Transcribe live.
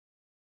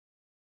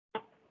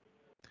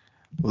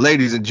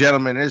Ladies and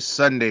gentlemen, it's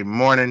Sunday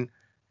morning.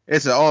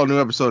 It's an all new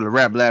episode of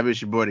Rap Lab.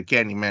 It's your boy, the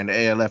Candyman, the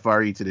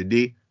ALFRE to the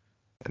D.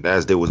 And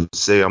as they would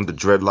say, I'm the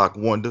Dreadlock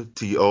Wonder,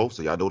 T.O.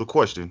 So y'all know the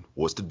question.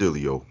 What's the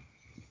dealio?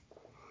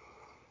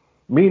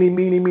 Meanie,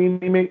 meanie, meanie,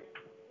 meanie.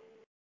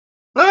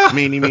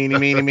 Meanie, meanie,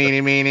 meanie,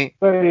 meanie, meanie.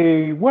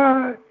 Say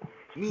what?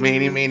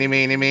 Meanie, meanie,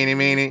 meanie, meanie,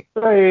 meanie.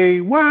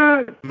 Say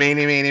what?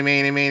 Meanie, meanie,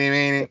 meanie,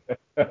 meanie,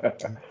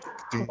 meanie.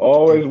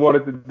 Always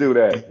wanted to do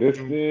that. This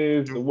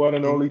is the one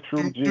and only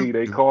True G.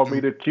 They call me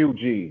the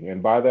QG.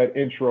 And by that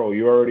intro,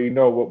 you already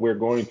know what we're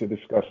going to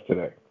discuss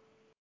today.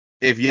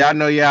 If y'all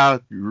know y'all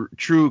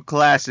true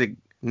classic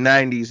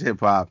 90s hip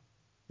hop,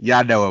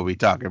 y'all know what we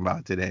talking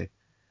about today.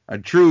 A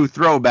true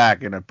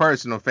throwback and a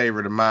personal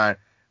favorite of mine.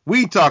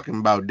 We talking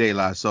about De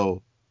La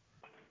Soul.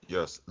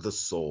 Yes, the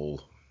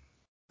soul.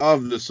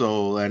 Of the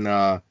soul. And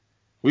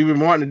we've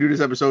been wanting to do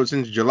this episode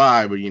since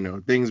July, but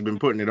things have been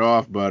putting it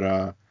off.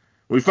 But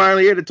we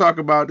finally here to talk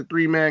about the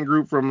 3-man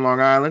group from Long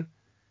Island.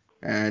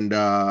 And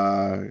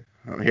I'm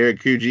here at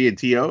QG and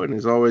TO, and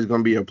it's always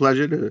going to be a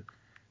pleasure to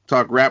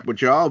talk rap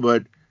with y'all.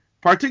 But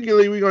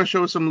particularly, we're going to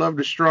show some love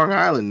to Strong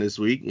Island this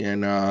week.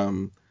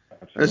 And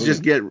let's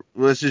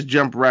just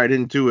jump right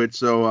into it.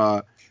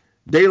 So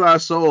De La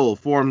Soul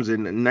forms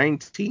in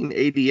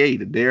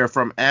 1988. They're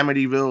from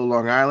Amityville,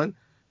 Long Island.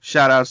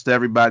 Shout outs to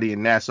everybody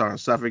in Nassau and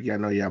Suffolk. Y'all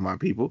know y'all my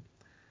people.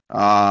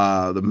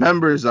 The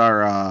members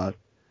are,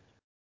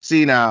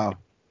 see now,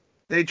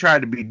 they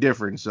tried to be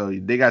different, so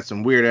they got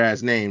some weird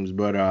ass names,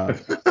 but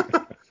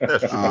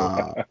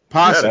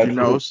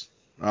Posthumous,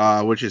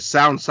 which is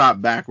sound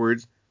sop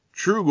backwards,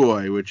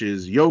 Trugoy, which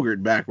is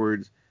yogurt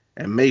backwards,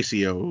 and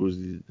Maceo, who's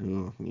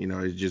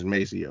is just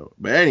Maceo.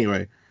 But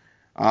anyway,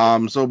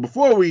 so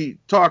before we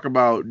talk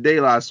about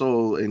De La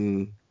Soul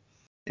in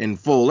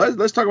full,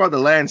 let's talk about the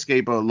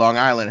landscape of Long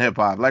Island hip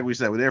hop. Like we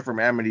said, they're from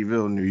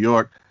Amityville, New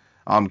York.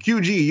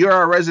 QG, you're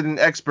our resident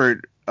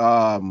expert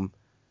on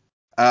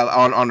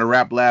the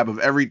Rap Lab of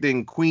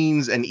everything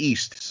Queens and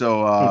East.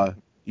 So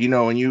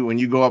when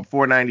you go up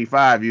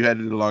 495, you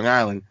headed to Long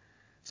Island.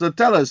 So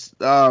tell us,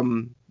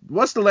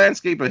 what's the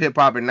landscape of hip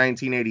hop in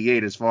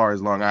 1988 as far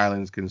as Long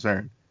Island is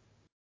concerned?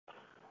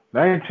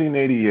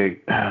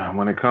 1988.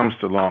 When it comes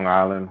to Long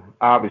Island,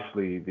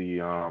 obviously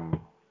the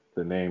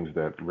names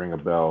that ring a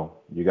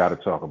bell. You got to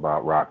talk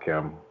about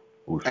Rakim,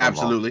 who's from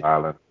Absolutely. Long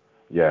Island.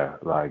 Yeah,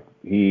 like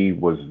he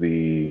was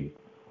the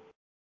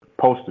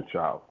poster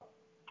child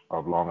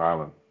of Long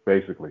Island,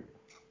 basically.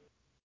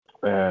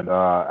 And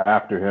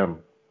after him,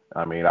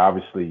 I mean,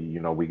 obviously,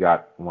 we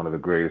got one of the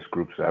greatest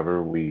groups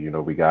ever. We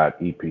got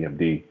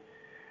EPMD.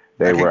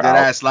 I They kick were that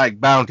out. ass like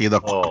Bounty,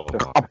 the Oh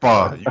my upper.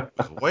 God! You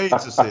was waiting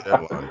to say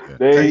that line again.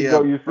 There Tell you you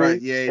go. You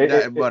right, see, yeah,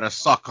 nothing but a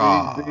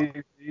sucker.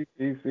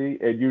 see.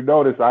 And you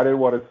notice I didn't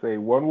want to say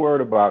one word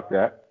about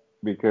that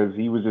because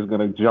he was just going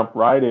to jump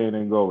right in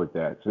and go with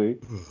that. See.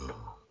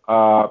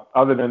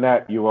 Other than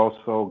that, you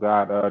also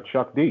got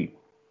Chuck D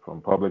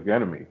from Public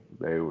Enemy.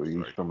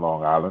 He's from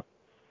Long Island.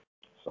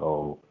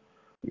 So,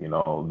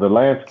 the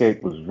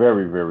landscape was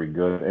very, very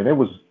good.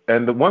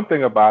 And the one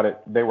thing about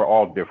it, they were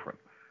all different.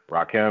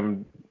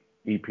 Rakim,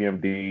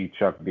 EPMD,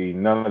 Chuck D,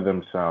 none of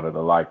them sounded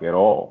alike at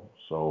all.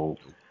 So,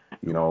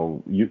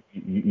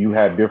 you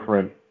had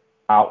different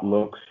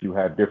outlooks, you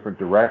had different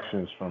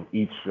directions from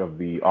each of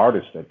the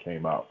artists that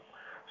came out.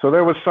 So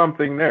there was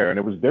something there, and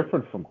it was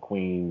different from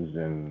Queens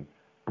and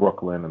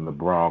Brooklyn and the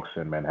Bronx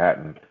and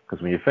Manhattan.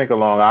 Because when you think of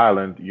Long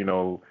Island,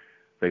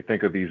 they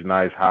think of these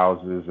nice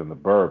houses and the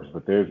burbs,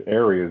 but there's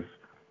areas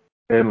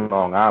in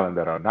Long Island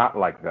that are not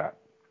like that.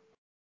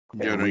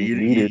 And we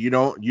needed You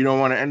don't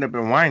want to end up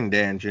in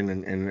Wyandanch in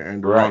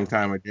the wrong right,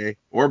 time of day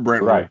or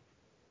Brentwood. right, I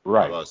was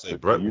right. about to say So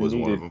Brett you was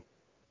one of needed them.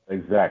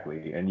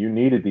 exactly, and you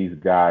needed these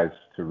guys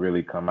to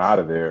really come out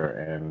of there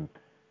and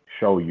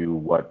show you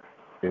what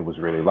it was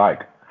really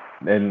like.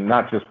 And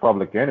not just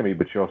Public Enemy,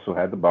 but you also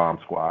had the Bomb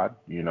Squad.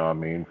 You know what I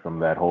mean? From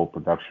that whole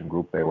production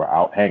group, they were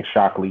out. Hank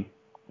Shockley,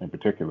 in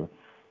particular.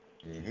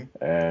 Hmm.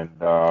 And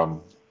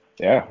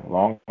yeah,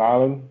 Long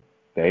Island,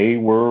 they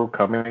were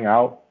coming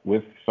out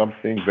with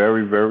something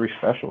very, very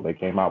special. They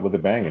came out with a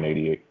bang in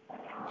 '88.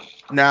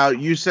 Now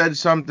you said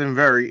something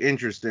very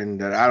interesting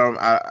that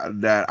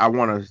I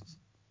want to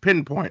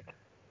pinpoint,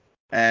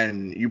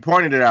 and you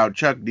pointed it out.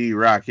 Chuck D,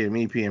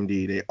 Rakim,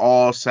 EPMD, they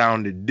all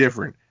sounded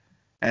different,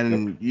 Yep.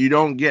 and you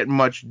don't get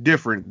much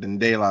different than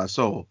De La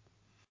Soul.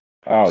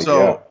 Oh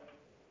yeah.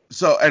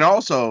 So and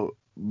also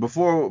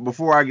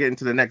before I get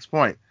into the next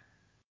point,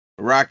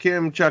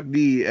 Rakim, Chuck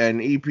D,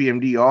 and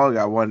EPMD all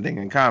got one thing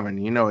in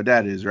common. You know what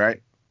that is,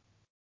 right?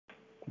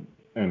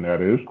 And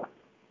that is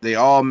They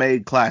all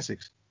made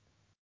classics.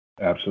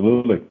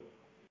 absolutely.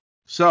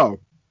 So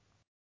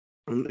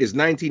it's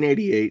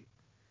 1988.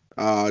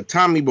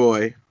 Tommy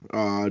Boy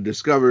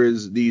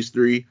discovers these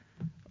three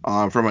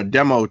from a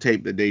demo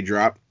tape that they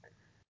dropped,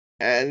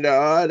 and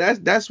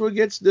that's what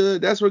gets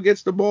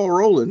the ball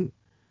rolling.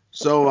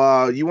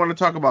 So you want to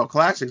talk about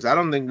classics? I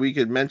don't think we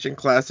could mention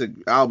classic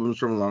albums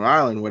from Long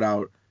Island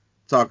without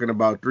talking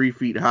about 3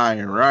 Feet High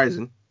and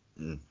Rising.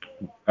 Mm.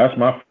 That's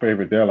my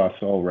favorite De La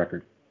Soul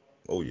record.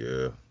 Oh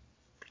yeah.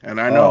 And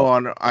I know Oh,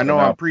 on I fair know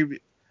on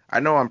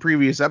enough.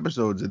 previous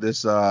episodes of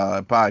this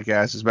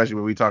podcast, especially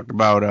when we talked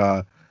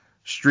about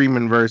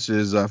streaming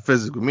versus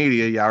physical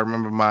media, y'all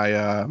remember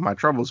my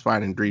troubles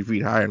finding 3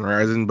 Feet High and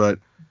Rising, but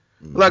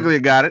Hmm. luckily I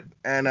got it.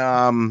 And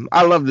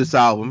I love this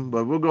album,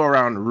 but we'll go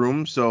around the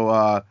room.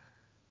 So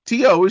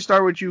T.O., we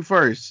start with you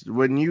first.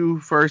 When you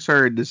first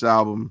heard this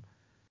album,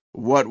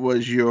 what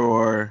was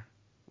your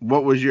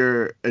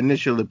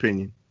initial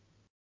opinion?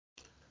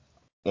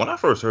 When I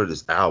first heard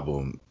this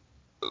album,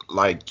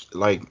 like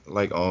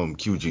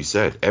QG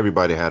said,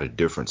 everybody had a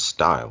different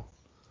style.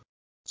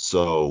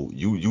 So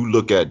you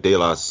look at De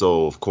La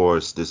Soul, of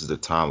course, this is the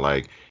time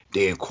like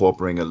they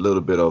incorporating a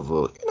little bit of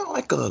a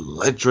like a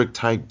electric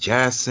type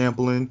jazz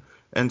sampling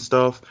and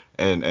stuff.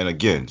 And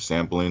again,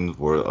 samplings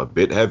were a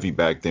bit heavy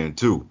back then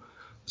too.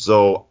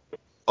 So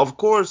of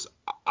course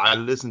I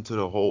listened to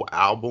the whole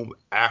album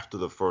after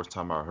the first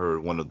time I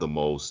heard one of the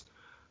most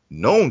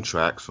known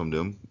tracks from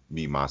them,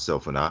 Me,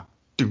 Myself, and I.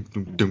 Doom,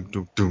 doom, doom,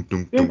 doom, doom,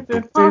 doom, doom,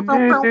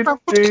 doom.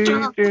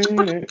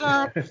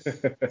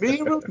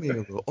 Mirror,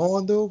 mirror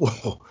on the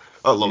wall.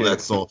 I love Yeah.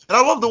 that song. And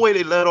I love the way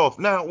they let off.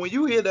 Now, when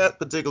you hear that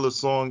particular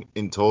song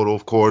in total,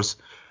 of course,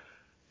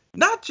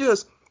 not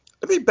just,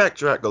 let me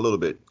backtrack a little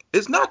bit.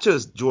 It's not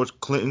just George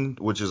Clinton,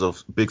 which is a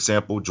big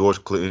sample.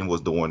 George Clinton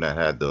was the one that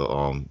had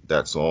the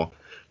that song.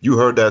 You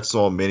heard that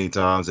song many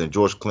times, and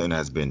George Clinton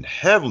has been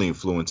heavily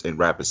influenced in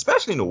rap,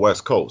 especially in the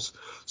West Coast.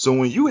 So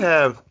when you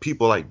have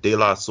people like De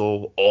La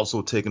Soul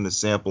also taking the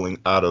sampling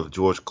out of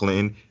George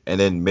Clinton and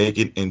then make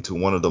it into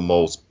one of the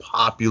most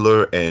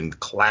popular and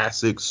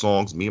classic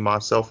songs, Me,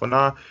 Myself, and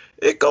I,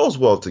 it goes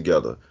well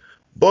together.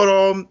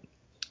 But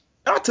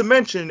not to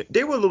mention,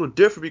 they were a little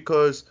different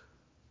because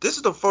this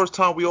is the first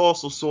time we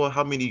also saw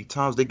how many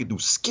times they could do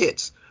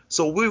skits.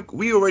 So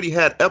we already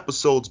had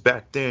episodes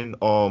back then.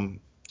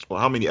 Well,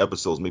 how many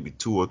episodes? Maybe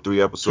 2 or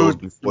 3 episodes So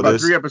before about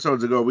this. 3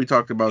 episodes ago, we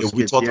talked about Yeah,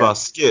 we skits. talked Yeah. about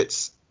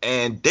skits.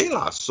 And De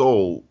La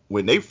Soul,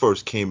 when they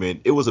first came in,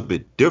 it was a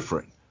bit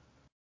different.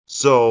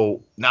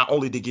 So not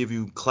only they give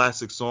you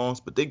classic songs,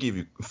 but they give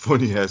you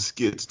funny ass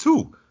skits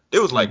too.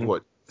 There was like Hmm.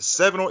 what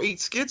 7 or 8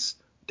 skits.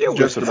 They were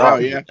Just Just about. about.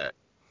 heavy Yeah. in that.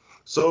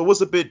 So it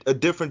was a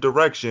different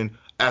direction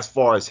as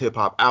far as hip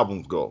hop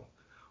albums go.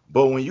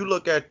 But when you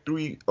look at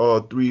I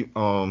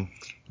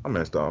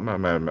messed up.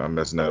 I'm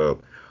messing that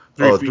up.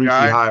 3 Feet 3 Feet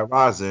High. High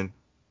Rising.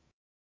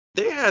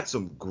 They had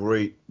some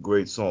great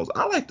songs.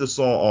 I like the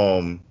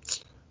song.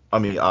 I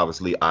mean,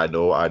 obviously, I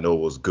know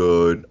was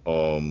good. I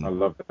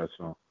love that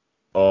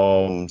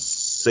song.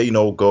 Say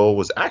No Go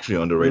was actually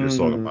an underrated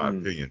song in my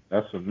opinion.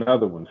 That's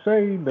another one.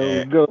 Say no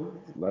And go.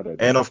 Love that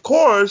and of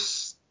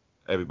course,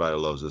 everybody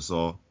loves this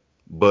song,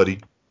 Buddy,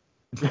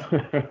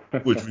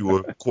 which we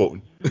were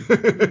quoting. Yep.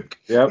 Me,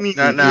 Now, me, me,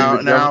 Featuring me. the now,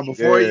 jungle. now,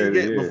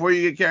 Yeah, before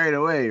you get carried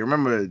away,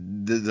 remember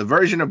the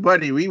version of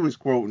Buddy we was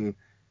quoting,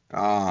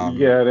 um,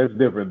 yeah, that's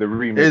different. The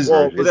remix is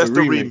Well, but version. the that's the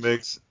remix.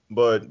 remix.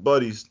 But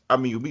Buddies, I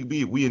mean,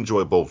 we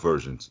enjoy both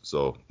versions.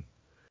 So,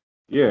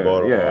 Yeah,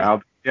 but yeah.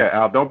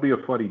 Al, don't be a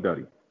fuddy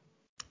duddy.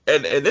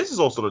 and this is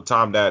also the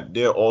time that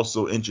they're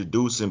also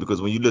introducing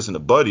because when you listen to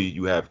Buddy,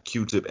 you have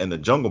Q-Tip and the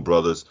Jungle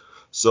Brothers.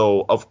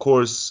 So of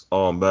course,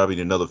 maybe in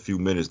another few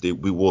minutes,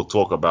 we will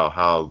talk about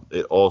how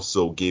it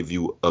also gave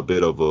you a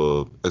bit of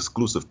a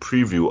exclusive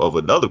preview of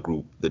another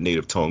group, the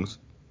Native Tongues.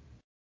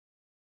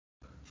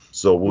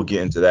 So we'll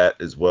get into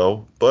that as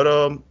well.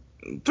 But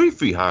 3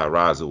 Feet High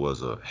Riser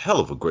was a hell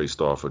of a great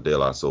start for De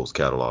La Soul's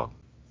catalog.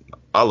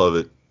 I love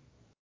it.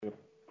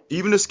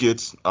 Even the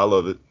skits, I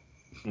love it.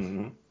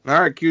 Hmm. All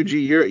right,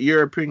 QG,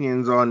 your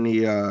opinions on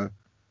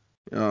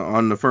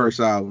the first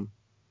album.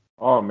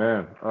 Oh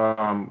man.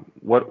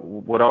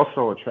 What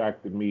also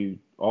attracted me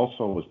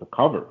also was the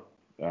cover.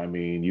 I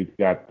mean, you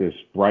got this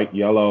bright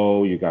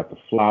yellow, you got the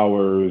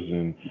flowers,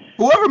 and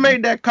Whoever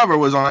made that cover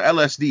was on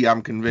LSD.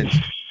 I'm convinced.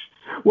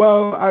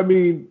 well, I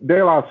mean,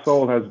 De La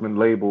Soul has been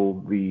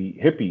labeled the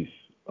hippies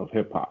of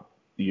hip hop,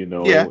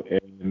 Yeah.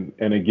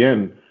 and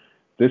again,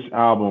 this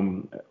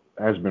album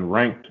has been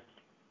ranked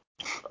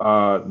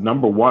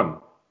number one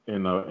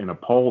in a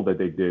poll that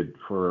they did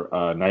for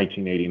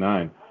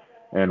 1989,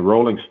 and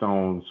Rolling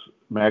Stones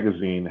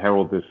magazine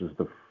heralded this as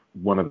the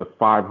one of the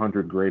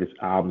 500 greatest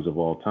albums of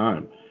all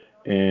time.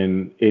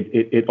 And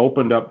it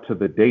opened up to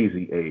the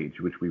Daisy Age,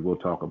 which we will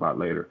talk about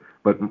later.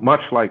 But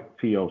much like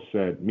T.O.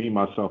 said, Me,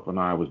 Myself, and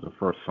I was the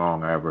first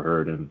song I ever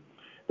heard. And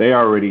they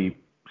already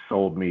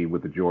sold me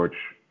with the George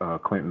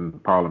Clinton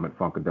Parliament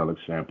Funkadelic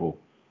sample.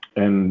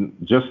 And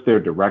just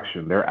their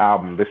direction,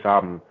 this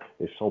album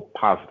is so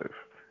positive.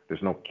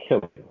 There's no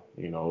killing,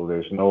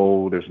 there's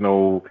no,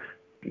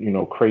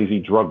 crazy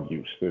drug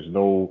use. There's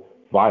no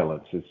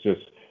violence. It's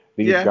just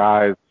these Yeah.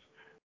 guys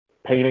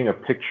painting a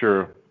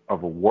picture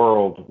of a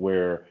world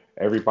where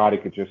everybody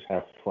could just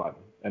have fun.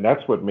 And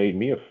that's what made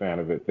me a fan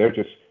of it. They're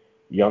just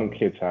young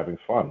kids having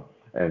fun.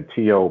 And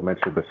T.O.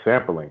 mentioned the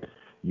sampling.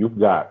 You've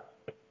got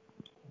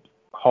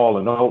Hall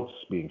and Oates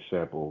being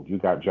sampled. You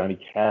got Johnny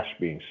Cash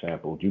being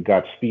sampled. You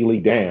got Steely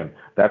Dan.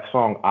 That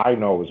song I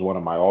know is one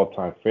of my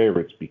all-time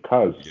favorites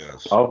because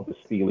Yes. of the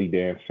Steely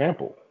Dan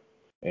sample.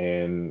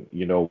 And,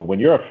 when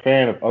you're a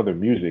fan of other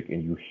music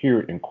and you hear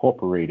it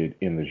incorporated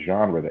in the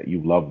genre that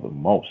you love the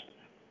most,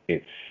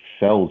 it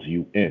sells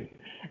you in.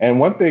 And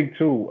one thing,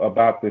 too,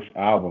 about this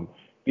album,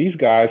 these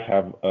guys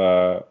have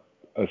a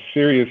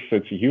serious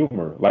sense of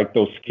humor. Like,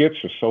 those skits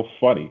are so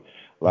funny.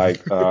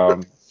 Like,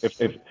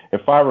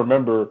 if I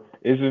remember,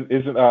 isn't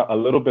a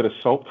little bit of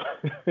soap?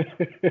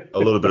 A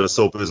little bit of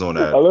soap is on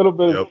that. A little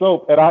bit of Yep.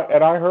 soap. And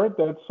I heard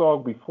that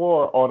song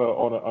before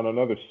on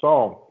another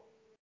song.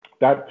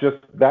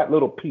 That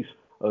little piece,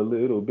 a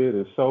little bit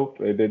of soap,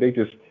 and then they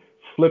just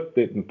flipped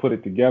it and put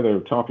it together,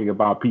 talking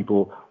about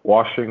people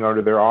washing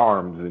under their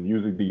arms and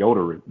using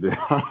deodorant.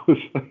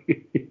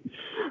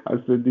 I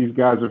said these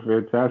guys are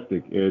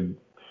fantastic, and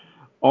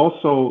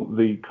also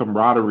the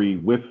camaraderie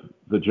with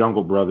the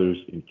Jungle Brothers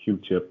and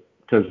Q-Tip,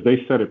 because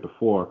they said it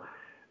before.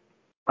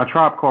 A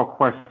Tribe Called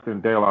Quest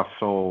and De La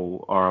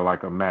Soul are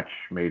like a match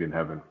made in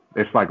heaven.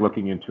 It's like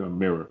looking into a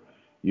mirror.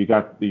 You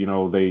got, they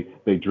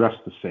dress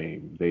the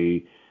same.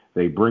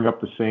 They bring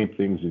up the same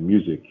things in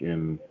music,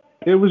 and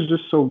it was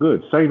just so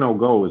good. Say No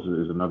Go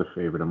is another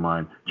favorite of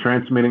mine.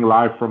 Transmitting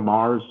live from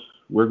Mars.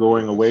 We're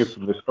going away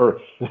from this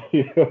earth.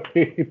 You know what I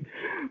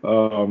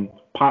mean?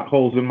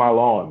 Potholes in My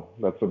Lawn.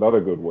 That's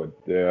another good one.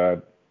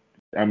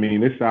 I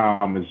mean, this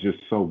album is just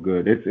so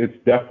good. It's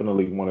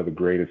definitely one of the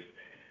greatest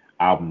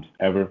albums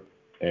ever,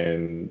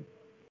 and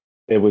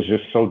it was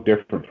just so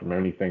different from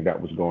anything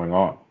that was going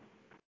on.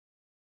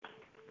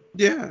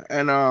 Yeah,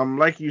 and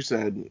like you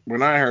said,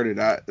 when I heard it,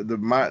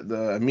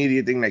 the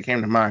immediate thing that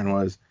came to mind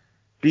was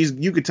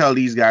you could tell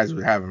these guys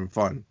were having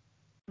fun.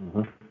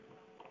 Mm-hmm.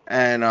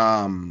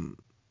 And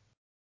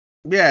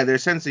yeah, their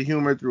sense of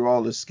humor through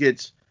all the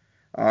skits,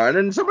 and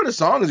then some of the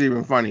songs are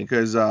even funny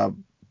because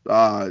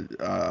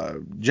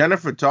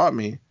Jennifer taught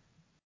me.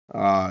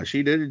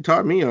 She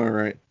taught me all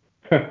right.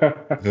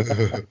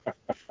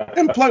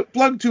 And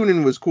plug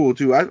tuning was cool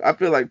too. I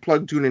feel like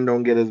plug tuning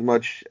don't get as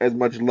much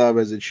love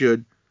as it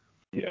should.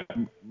 Yeah.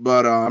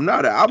 But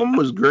no, the album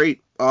was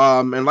great.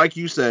 And like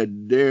you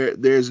said,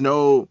 there's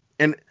no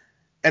and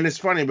it's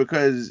funny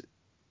because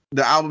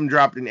the album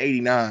dropped in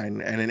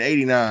 '89, and in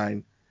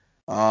 '89,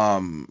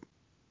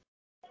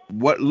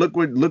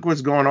 look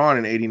what's going on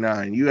in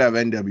 '89. You have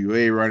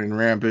NWA running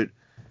rampant.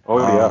 Oh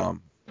yeah.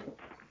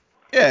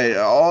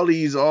 Yeah, all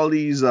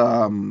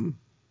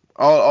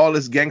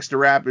this gangster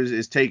rap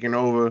is taking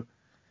over,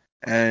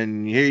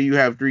 and here you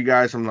have three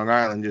guys from Long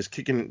Island just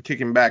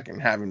kicking back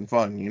and having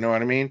fun. You know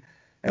what I mean?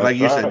 And like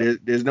That's you said, right.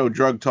 there's no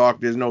drug talk,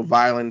 there's no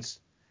violence,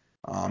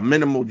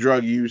 minimal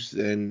drug use,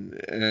 and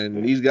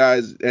these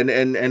guys, and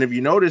if you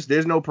notice,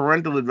 there's no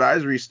parental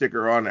advisory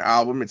sticker on the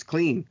album. It's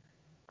clean.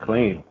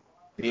 Clean.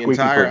 The Squeaky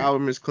entire clean.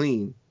 album is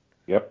clean.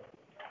 Yep.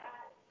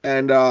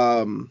 And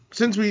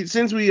since we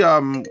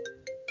oh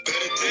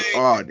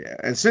yeah,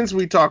 and since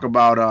we talk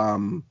about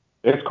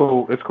It's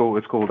cool. It's cool.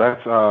 It's cool.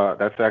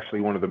 That's actually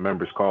one of the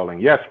members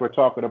calling. Yes, we're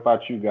talking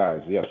about you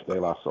guys. Yes, De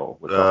La Soul.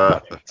 We're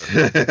talking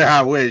about you.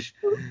 I wish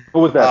Who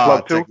was that?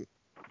 Plug tech two.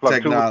 Plug two was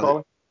technology.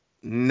 calling.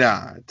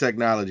 Nah,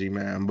 technology,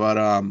 man. But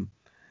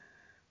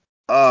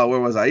where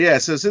was I? Yeah,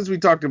 so since we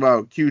talked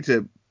about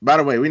Q-Tip, by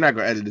the way, we're not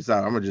gonna edit this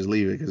out. I'm gonna just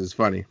leave it because it's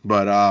funny.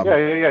 But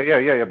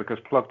Yeah. Because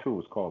Plug two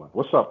was calling.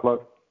 What's up,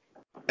 Plug?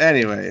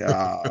 anyway,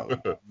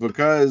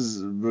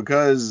 because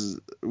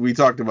we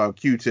talked about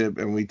Q-Tip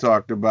and we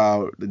talked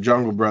about the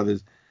Jungle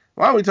Brothers,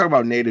 why don't we talk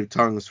about Native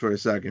Tongues for a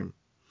second?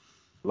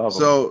 Love them.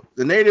 So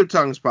the Native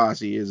Tongues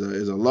Posse is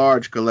a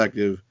large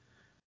collective.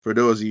 For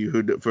those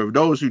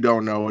who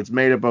don't know, it's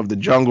made up of the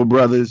Jungle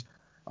Brothers,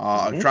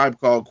 A Tribe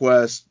Called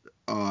Quest,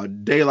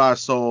 De La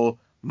Soul,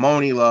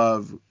 Moni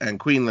Love, and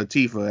Queen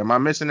Latifah. Am I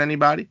missing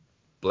anybody?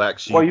 Black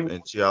Sheep Well,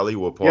 and Chi Ali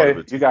were part of it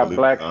you too, I got believe.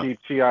 Black Sheep,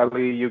 Chi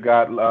Ali. You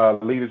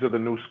got Leaders of the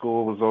New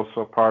School was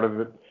also part of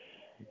it.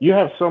 You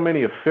have so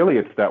many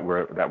affiliates that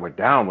were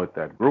down with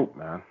that group,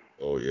 man.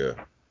 Oh yeah.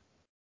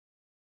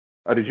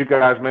 Did you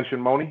guys mention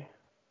Moni?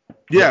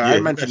 Yeah, I Yeah,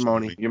 you mentioned mentioned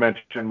Moni. Moni. You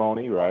mentioned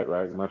Moni,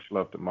 right. Much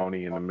love to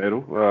Moni in the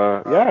middle.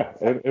 Yeah,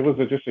 it was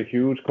just a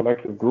huge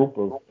collective group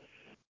of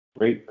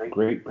great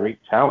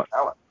talent.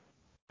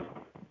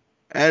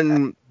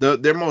 And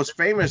their most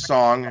famous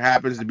song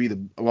happens to be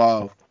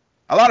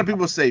a lot of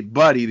people say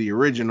Buddy, the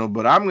original,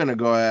 but I'm gonna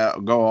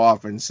go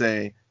off and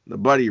say the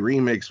Buddy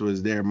remix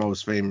was their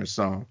most famous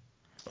song.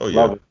 Oh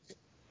yeah. Love it.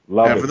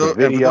 Love it. The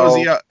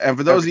video. And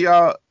for those of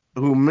y'all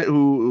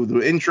who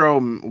the intro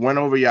went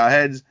over y'all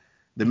heads,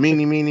 the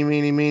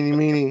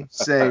meanie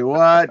say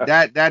what?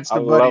 That's I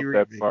the Buddy love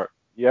that remix. part.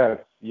 Yes.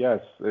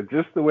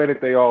 Just the way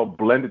that they all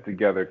blended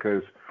together.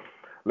 Because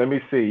let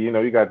me see.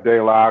 You got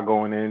De La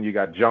going in. You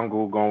got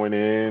Jungle going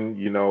in.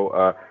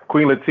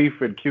 Queen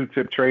Latifah and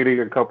Q-Tip trading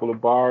a couple of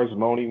bars.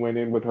 Moni went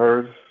in with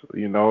hers. I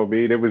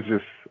mean, it was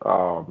just.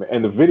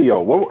 And the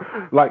video.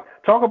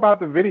 Talk about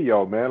the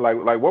video, man.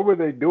 Like, what were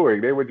they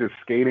doing? They were just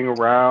skating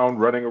around,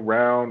 running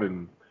around,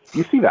 and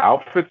you see the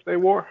outfits they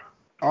wore.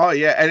 Oh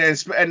yeah, and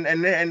it's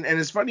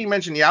funny you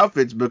mention the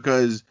outfits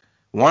because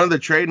one of the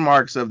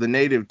trademarks of the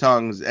Native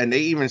Tongues, and they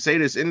even say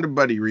this in the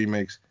Buddy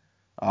remix.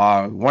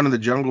 One of the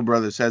Jungle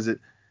Brothers says it.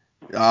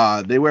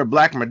 They wear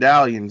black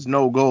medallions,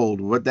 no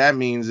gold. What that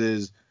means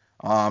is,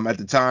 at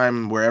the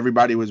time where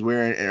everybody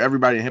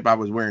in hip hop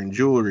was wearing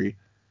jewelry,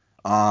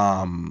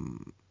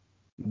 um,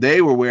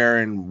 they were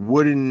wearing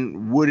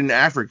wooden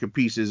Africa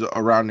pieces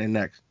around their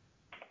necks.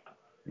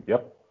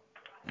 Yep.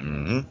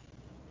 Mm-hmm.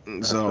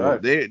 That's So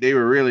right. they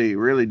were really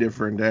really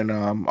different.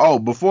 And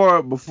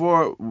before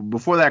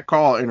that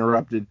call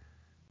interrupted,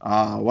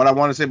 what I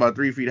want to say about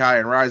 3 Feet High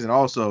and Rising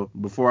also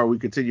before we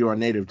continue on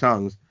Native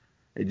Tongues,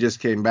 it just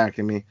came back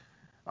to me.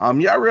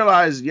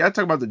 Y'all talk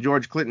about the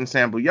George Clinton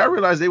sample. Y'all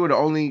realize they were the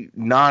only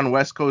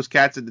non-West Coast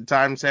cats at the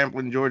time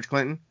sampling George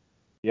Clinton?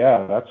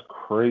 Yeah, that's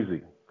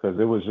crazy because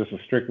it was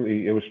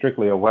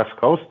strictly a West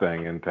Coast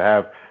thing, and to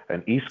have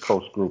an East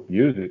Coast group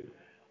use it,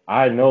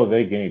 I know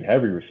they gained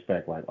heavy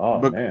respect. Like, oh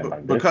man,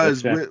 like this Because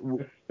sample,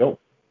 this is dope.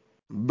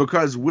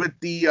 with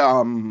the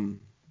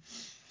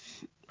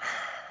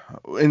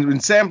in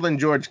sampling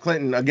George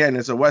Clinton, again,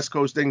 it's a West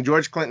Coast thing.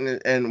 George Clinton,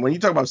 and when you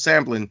talk about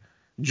sampling,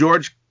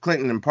 George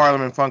Clinton and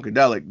Parliament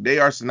Funkadelic, they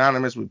are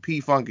synonymous with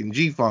P Funk and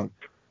G Funk.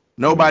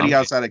 Nobody Hmm.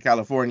 outside of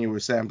California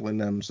was sampling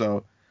them,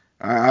 so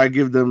I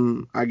give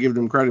them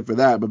credit for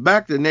that. But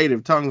back to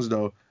Native Tongues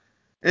though,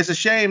 it's a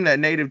shame that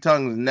Native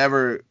Tongues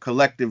never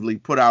collectively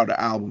put out an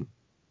album.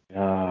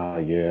 Ah,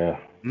 yeah.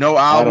 No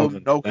I don't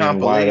album, no understand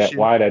compilation,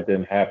 why that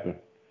didn't happen.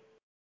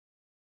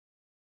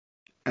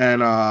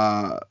 and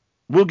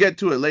we'll get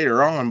to it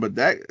later on. But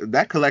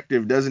that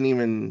collective doesn't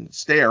even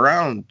stay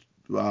around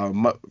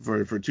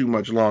for too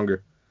much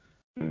longer.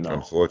 No,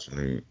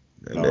 Unfortunately,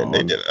 and then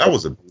no. that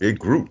was a big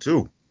group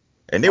too,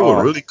 and they were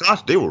Oh, really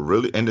conscious. They were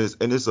really, and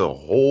it's a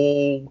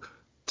whole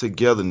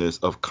togetherness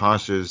of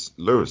conscious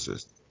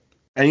lyricists.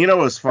 And you know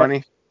what's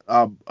funny?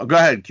 Go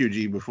ahead,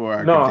 QG, before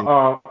I no,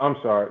 continue. I'm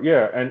sorry.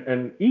 Yeah,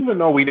 and even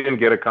though we didn't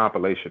get a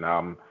compilation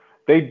album,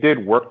 they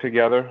did work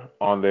together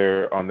on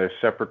their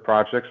separate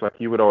projects. Like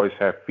you would always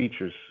have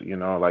features,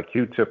 like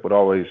Q-Tip would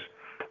always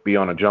be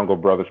on a Jungle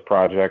Brothers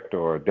project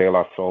or a De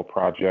La Soul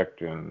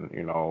project, and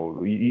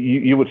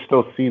you would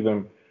still see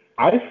them.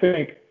 I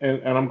think,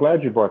 and I'm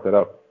glad you brought that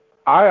up.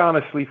 I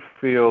honestly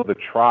feel the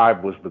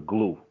tribe was the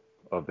glue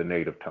of the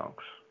native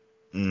tongues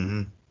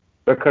Hmm.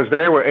 because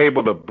they were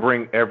able to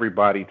bring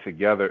everybody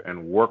together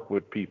and work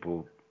with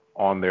people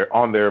on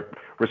their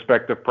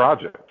respective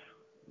projects,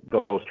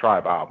 those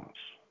tribe albums.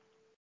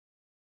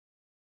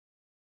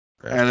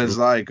 That's And it's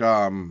true. like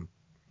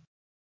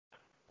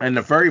and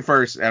the very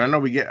first, and I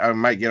know I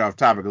might get off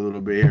topic a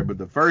little bit here, but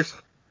the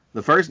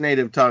first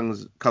Native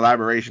Tongues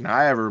collaboration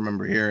I ever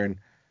remember hearing,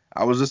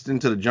 I was listening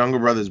to the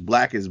Jungle Brothers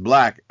Black is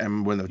Black,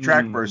 and when the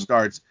track first Mm,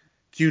 starts,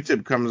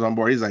 Q-Tip comes on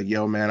board. He's like,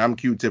 "Yo, man, I'm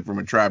Q-Tip from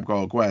A Tribe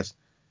Called Quest."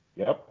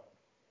 yep,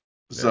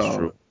 That's So,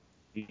 true.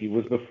 he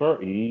was the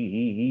first.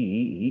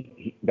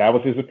 That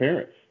was his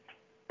appearance.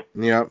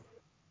 yeah,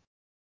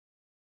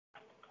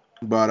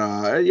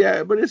 but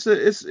yeah, but it's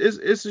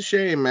a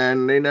shame,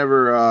 man. They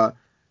never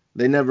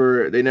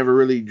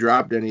really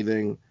dropped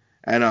anything.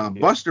 And Yeah.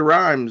 Busta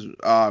Rhymes,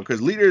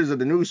 because leaders of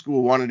the new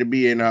school wanted to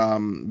be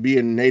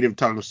in native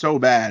tongue so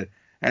bad,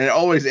 and it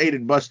always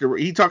aided Busta.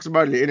 He talks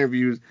about it in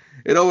interviews.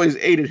 It always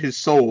aided his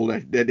soul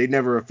that they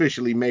never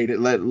officially made it.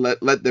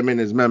 Let them in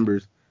as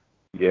members.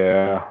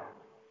 Yeah,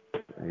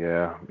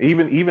 yeah.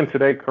 Even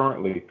today,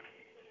 currently,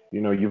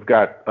 you've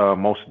got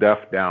Most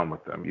Def down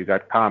with them. You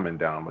got Common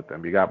down with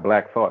them. You got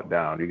Black Thought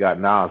down. You got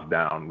Nas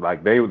down.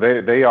 Like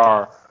they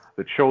are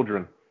the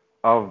children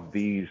of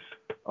this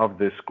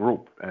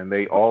group, and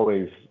they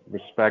always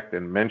respect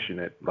and mention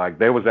it. Like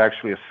there was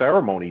actually a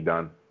ceremony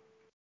done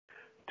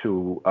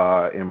to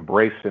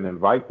embrace and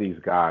invite these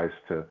guys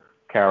to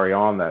carry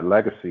on that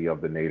legacy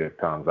of the native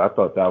tongues. I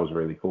thought that was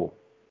really cool.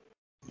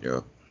 Yeah.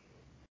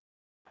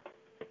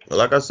 But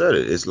like I said,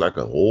 it's like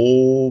a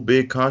whole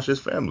big conscious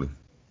family.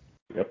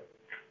 Yep.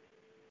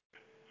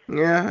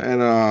 Yeah,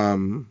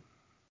 and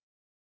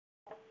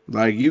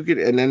like you could,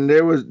 and then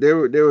there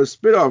was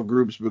spit off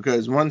groups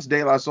because once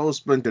De La Soul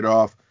splintered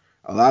off,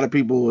 a lot of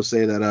people will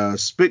say that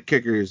Spit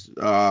Kickers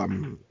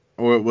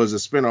or it was a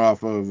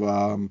spinoff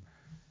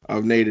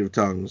of Native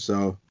Tongue.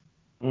 So,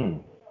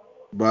 Mm.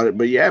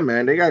 but yeah,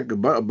 man, they got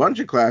a bunch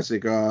of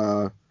classic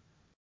collabs.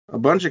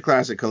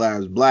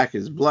 Black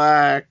is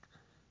Black,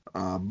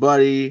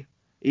 Buddy,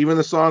 even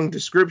the song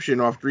Description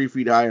off 3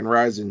 Feet High and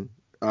Rising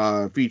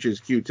features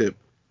Q-Tip.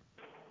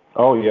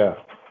 Oh yeah.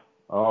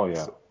 Oh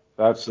yeah. So,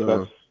 That's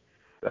so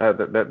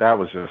that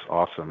was just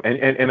awesome.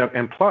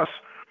 And plus,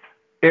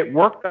 it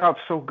worked out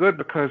so good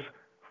because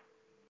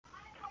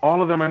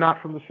all of them are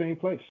not from the same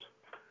place.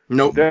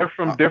 nope. They're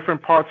from Uh,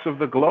 different parts of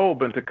the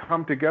globe, and to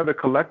come together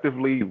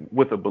collectively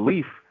with a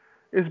belief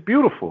is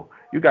beautiful.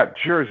 You got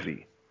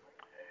Jersey,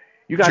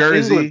 you got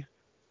England. Jersey,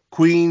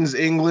 Queens,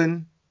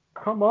 England,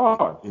 Come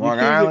on, you Long can't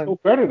get Island. no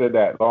better than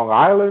that. Long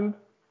Island.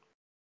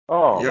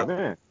 Oh Yep.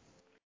 man.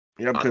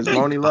 Yep, I because think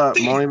I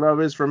think Moni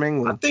Love is from I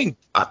England. think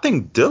I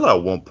think Dilla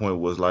at one point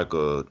was like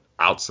a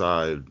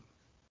outside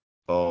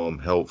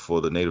help for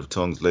the native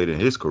tongues later in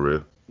his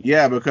career.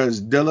 Yeah,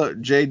 because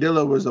Jay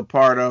Dilla was a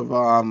part of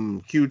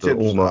The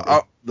Q-Tip's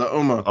Uma the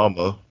UMA,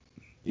 Alma.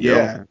 Yep.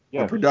 yeah, a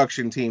Yes.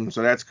 production team.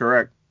 So that's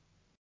correct.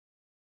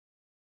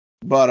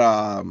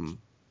 But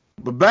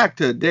back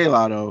to De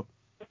La though.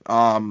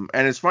 And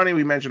it's funny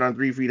we mentioned on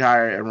 3 Feet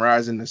High and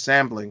Rising the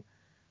sampling.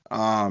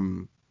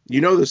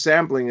 The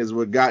sampling is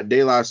what got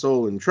De La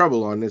Soul in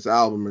trouble on this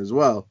album as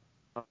well.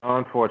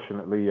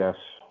 Unfortunately, yes.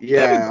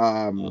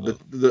 Yeah,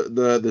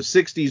 the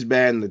 '60s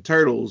band the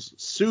Turtles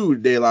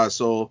sued De La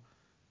Soul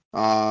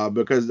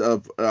because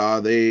of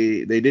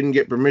they didn't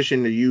get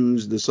permission to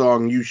use the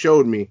song "You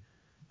Showed Me"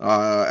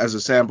 as a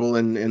sample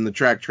in the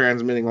track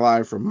 "Transmitting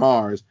Live from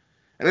Mars."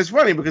 And it's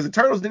funny because the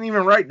Turtles didn't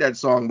even write that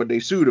song, but they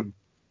sued him.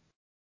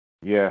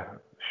 Yeah.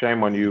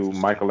 Shame on you,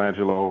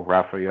 Michelangelo,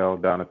 Raphael,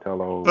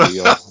 Donatello,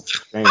 Leo.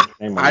 Shame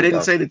on I you didn't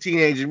guys. say the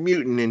Teenage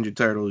Mutant Ninja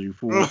Turtles, you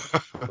fool.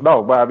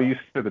 No, but I mean, you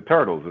said the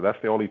Turtles.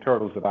 That's the only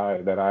Turtles that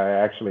I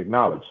actually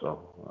acknowledge. So,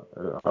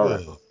 all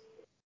right.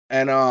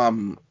 And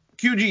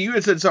QG, you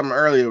had said something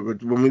earlier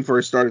when we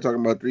first started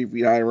talking about 3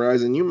 Feet High and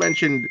Rising. You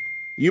mentioned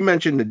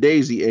the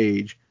Daisy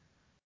Age.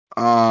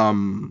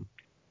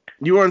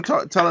 You want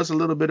to tell us a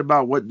little bit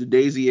about what the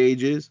Daisy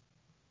Age is?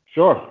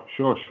 Sure.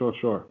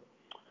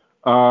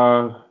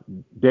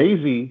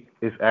 DAISY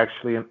is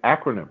actually an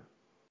acronym.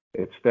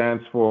 It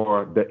stands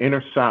for the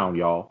inner sound,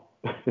 y'all.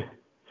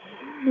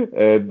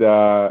 And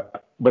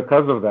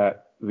because of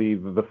that,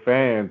 the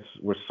fans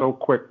were so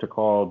quick to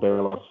call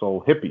De La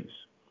Soul hippies,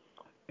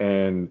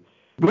 and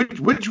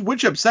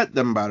which upset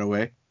them, by the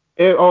way.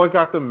 it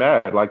got them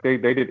mad. Like they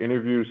did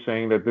interviews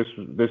saying that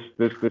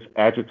this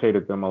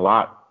agitated them a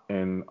lot,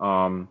 and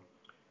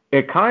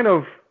it kind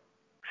of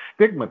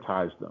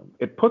stigmatized them.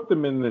 It put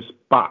them in this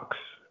box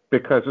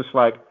because it's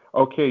like,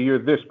 okay, you're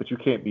this, but you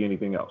can't be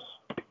anything else.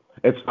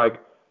 It's like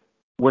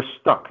we're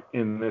stuck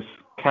in this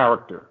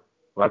character.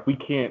 Like we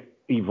can't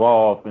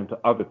evolve into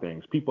other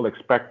things. People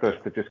expect us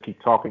to just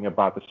keep talking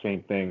about the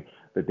same thing,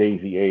 the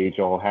Daisy Age,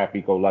 all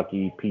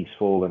happy-go-lucky,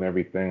 peaceful, and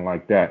everything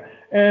like that.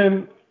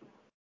 And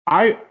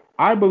I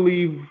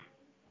believe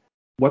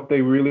what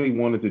they really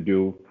wanted to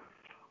do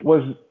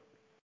was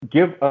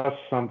give us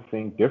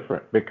something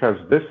different because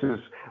this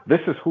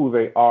is who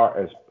they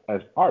are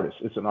as artists.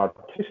 It's an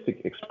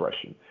artistic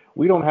expression.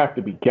 We don't have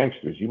to be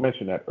gangsters. You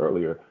mentioned that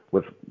earlier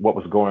with what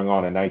was going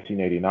on in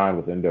 1989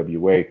 with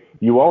NWA.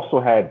 You also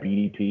had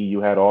BDP.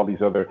 You had all these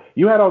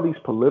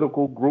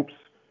political groups,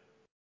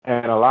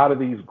 and a lot of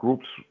these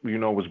groups,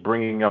 was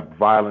bringing up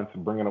violence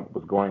and bringing up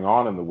what's going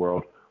on in the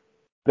world.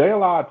 De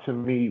La, to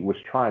me, was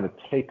trying to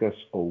take us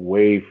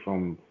away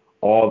from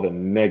all the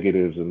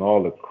negatives and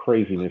all the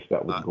craziness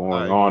that was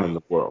going on in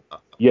the world.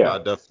 Yeah, I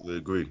definitely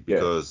agree yeah.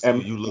 because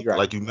And you look right,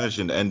 like you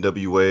mentioned the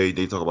NWA.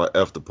 They talk about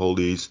F the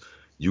police.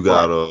 You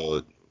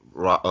right.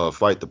 gotta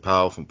fight the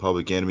power from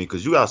Public Enemy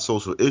because you got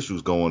social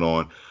issues going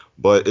on.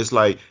 But it's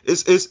like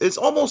it's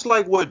almost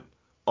like what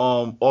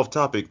off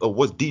topic of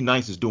what D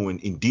Nice is doing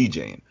in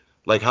DJing.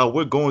 Like how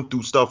we're going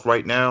through stuff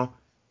right now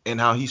and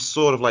how he's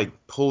sort of like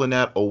pulling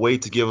that away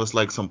to give us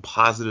like some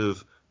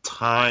positive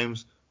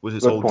times with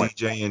his Good whole point.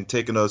 DJing,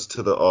 taking us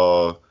to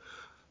the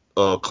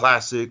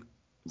classic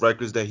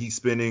records that he's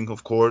spinning,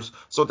 of course.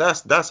 So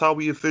that's how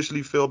we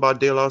officially feel about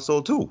De La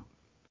Soul too.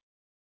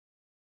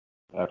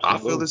 I feel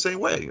Absolutely. the same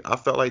way. I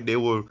felt like they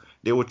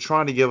were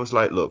trying to give us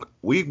like, look,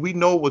 we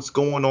know what's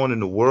going on in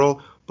the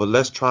world, but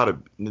let's try to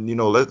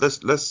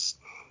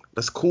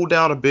let's cool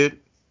down a bit,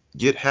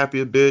 get happy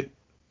a bit.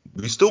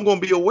 We still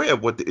gonna be aware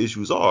of what the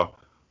issues are,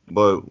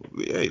 but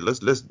hey,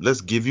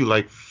 let's give you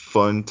like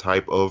fun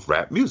type of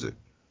rap music.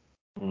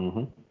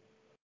 Hmm.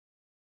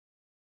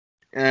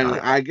 And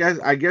I,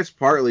 I guess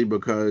partly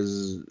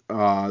because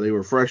they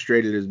were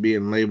frustrated as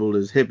being labeled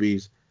as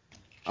hippies.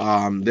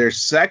 Their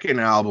second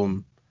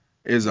album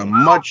is a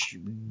much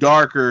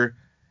darker,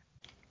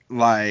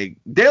 like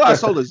De La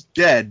Soul is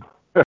Dead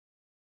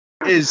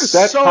is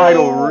That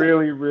title so.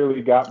 really,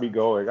 really got me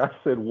going. I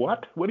said,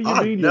 "What? What do you I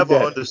mean you're never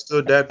dead?"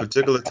 understood that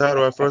particular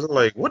title at first. I'm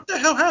like, what the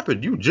hell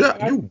happened?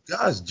 I, You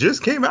guys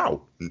just came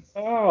out.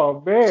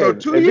 oh So man,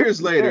 two and this,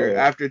 years later,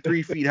 yeah. after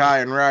 3 Feet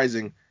High and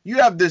Rising,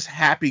 you have this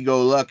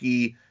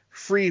happy-go-lucky,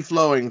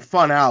 free-flowing,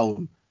 fun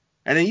album,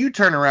 and then you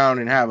turn around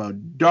and have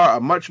a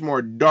much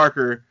more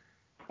darker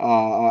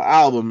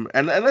album.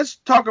 And let's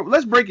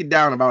break it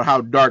down about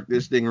how dark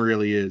this thing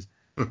really is.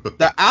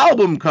 The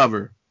album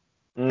cover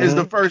is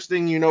the Hmm. first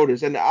thing you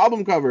notice, and the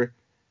album cover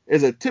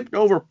is a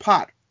tipped-over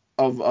pot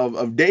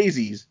of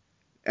daisies,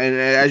 and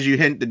as you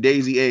hint, the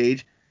Daisy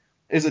Age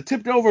is a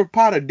tipped over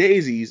pot of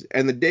daisies,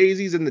 and the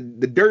daisies and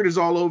the dirt is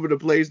all over the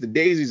place. The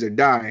daisies are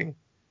dying.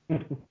 So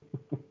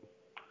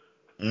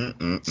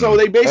Mm-mm-mm.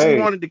 they basically Hey,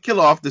 wanted to kill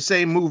off the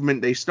same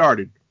movement they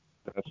started.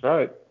 that's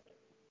right.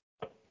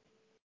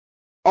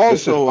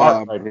 This is Also,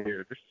 art right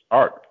here. This is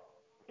art.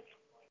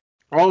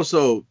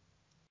 also,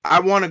 I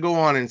want to go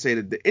on and say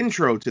that the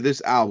intro to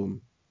this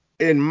album,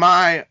 in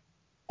my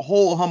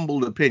whole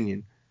humbled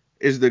opinion,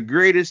 is the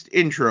greatest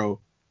intro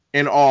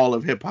in all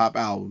of hip hop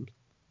albums.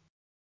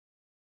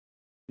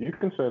 You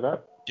can say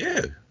that.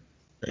 Yeah,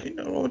 ain't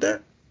nothing wrong with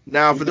that.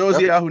 Now, You for can those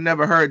of y'all definitely. who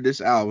never heard this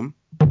album,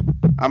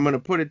 I'm gonna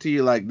put it to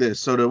you like this.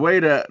 So the way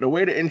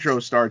the intro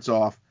starts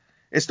off,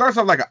 it starts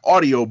off like an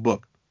audio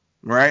book,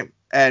 right?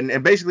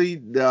 and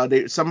basically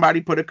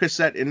somebody put a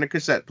cassette in the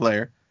cassette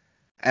player,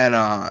 and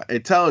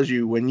it tells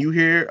you when you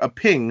hear a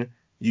ping,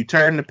 you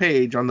turn the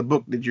page on the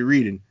book that you're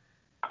reading.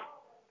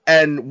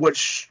 And what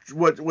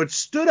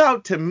stood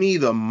out to me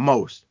the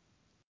most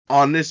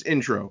on this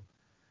intro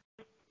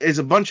is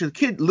a bunch of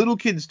little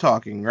kids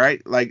talking,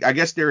 right? Like, I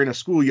guess they're in a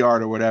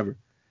schoolyard or whatever.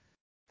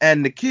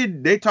 And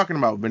they're talking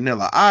about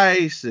Vanilla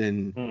Ice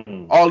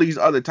and all these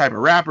other type of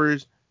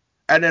rappers.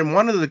 And then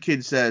one of the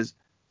kids says,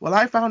 well,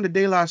 I found a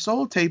De La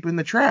Soul tape in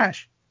the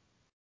trash.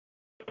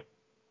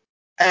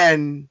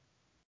 And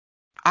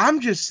I'm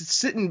just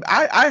sitting,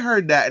 I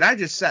heard that, and I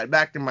just sat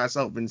back to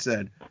myself and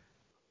said,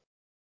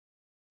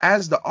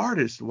 as the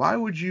artist, you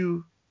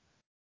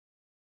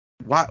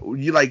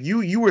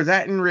were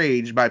that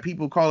enraged by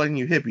people calling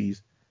you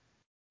hippies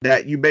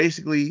that you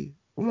basically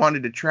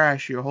wanted to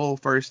trash your whole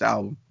first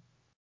album.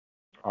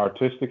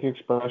 Artistic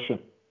expression.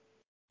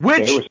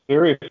 They were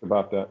serious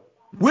about that.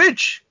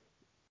 Which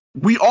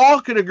we all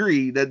could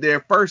agree that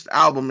their first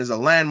album is a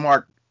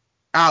landmark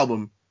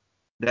album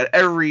that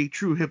every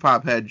true hip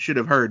hop head should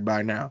have heard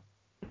by now.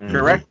 Mm-hmm.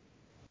 Correct?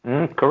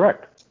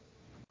 Correct.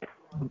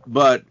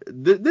 But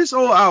this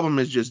whole album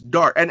is just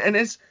dark, and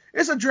it's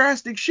a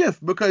drastic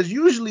shift, because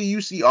usually you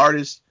see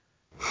artists,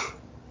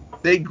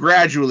 they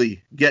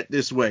gradually get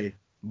this way,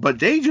 but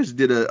they just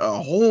did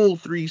a whole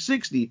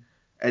 360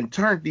 and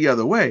turned the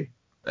other way.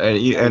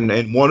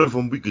 And one of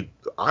them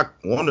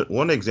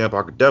one example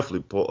I could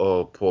definitely pull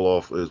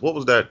off is, what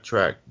was that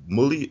track?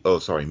 Millie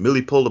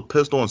pulled a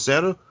pistol on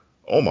Santa.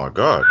 Oh my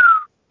God!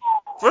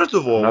 First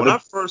of all, when I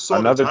first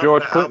saw the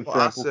George Clinton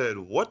album, I said,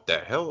 "What the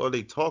hell are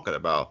they talking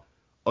about?"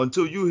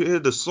 Until you hear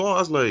the song, I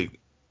was like,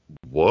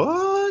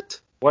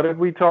 "What?" What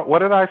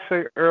did I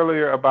say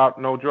earlier about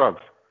No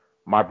Drugs?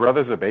 My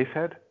brother's a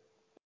basshead.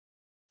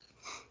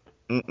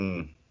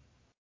 And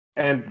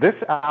this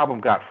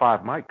album got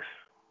 5 mics.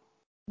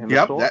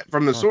 Yep, that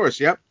from the source.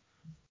 Yep.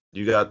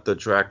 You got the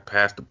track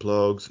Past the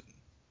Plugs.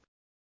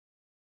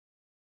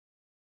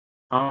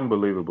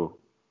 Unbelievable.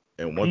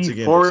 And once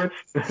again,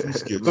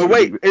 but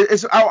wait,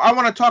 I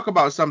want to talk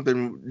about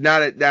something now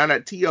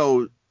that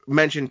T.O.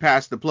 mentioned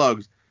Past the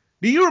Plugs.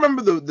 Do you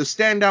remember the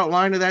standout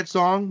line of that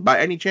song by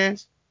any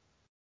chance?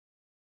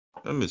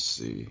 Let me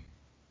see.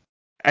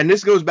 And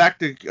this goes back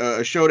to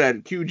a show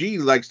that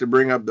QG likes to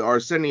bring up, the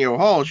Arsenio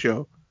Hall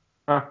show.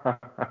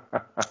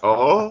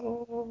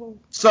 Oh.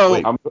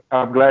 So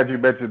I'm glad you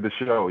mentioned the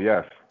show.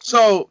 Yes.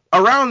 So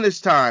around this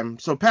time,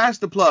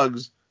 Past the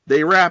Plugs,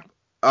 they rap,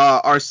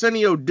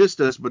 Arsenio dissed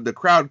us, but the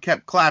crowd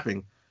kept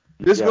clapping.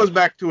 This goes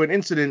back to an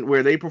incident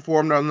where they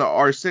performed on the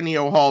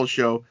Arsenio Hall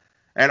show,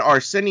 and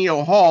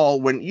Arsenio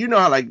Hall, when you know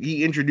how like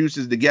he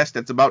introduces the guest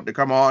that's about to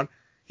come on,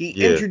 he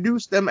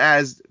introduced them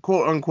as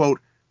quote unquote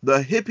the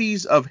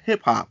hippies of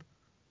hip hop.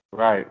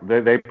 Right.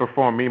 They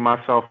perform Me,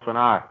 Myself, and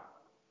I.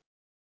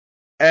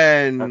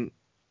 And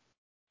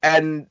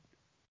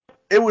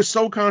it was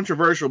so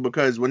controversial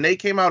because when they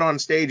came out on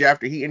stage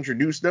after he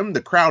introduced them,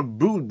 the crowd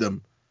booed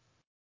them.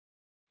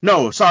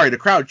 No, sorry, the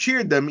crowd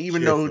cheered them,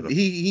 even though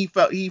he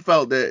felt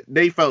that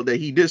they felt that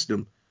he dissed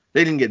them.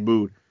 They didn't get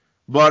booed,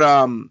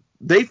 but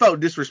they felt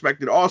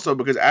disrespected also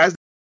because as they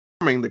were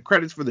performing, the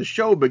credits for the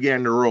show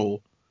began to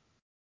roll.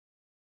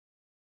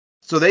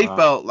 So they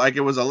felt like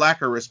it was a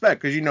lack of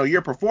respect because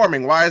you're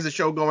performing. Why is the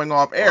show going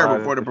off air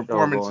before the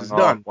performance is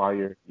done? While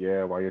you're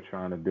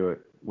trying to do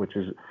it, which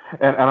is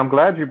and I'm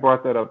glad you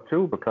brought that up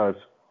too, because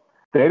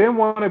they didn't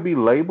want to be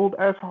labeled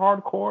as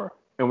hardcore.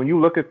 And when you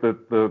look at the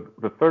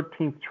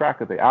 13th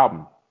track of the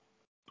album,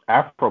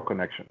 Afro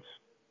Connections,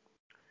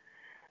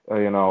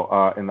 in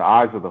the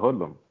eyes of the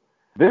hoodlum,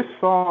 this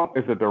song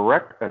is a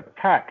direct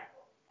attack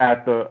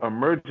at the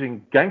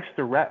emerging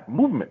gangster rap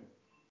movement.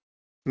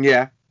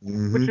 Yeah.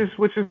 Mm-hmm.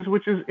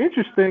 Which is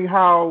interesting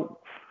how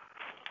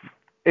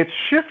it's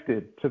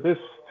shifted to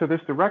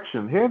this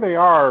direction. Here they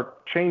are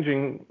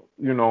changing,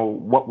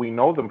 what we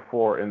know them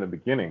for in the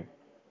beginning.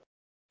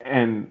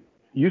 And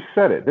you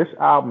said it. This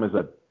album is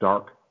a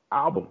dark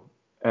album,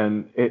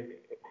 and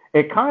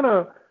it kind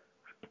of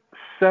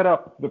set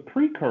up the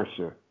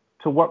precursor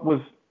to what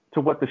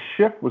the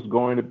shift was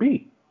going to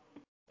be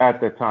at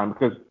that time.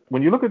 Because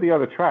when you look at the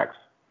other tracks,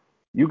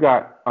 you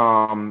got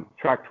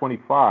track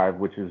 25,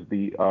 which is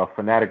the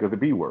Fanatic of the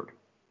B Word.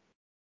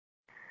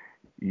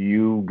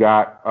 You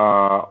got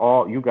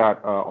all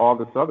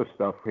this other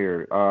stuff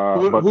here.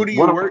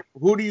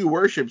 Who do you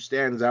worship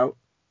stands out?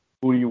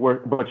 Who do you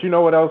work? But you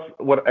know what else?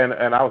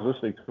 And I was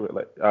listening to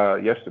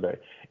it yesterday.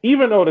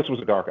 Even though this was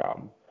a dark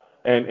album,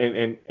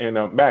 and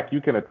Mac, you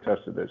can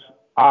attest to this.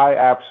 I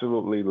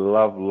absolutely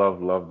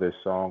love this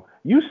song.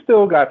 You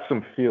still got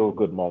some feel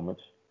good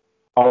moments.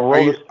 Are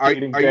you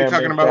talking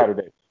about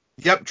Saturdays?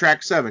 Yep,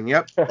 track 7.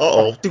 Yep.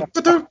 Uh-oh.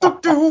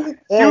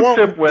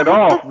 Q-tip went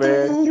off,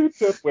 man.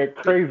 Q-tip went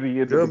crazy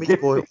in the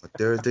beginning. Boy on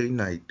Thursday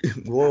night.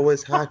 Boy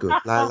was high, could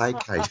fly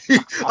like kite.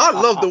 I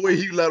love the way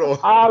he let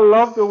off. I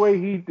love the way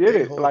he did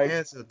it. Hold like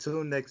hands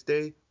until next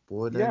day.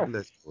 Boy,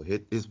 let's go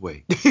hit his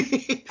way.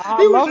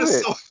 I love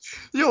it.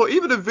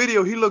 Even the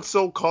video, he looked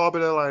so calm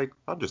and like,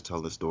 I'm just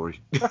telling the story.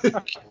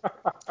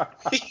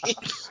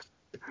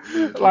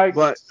 Like,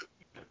 But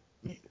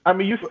I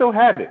mean, you still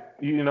had it,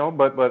 you know.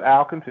 But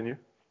Al, continue.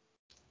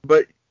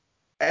 but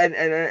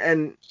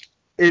and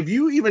if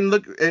you even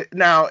look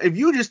now, if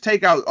you just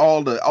take out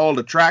all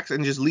the tracks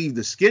and just leave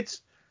the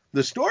skits,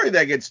 the story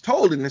that gets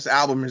told in this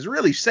album is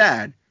really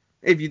sad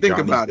if you think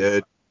Johnny's about it.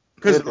 dead.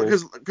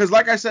 Because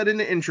like I said in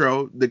the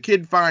intro, the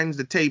kid finds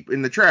the tape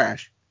in the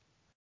trash,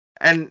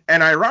 and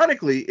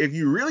ironically, if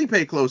you really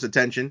pay close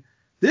attention,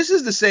 this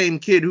is the same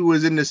kid who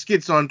was in the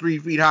skits on 3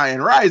 Feet High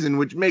and Rising,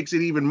 which makes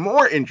it even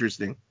more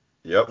interesting.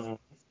 Yep.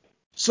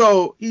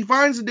 So he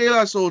finds the De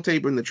La Soul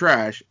tape in the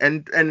trash,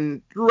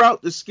 and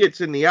throughout the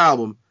skits in the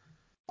album,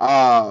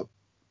 the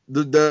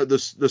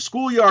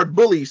schoolyard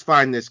bullies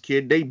find this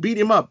kid, they beat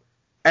him up,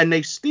 and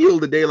they steal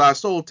the De La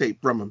Soul tape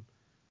from him.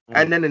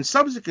 And then in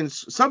subsequent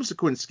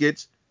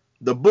skits,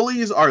 the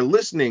bullies are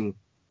listening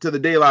to the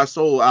De La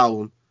Soul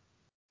album,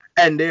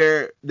 and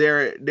they're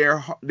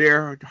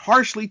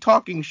harshly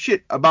talking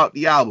shit about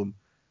the album.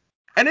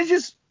 And this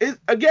just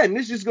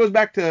goes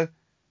back to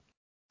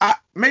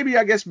maybe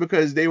I guess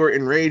because they were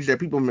enraged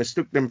that people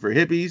mistook them for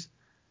hippies,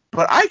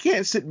 but I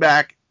can't sit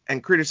back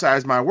and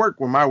criticize my work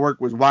when my work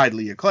was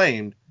widely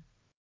acclaimed.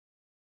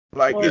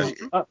 Like,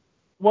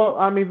 Well,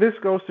 I mean, this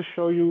goes to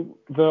show you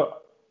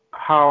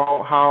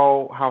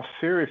how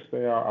serious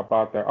they are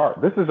about their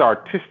art. This is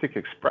artistic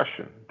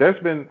expression.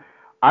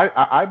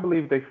 I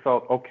believe they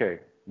felt, okay,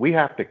 we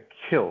have to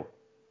kill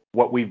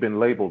what we've been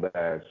labeled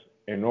as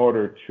in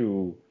order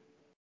to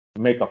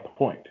make a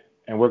point.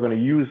 And we're going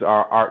to use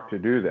our art to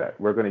do that.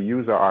 We're going to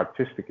use our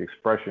artistic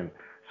expression.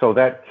 So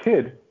that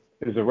kid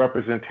is a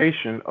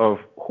representation of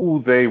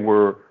who they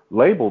were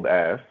labeled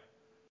as.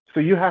 So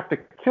you have to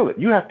kill it.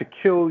 You have to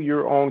kill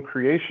your own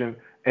creation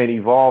and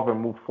evolve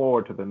and move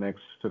forward to the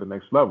next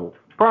level.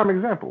 Prime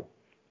example.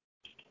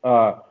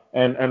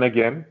 And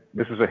again,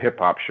 this is a hip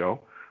hop show,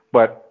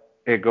 but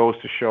it goes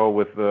to show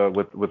with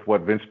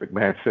what Vince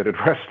McMahon said at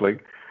wrestling,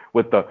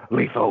 with the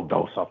lethal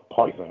dose of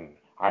poison.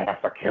 I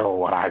have to kill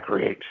what I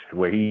create,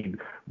 where he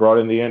brought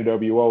in the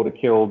NWO to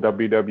kill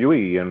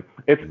WWE, and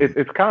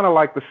it's kind of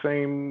like the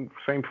same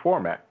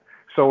format.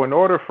 So in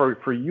order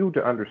for you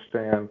to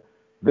understand,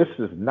 this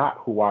is not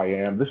who I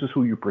am, this is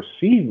who you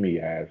perceive me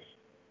as,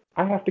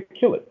 I have to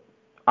kill it.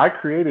 I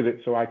created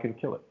it, so I can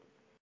kill it.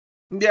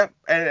 Yeah,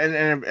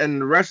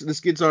 and the rest of the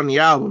skits on the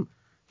album,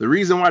 the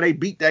reason why they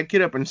beat that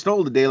kid up and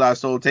stole the De La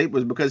Soul tape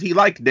was because he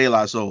liked De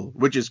La Soul,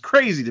 which is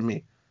crazy to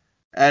me.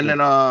 And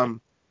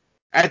then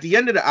at the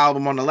end of the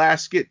album, on the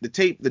last skit,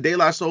 the De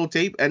La Soul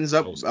tape ends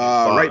up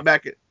right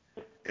back. It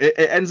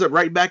ends up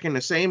right back in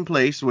the same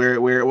place where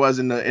it was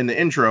in the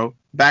intro,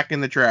 back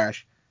in the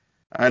trash.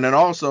 And then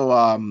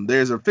also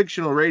there's a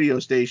fictional radio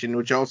station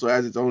which also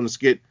has its own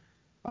skit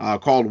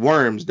called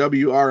Worms,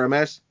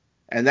 WRMS,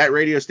 and that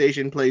radio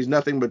station plays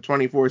nothing but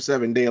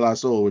 24/7 De La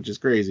Soul, which is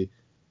crazy.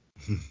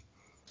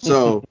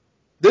 So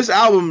this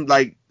album,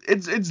 like,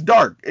 it's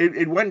dark.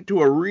 It went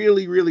to a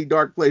really, really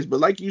dark place. But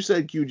like you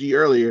said, QG,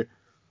 earlier,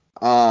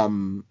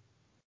 it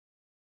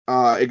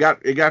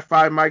got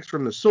 5 mics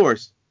from the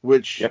source,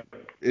 which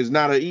is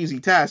not an easy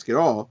task at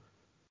all.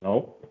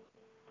 No.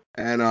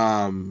 And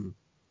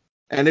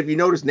if you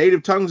notice,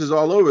 Native Tongues is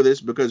all over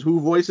this because who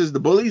voices the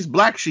bullies?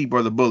 Black Sheep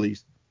are the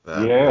bullies.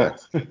 Yeah.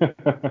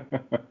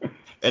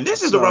 And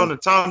this is around the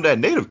time that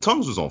Native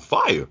Tongues was on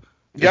fire.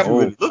 Yep. If you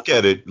would look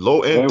at it,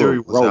 Low End Theory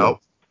was rolling out.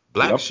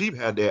 Black Sheep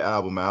had their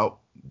album out.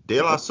 De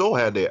La Soul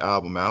had their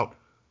album out.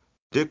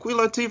 Did Queen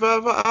Latifah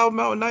have an album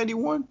out in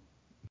 91?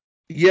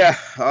 Yeah,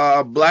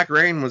 Black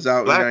Rain was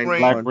out in 91.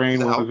 Black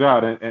Rain was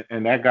out,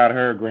 and that got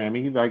her a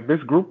Grammy. Like,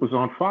 this group was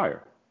on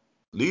fire.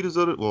 Leaders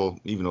of it, well,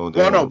 even though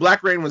no,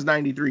 Black Rain was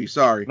 93.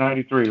 Sorry.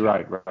 93,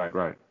 right.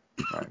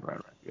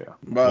 Yeah.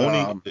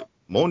 But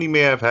Moni may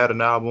have had an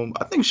album.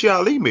 I think Shia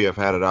Ali may have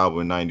had an album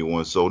in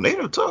 91. So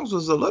Native Tongues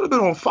was a little bit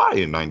on fire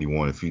in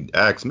 91, if you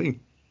ask me.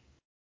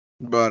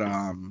 But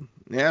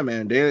yeah,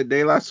 man,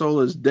 De La Soul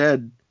is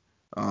dead.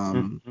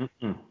 Real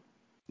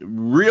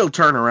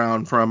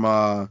turnaround from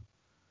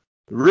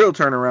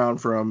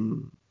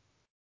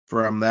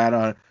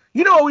that.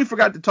 You know what we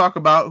forgot to talk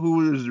about?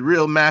 Who was the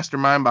real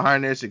mastermind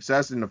behind their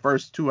success in the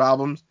first 2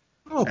 albums,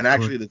 and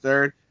actually the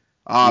third?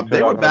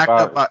 They were backed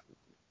up by.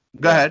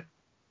 Go ahead.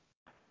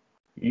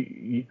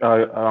 You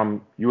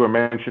were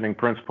mentioning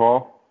Prince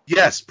Paul.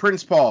 Yes,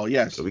 Prince Paul.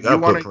 Yes. So we got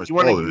you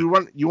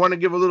want to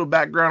give a little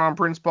background on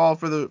Prince Paul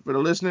for the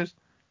listeners?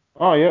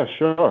 Oh yeah,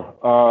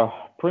 sure.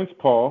 Prince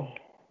Paul,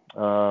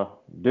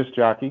 disc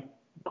jockey,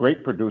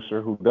 great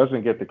producer who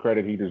doesn't get the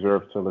credit he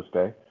deserves till this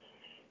day.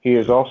 He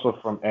is also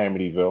from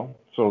Amityville,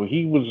 so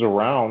he was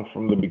around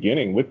from the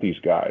beginning with these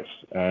guys.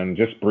 And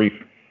just brief,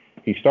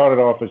 he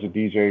started off as a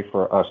DJ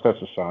for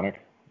Stetsasonic,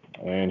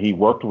 and he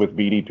worked with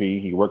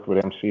BDP, he worked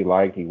with MC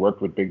Lyte, he worked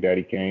with Big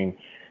Daddy Kane,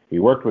 he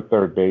worked with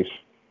Third Base.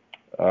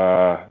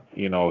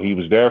 He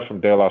was there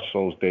from De La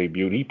Soul's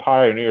debut. He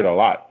pioneered a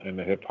lot in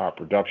the hip hop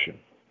production,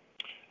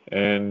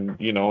 and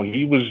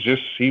he was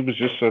just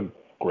a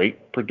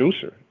great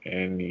producer,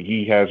 and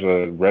he has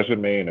a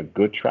resume and a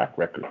good track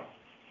record.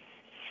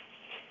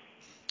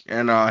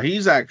 And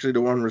he's actually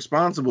the one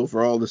responsible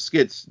for all the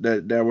skits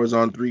that was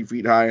on 3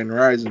 Feet High and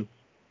Rising.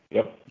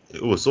 Yep.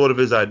 It was sort of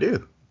his idea.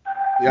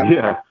 Yep.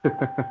 Yeah.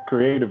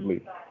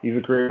 Creatively, he's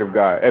a creative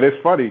guy, and it's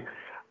funny.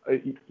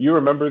 You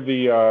remember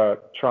the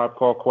Tribe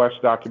Called Quest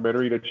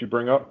documentary that you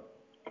bring up?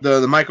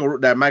 The Michael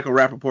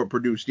Rappaport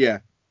produced, yeah.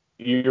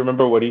 You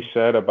remember what he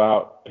said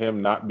about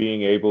him not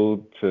being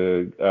able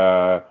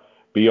to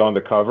be on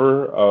the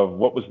cover of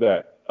what was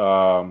that?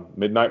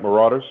 Midnight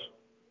Marauders?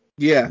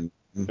 Yeah.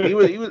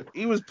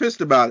 He was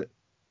pissed about it.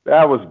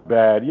 That was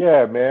bad.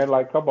 Yeah, man.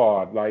 Like, come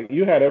on. Like,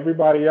 you had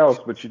everybody else,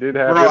 but you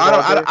didn't have Bro, him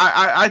on there.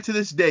 I to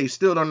this day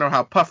still don't know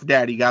how Puff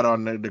Daddy got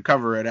on the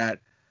cover of that,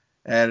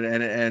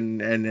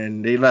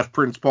 and they left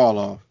Prince Paul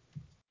off.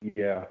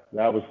 Yeah,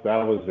 that was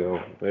ill.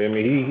 I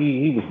mean,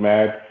 he was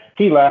mad.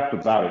 He laughs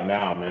about it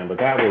now, man. But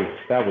that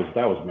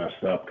was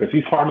messed up because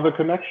he's part of the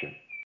connection.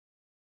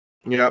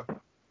 Yep.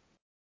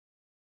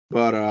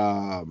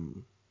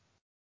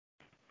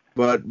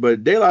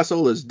 But De La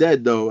Soul is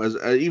dead though. As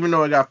even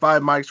though it got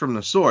 5 mics from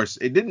the source,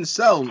 it didn't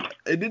sell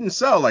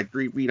like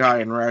 3 Feet High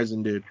and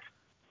Rising did.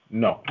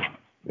 No,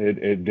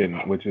 it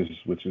didn't, which is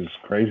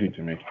crazy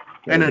to me.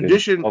 In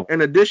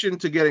addition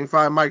to getting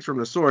 5 mics from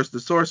the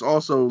source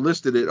also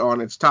listed it on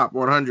its top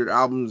 100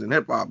 albums and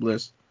hip hop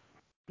list.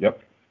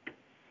 Yep.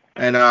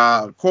 And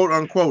quote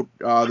unquote,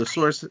 the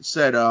source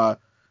said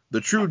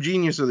the true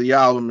genius of the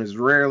album is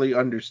rarely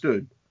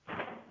understood.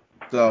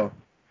 So,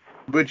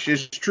 which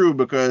is true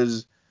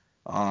because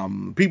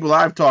people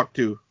I've talked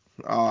to,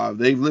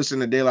 they've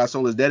listened to De La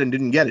Soul is Dead and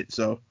didn't get it.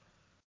 So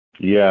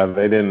yeah,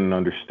 they didn't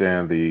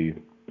understand the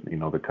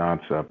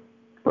concept.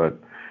 But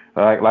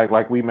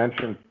like we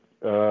mentioned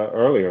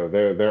earlier,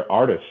 they're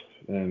artists,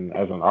 and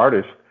as an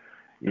artist,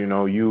 you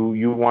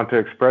want to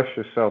express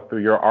yourself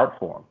through your art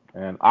form.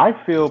 And I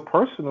feel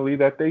personally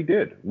that they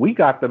did. We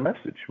got the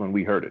message when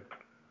we heard it.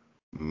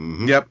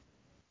 Mm-hmm. Yep.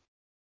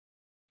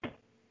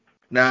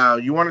 Now,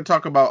 you want to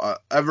talk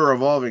about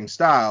ever-evolving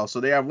style. So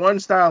they have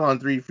one style on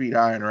 3 Feet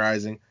High and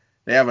Rising.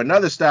 They have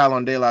another style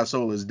on De La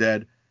Soul is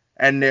Dead.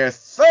 And their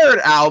third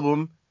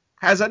album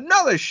has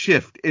another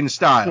shift in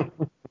style.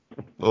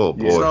 Oh,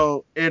 boy.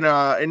 So in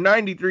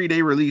 93,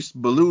 they released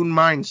Balloon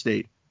Mind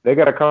State. They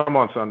got to come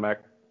on, son, Mac.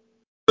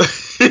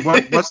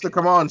 What's the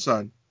come on,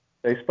 son?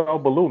 They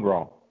spelled balloon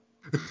wrong.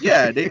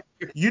 Yeah,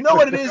 you know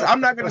what it is?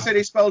 I'm not going to say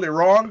they spelled it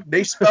wrong.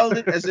 They spelled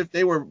it as if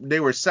they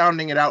were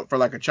sounding it out for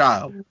like a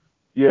child.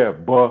 Yeah,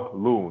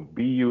 balloon,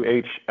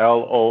 Buhloone,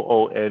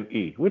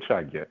 which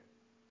I get.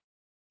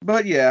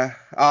 But yeah,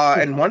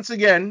 and once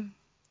again,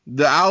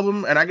 the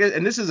album, and I guess,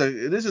 and this is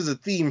a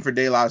theme for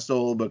De La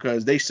Soul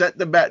because they set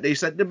the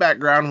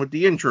background with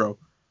the intro.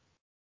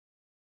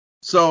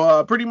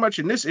 So pretty much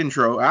in this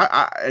intro,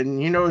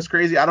 and it's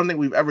crazy. I don't think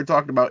we've ever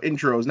talked about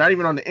intros, not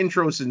even on the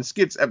intros and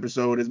skits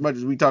episode, as much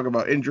as we talk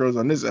about intros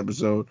on this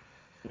episode.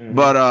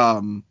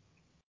 Mm-hmm.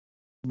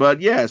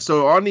 But yeah,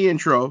 so on the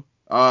intro.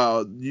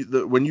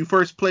 When you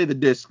first play the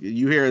disc,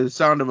 you hear the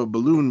sound of a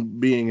balloon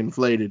being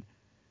inflated.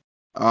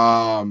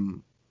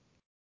 And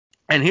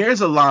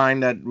here's a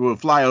line that will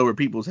fly over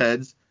people's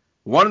heads.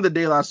 One of the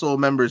De La Soul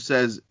members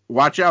says,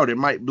 "Watch out, it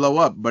might blow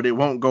up, but it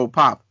won't go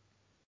pop."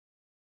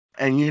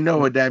 And you know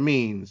what that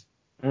means.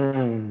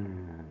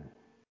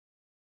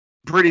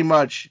 Pretty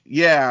much,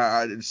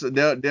 yeah. So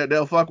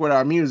they'll fuck with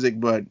our music,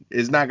 but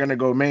it's not gonna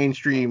go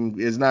mainstream.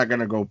 It's not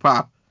gonna go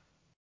pop.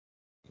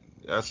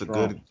 That's a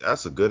good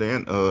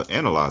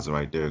analyzer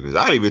right there, because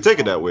I didn't even take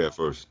it that way at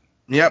first.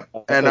 Yep,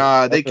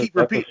 and they keep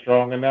repeating. That's a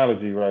strong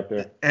analogy right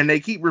there. And they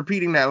keep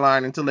repeating that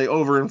line until they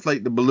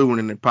overinflate the balloon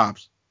and it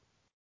pops.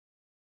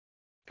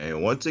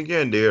 And once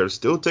again, they're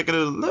still taking a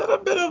little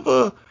bit of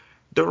a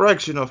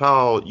direction of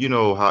how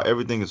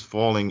everything is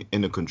falling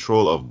into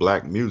control of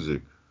black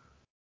music,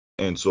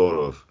 and sort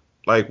of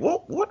like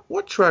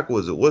what track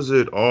was it? Was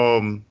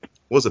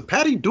it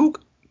Patty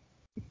Duke?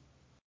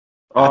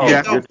 Oh,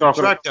 yeah, you're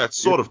talking track that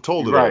sort of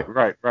told it right, all.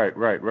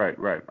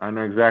 Right. I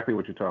know exactly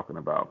what you're talking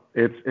about.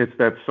 It's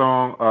that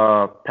song,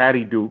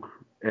 Patty Duke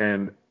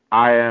and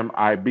I Am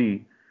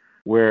IB,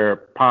 where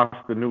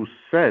Pasta News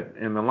said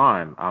in the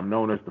line, "I'm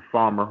known as the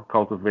farmer,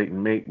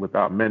 cultivating mate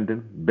without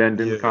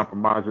bending,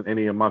 compromising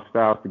any of my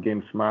styles to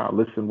gain a smile.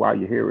 Listen while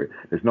you hear it.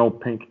 There's no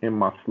pink in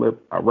my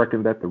slip. I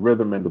reckon that the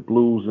rhythm and the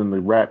blues and the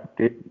rap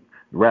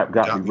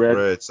got me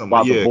red.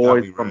 While the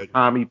boys from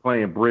Tommy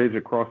playing bridge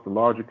across the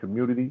larger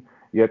community.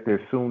 Yet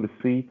they're soon to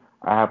see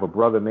I have a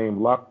brother named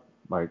Luck."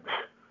 Like,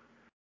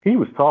 he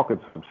was talking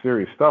some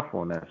serious stuff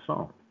on that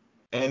song.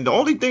 And the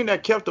only thing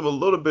that kept them a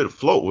little bit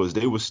afloat was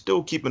they were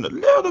still keeping a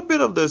little bit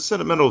of the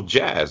sentimental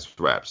jazz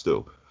rap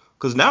still.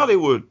 Because now they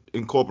were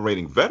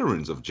incorporating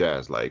veterans of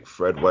jazz like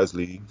Fred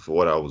Wesley, for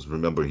what I was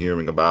remember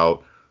hearing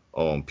about,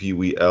 Pee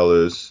Wee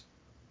Ellis.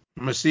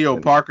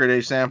 Maceo Parker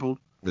they sampled.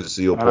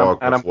 Maceo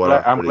Parker. And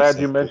I'm glad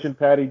you mentioned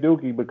Patty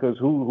Dookie, because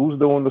who's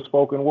doing the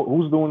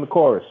who's doing the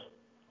chorus?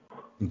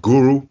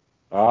 Guru.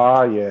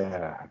 Ah,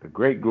 yeah, the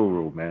great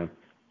Guru, man.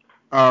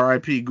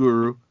 R.I.P.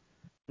 Guru.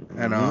 Mm-hmm.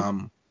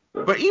 And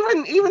but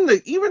even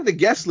the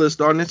guest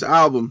list on this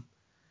album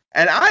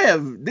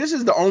And this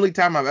is the only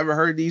time I've ever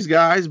heard these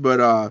guys, but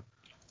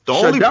The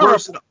only Shadara,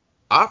 person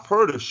I've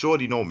heard of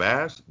Shorty No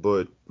Mask,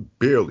 but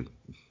barely.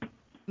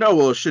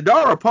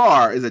 Shadara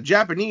Par is a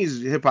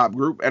Japanese hip hop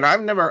group, and I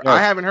Yes,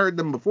 haven't heard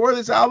them before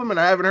this album, and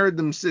I haven't heard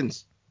them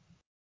since.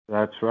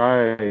 that's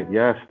right.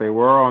 Yes, they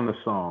were on the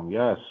song.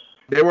 Yes.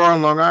 They were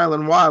on Long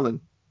Island Wildin'.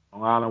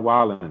 Long Island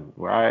Wildin'.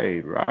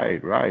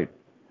 Right.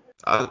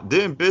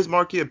 Didn't Biz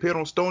Markie appear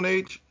on Stone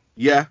Age?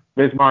 Yeah,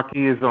 Biz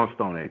Markie is on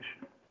Stone Age.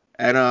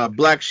 and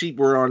Black Sheep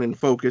were on In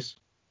Focus.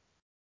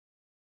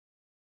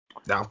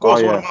 Now, of Oh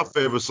course, one of yeah. my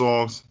favorite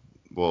songs.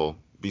 Well,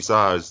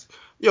 besides,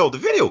 the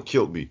video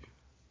killed me.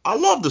 I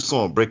love the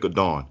song Break of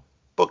Dawn,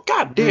 but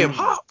goddamn,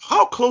 Mm.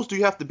 how close do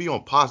you have to be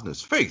on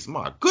Posner's face?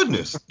 My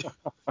goodness,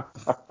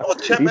 all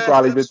chap He ass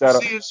probably did that.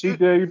 MC and He shit.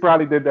 did. He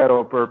probably did that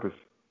on purpose.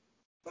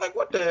 Like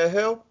what the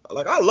hell?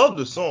 Like I love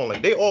the song.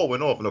 Like they all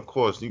went off, and of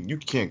course you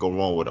can't go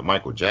wrong with a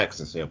Michael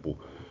Jackson sample.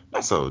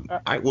 That's what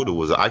it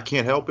was. I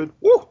can't help it.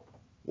 Woo!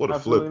 What a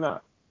Absolutely flip!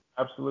 not.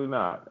 Absolutely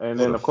not. And What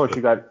then a of course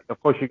flip!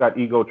 you got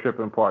Ego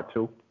Tripping Part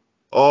 2.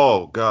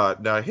 Oh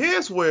God! Now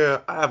here's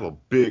where I have a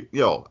big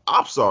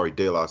I'm sorry,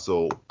 De La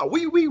Soul.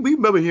 We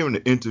remember hearing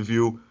the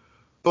interview,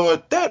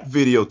 but that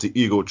video to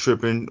Ego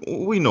Tripping,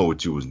 we know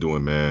what you was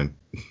doing, man.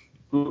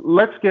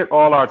 Let's get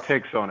all our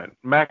takes on it.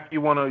 Mac,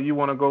 you wanna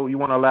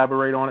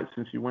elaborate on it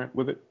since you went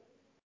with it?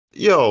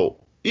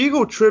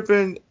 Ego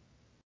Tripping.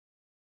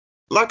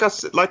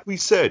 Like we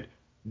said,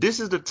 this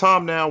is the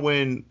time now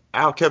when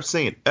Al kept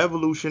saying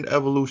evolution,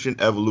 evolution,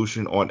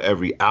 evolution on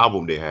every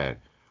album they had.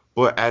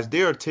 But as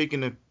they are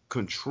taking the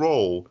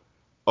control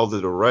of the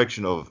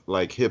direction of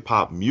like hip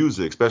hop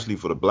music, especially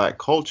for the black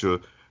culture,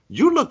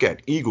 you look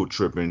at Ego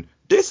Tripping.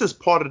 This is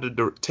part of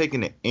the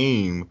taking the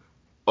aim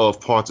of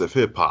parts of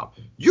hip hop.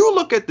 You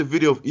look at the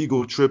video of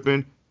Ego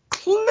Tripping,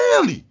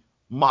 clearly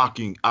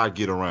mocking I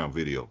Get Around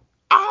video.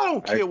 I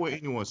don't I care what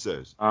anyone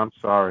says. I'm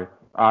sorry.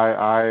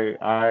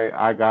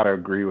 I gotta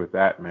agree with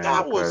that, man,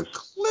 That was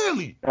because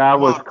clearly that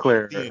was mocking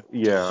clear. the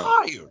Yeah.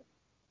 entire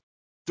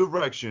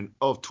direction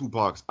of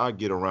Tupac's I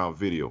Get Around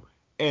video.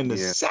 And the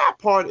Yeah. sad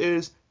part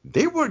is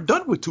they were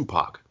done with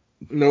Tupac.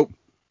 Nope,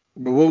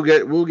 but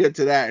we'll get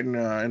to that in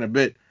a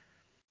bit.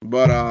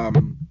 But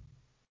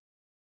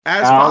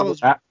as Al,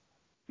 follows.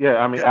 yeah,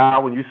 I mean, Yeah,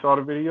 Al, when you saw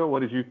the video, what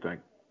did you think?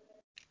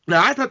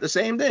 now I thought the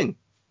same thing.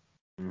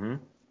 Hmm.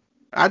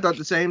 I thought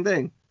the same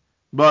thing.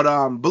 But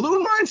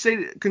Balloon Mind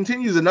State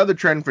continues another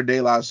trend for De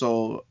La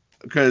Soul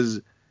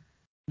because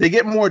they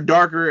get more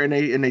darker and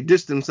they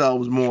diss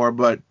themselves more.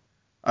 But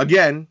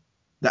again,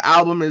 the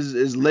album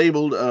is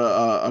labeled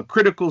a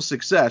critical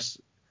success.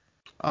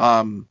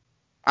 Um,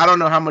 I don't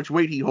know how much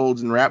weight he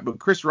holds in rap, but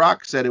Chris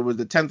Rock said it was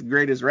the 10th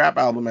greatest rap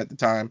album at the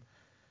time.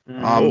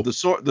 Hmm. Oh,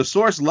 The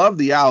Source loved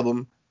the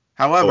album.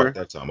 at However,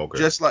 that time, okay.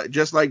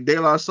 just like De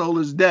La Soul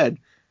is dead,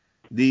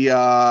 the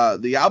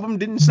album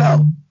didn't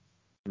sell.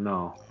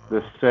 No,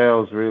 the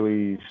sales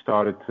really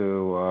started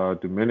to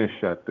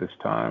diminish at this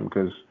time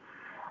because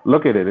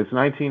look at it. It's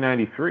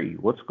 1993.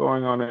 What's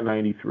going on in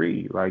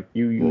 93? Like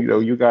Well, you know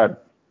you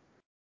got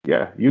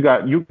yeah you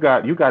got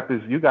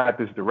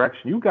this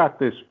direction. You got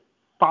this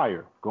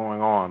fire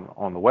going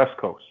on the West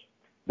Coast.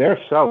 They're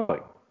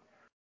selling.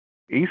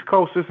 East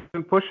Coast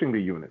isn't pushing the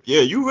units.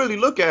 yeah, you really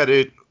look at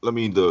it. I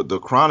mean, the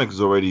Chronic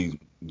is already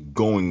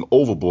going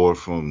overboard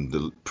from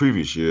the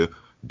previous year.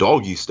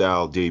 Doggy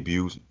Style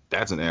debuts.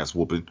 That's an ass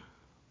whooping.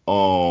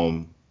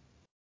 Um,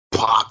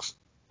 Pox,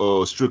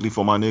 Strictly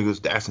for My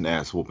Niggas. That's an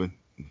ass whooping.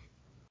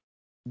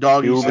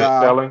 Doggy Cube is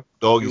Style. selling.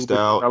 Doggy Cube is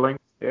Style. selling.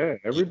 Yeah,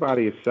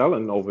 everybody is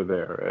selling over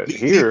there.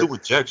 Lethal Here,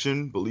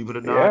 Injection, believe it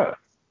or not. yeah,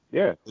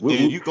 yeah. But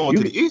then you go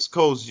into You the East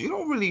Coast, you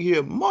don't really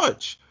hear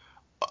much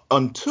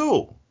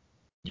until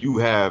you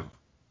have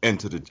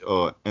Enter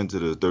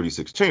the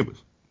 36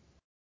 Chambers.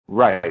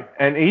 right.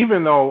 And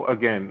even though,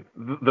 again,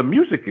 the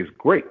music is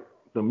great.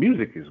 The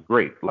music is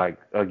great. Like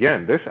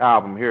again, this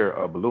album here,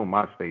 Balloon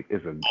Mind State,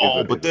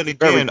 Oh, but is a then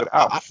very again, good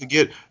I album.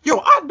 forget.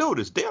 I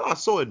noticed De La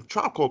Soul and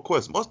Tribe Called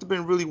Quest must have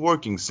been really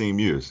working same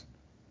years.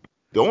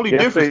 The only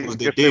difference was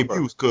their Yes they were.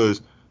 debuts,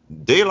 because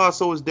De La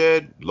Soul is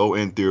dead, Low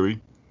End Theory,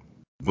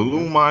 Hmm.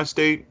 Balloon Mind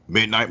State,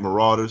 Midnight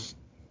Marauders.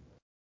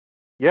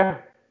 Yeah,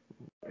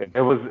 it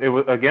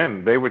was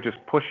again. They were just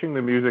pushing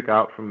the music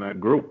out from that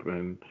group,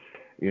 and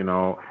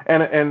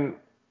and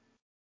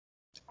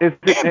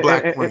And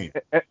Black Queen.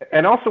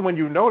 and also when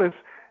you notice,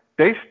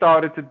 they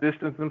started to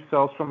distance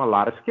themselves from a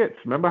lot of skits.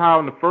 Remember how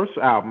in the first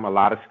album a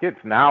lot of skits.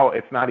 Now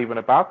it's not even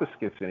about the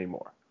skits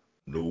anymore.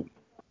 Nope,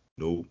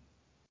 nope.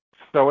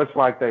 So it's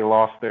like they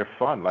lost their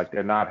fun. Like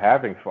they're not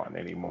having fun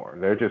anymore.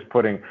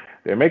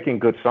 They're making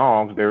good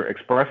songs. They're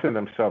expressing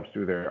themselves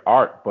through their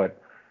art.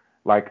 But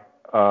like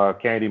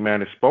Candyman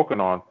has spoken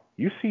on,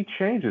 you see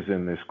changes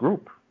in this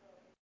group.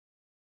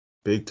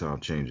 Big time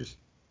changes.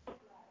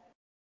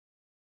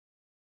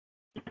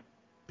 Yeah.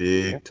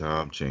 Big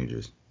time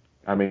changes.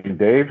 I mean,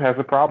 Dave has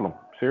a problem.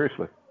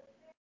 Seriously.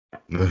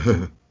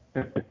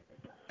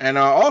 And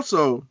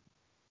also,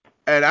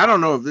 and I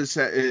don't know if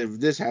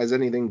this has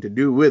anything to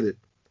do with it,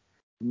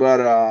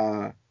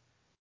 but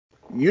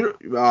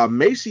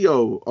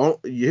Maceo,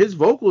 his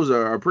vocals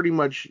are pretty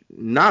much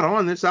not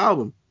on this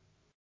album.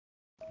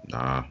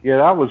 Nah. Yeah,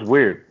 that was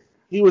weird.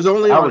 He was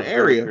only That on was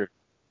very Area. weird.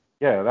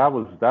 Yeah, that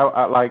was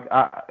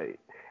that.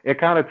 It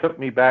kind of took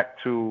me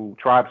back to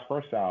Tribe's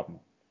first album.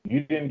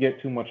 You didn't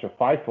get too much of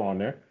Fife on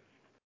there,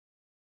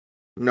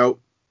 Nope.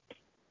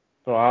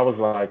 so I was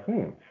like,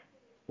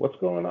 what's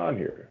going on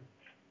here?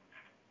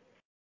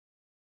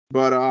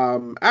 But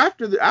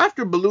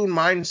after Balloon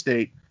Mind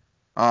State,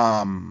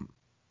 um,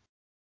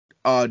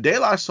 De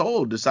La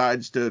Soul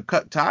decides to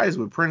cut ties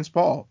with Prince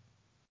Paul.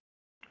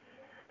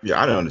 Yeah,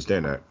 I didn't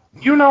understand that.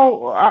 You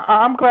know,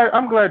 I'm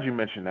glad you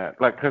mentioned that.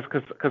 Like,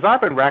 cause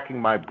I've been racking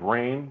my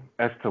brain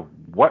as to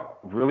what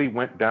really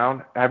went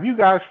down. Have you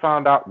guys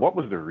found out what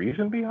was the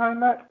reason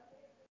behind that?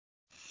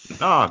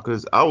 Nah,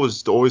 because I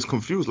was always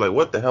confused. Like,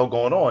 what the hell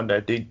going on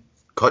that they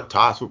cut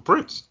ties with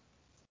Prince?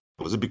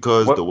 Was it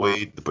because the What?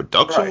 way the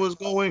production Right. was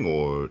going,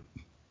 or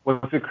Was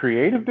it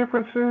creative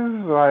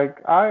differences? Like,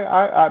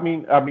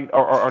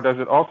 or does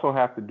it also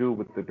have to do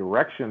with the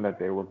direction that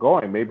they were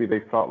going? Maybe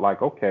they felt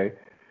like, okay,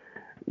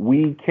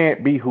 we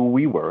can't be who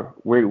we were.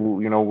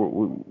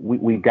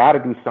 We got to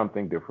do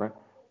something different.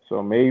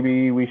 So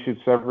maybe we should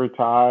sever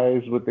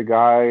ties with the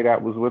guy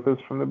that was with us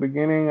from the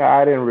beginning.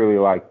 I didn't really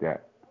like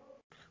that.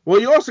 Well,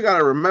 you also got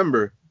to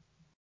remember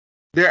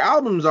their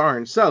albums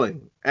aren't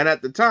selling, and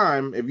at the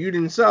time, if you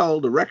didn't sell,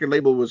 the record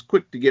label was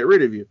quick to get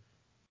rid of you.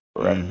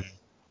 Correct. Mhm.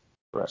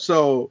 Correct.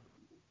 So,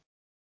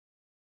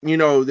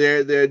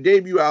 their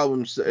debut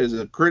album is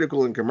a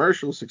critical and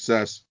commercial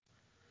success,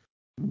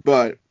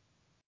 but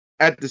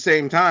at the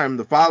same time,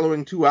 the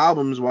following two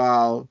albums,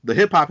 while the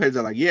hip hop heads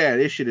are like, yeah,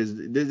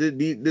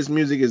 this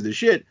music is the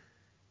shit,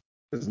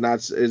 it's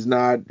not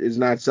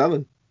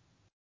selling.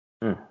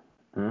 Mm,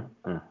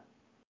 mm.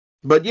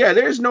 But yeah,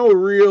 there's no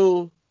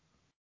real,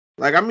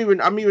 like, I'm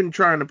even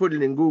trying to put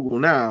it in Google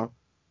now.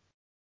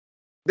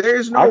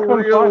 There's I no couldn't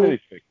find real,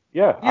 anything.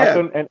 Yeah, I yeah,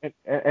 couldn't.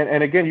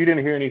 And again, you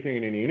didn't hear anything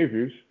in any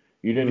interviews.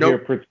 You didn't hear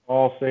nope, Prince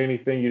Paul say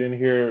anything. You didn't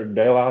hear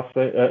De La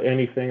say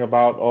anything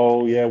about,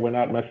 oh yeah, we're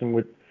not messing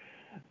with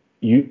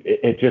you.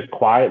 It just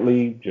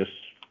quietly just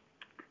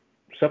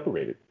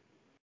separated.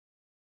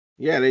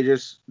 yeah, they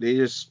just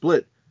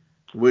split.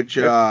 Which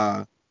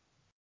Yep.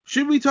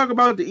 should we talk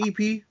about the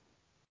EP?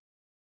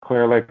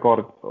 Clear Lake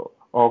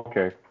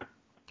Okay.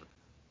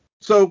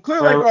 So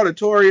Clear Lake Clear,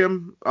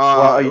 Auditorium,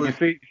 well, it you was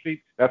see,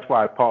 that's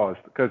why I paused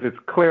because it's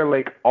Clear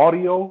Lake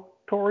Auditorium.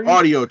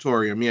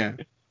 Audiotorium, yeah.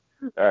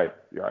 All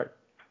right.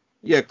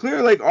 Yeah,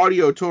 Clear Lake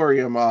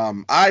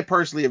Audiotorium. I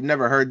personally have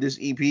never heard this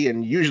EP,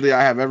 and usually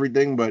I have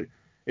everything, but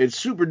it's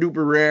super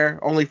duper rare.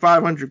 Only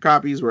 500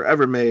 copies were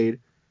ever made.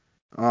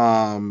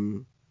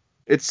 Um,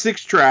 it's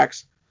 6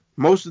 tracks.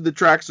 Most of the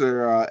tracks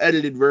are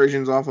edited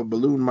versions off of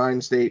Balloon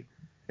Mind State,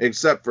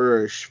 except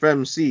for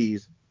Shfem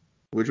Seas,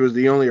 which was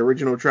the only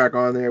original track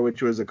on there,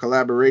 which was a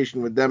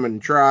collaboration with them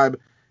and Tribe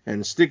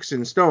and Sticks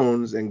and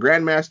Stones and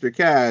Grandmaster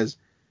Caz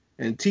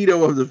and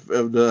Tito of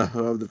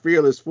the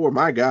Fearless Four.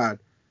 My God.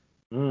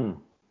 Mm.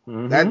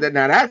 Mm-hmm.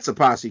 Now that's a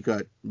posse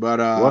cut. But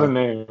What a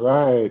name,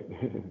 right?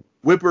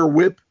 Whipper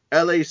Whip,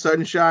 LA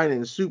Sunshine,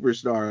 and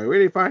Superstar. Where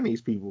do they find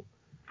these people?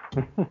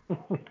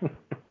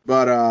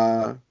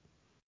 But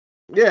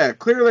yeah,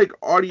 Clear Lake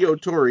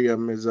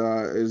Auditorium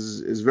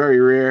is very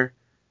rare.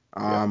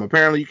 Yeah.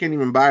 Apparently you can't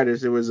even buy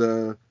this. It was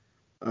a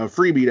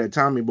freebie that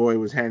Tommy Boy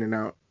was handing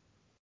out.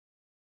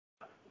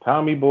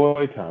 Tommy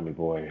boy, Tommy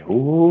boy.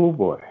 Ooh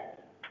boy.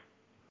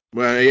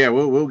 Well, yeah,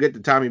 we'll get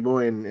to Tommy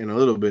Boy in a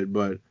little bit,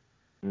 but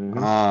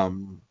Mm-hmm.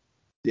 um,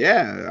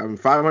 yeah,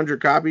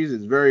 500 copies.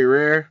 It's very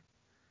rare.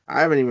 I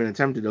haven't even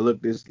attempted to look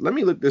this. Let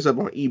me look this up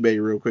on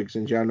eBay real quick,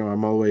 since y'all know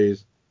I'm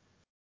always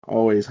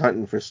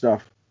hunting for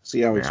stuff. See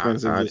how man,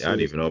 expensive I this didn't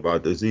is. even know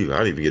about this either.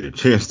 I didn't even get a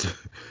chance to.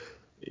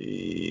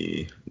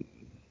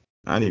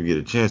 I didn't even get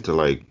a chance to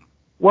like.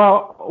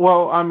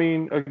 Well, I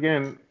mean,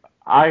 again,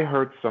 I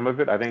heard some of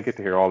it. I didn't get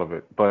to hear all of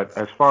it. But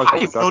as far as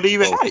I the didn't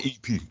even know they production even goes, had an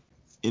EP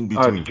in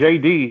between.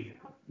 JD,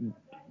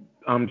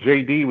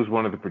 JD was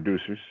one of the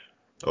producers.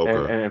 And,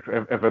 Okay,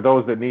 and for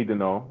those that need to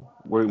know,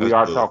 we that's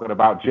are good. talking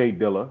about Jay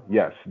Dilla.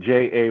 Yes,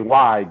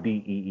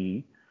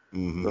 Jaydee.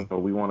 Hmm. So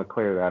we want to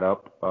clear that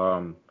up. I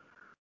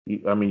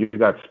mean, you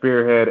got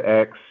Spearhead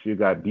X, you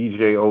got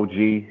DJ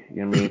OG.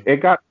 I mean, it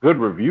got good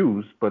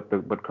reviews, but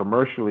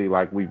commercially,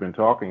 like we've been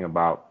talking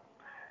about,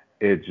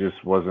 it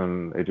just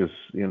wasn't. It just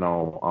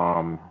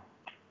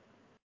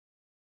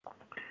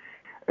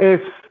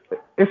it's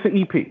it's an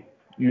EP.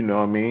 You know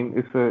what I mean?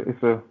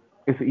 It's an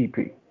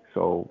EP.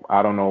 So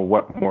I don't know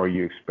what more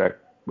you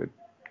expect with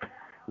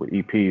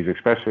EPs,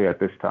 especially at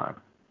this time.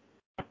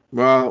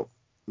 Well,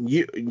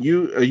 you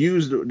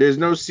used. There's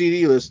no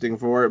CD listing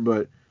for it,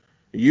 but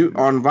you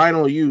on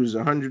vinyl use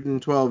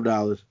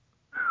 $112.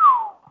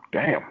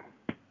 Damn.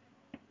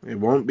 It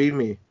won't be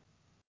me.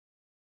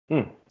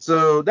 Hmm.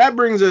 So that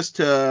brings us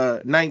to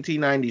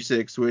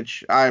 1996,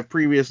 which I've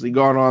previously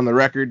gone on the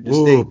record to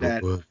Oh, state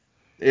that boy.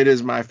 it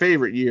is my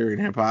favorite year in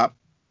hip hop.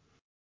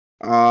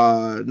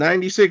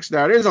 96.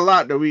 Now there's a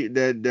lot that we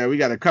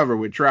got to cover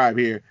with Tribe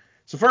here.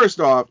 So first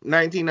off,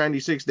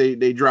 1996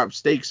 they dropped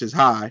Stakes is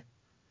High.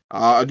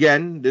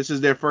 Again, this is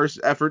their first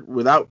effort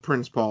without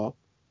Prince Paul.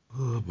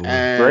 Oh boy.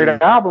 Great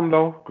And album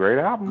though. Great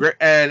album.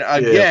 and Yeah,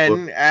 but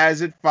again,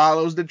 as it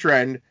follows the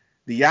trend,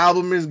 the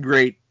album is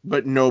great,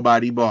 but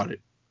nobody bought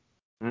it.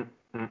 Mm,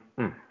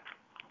 mm,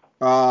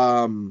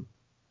 mm.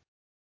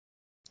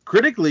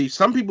 Critically,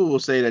 some people will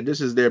say that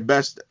this is their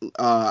best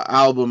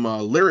album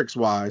lyrics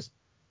wise.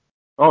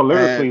 Oh, And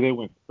lyrically they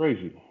went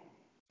crazy.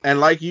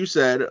 like you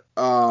said,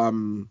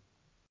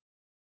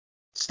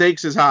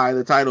 Stakes is High,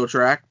 the title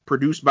track,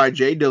 produced by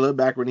Jay Dilla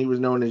back when he was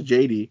known as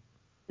JD.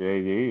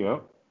 Yeah.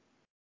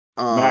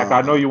 Mac,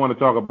 I know Uh, you want to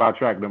talk about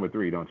track number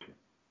 3, don't you?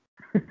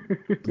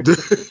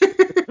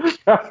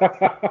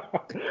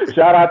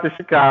 Shout out to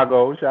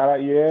Chicago. Shout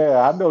out, yeah.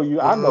 I know you,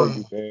 man.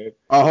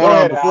 hold Go on,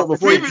 ahead, before Alfred.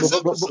 before you, previous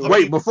episode,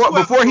 wait, two before he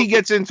episodes.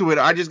 gets into it,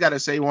 I just gotta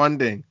say one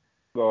thing.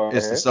 Go ahead.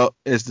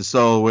 It's the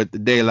soul with the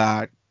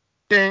daylight.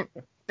 Ding,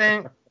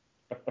 ding.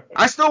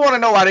 I still want to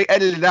know why they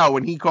edited it out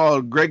when he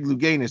called Greg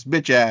Louganis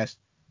bitch ass.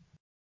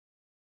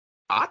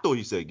 I thought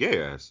you said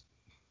gay ass.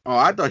 Oh,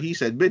 I thought he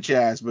said bitch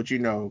ass, but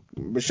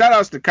but shout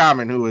outs to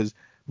Common who was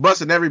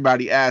busting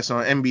everybody ass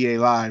on NBA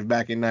Live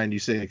back in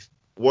 '96.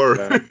 Word.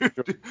 That's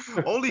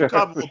true. Only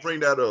Common will bring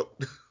that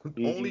up.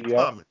 Only Yep.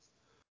 Common.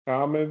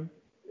 Common.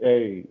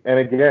 Hey, and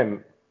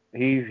again,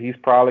 he's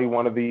probably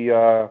one of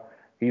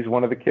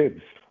the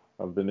kids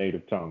of the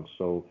native tongue.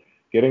 So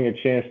getting a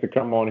chance to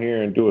come on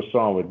here and do a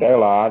song with De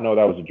La, I know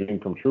that was a dream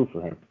come true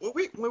for him. When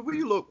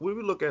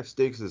we look at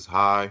Stakes is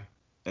High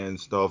and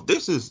stuff,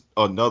 this is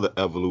another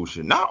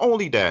evolution. Not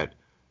only that,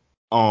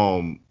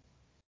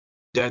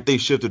 that they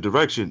shifted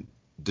direction,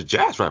 the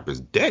jazz rap is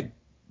dead.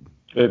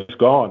 It's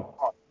gone.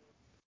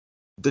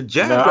 The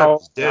jazz rap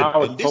is dead.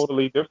 Now it's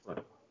totally different.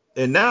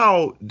 And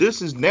now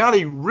now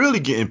they really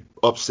getting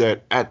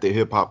upset at the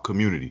hip hop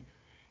community.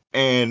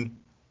 And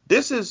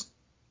this is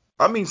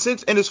and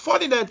it's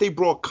funny that they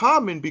brought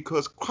Common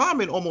because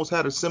Common almost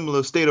had a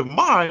similar state of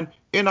mind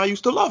and I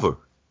Used to Love Her.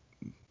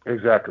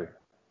 Exactly.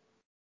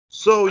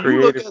 So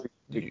Creatively.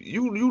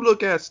 you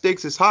look at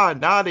Stakes is High,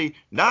 now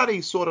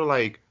they sort of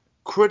like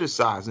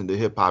criticizing the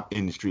hip hop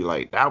industry.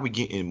 Like now we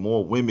getting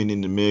more women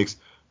in the mix.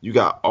 You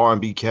got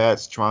R&B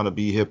cats trying to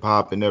be hip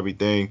hop and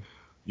everything.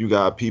 You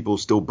got people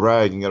still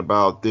bragging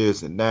about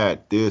this and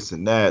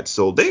that.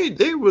 So they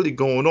really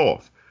going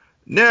off.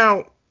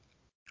 Now,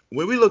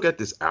 when we look at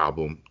this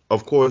album,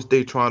 of course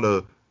they trying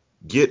to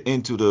get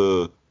into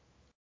the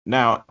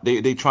now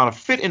they trying to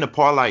fit in the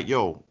part like,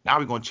 yo, now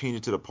we're gonna change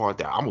it to the part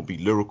that I'm gonna be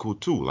lyrical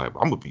too. Like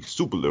I'm gonna be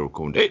super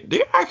lyrical. And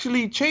they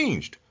actually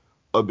changed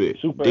a bit.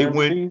 Super They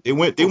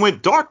MC.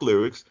 went dark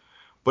lyrics,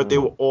 but they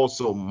Mhm. were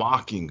also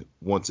mocking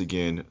once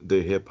again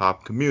the hip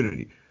hop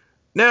community.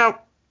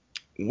 Now,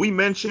 we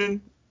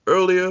mentioned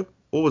earlier,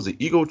 what was it,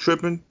 Ego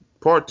Tripping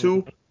Part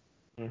 2?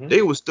 Mhm.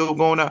 They were still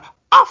going out.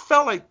 I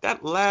felt like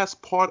that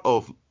last part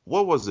of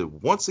what was it,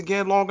 Once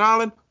Again Long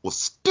Island, was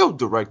still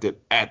directed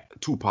at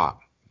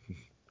Tupac.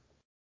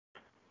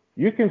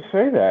 You can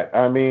say that.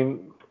 I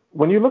mean,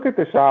 when you look at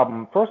this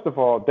album, first of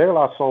all, De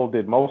La Soul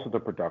did most of the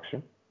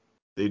production,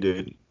 They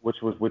did. which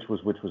was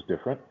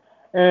different.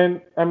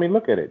 And I mean,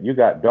 look at it. You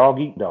got Dog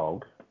Eat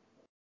Dog.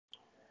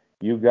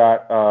 You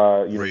got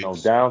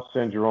Grapes. Down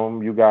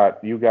syndrome. You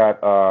got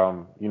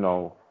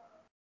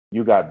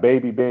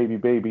Baby Baby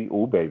Baby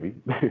Ooh Baby,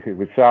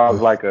 which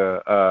sounds like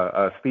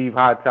a Steve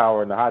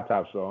Hightower in the Hot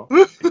Top song.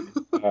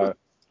 Uh,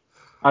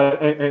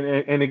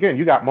 and again,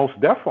 you got Most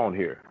Def on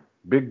here,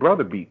 Big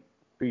Brother beat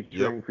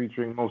Yep.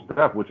 featuring Most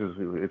Def, which is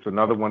it's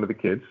another one of the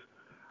kids.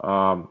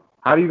 How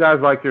do you guys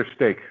like your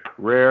steak?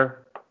 Rare,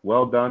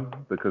 well done,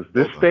 because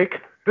this Well done.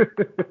 steak,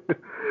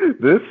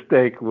 this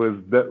steak was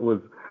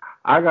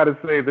I gotta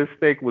say this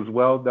steak was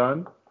well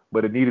done,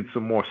 but it needed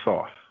some more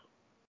sauce.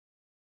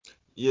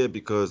 Yeah,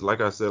 because like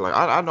I said, like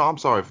I know I'm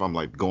sorry if I'm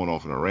like going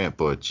off on a rant,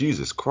 but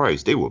Jesus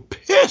Christ, they were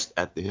pissed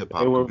at the hip They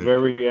hop were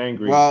community. very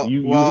angry. Well,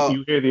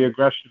 You hear the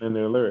aggression in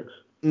their lyrics.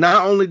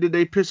 not only did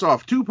they piss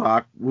off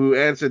Tupac, who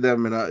answered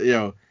them,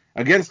 and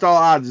against all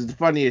odds is the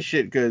funniest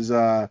shit because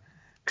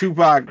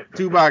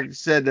Tupac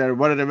said that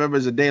one of the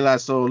members of De La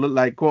Soul looked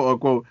like quote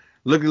unquote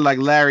looking like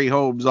Larry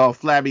Holmes, all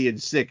flabby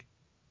and sick.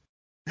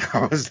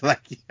 I was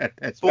like, yeah,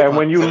 that's For And fucked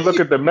when you up. look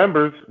at the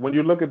members,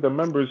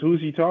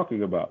 who's he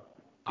talking about?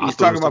 I He's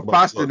thought he talking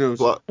was about talking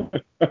about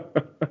pasta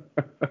news.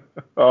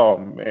 Oh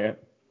man,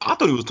 I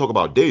thought he was talking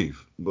about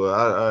Dave, but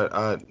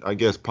I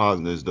guess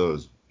Posnes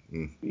does.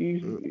 Mm.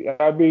 he's.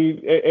 I mean,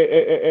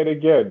 and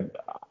again,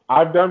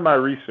 I've done my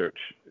research.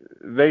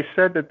 They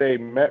said that they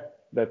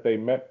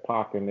met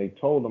Pac and they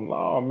told him,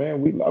 "Oh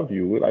man, we love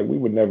you. We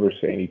would never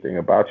say anything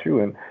about you."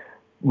 And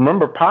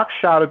remember, Pac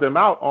shouted them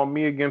out on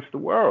Me Against the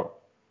World.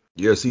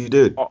 Yes, he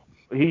did. Uh,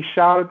 He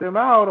shouted them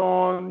out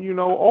on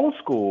Old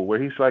School,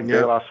 where he's like De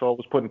Yep. La Soul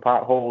was putting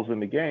potholes in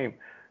the game.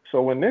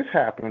 So when this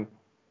happened,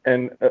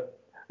 and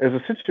there's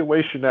a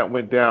situation that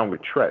went down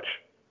with Tretch.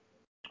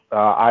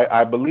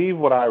 I believe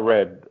what I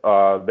read.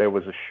 There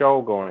was a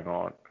show going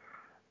on,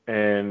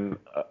 and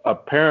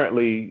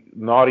apparently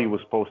Naughty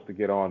was supposed to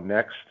get on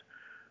next,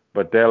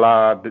 but De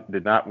La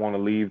did not want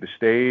to leave the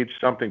stage,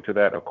 something to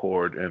that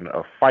accord, and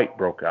a fight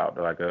broke out,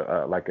 like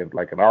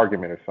an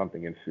argument or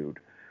something ensued.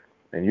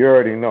 And you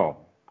already know.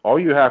 All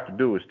you have to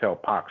do is tell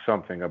Pac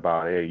something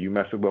about, hey, you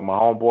messing with my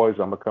homeboys,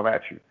 I'm gonna come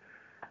at you.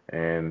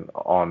 And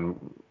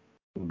on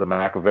the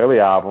Machiavelli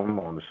album,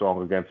 on the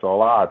song Against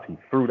All Odds, he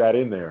threw that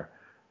in there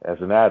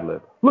as an ad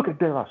lib. Look at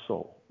De La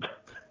Soul.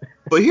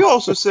 But he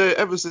also said,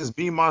 ever since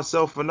Be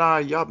Myself and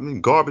I, y'all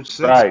been garbage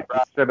since. Right. He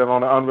said it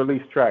on an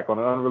unreleased track, on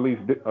an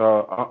unreleased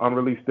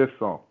diss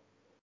song.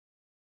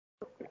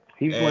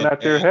 He's went at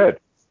their head.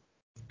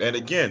 And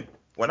again,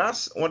 when I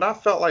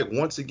felt like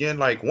once again,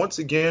 first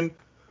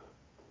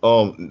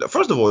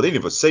of all, they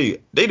didn't even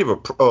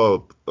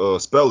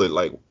spell it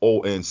like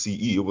ONCE.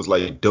 It was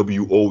like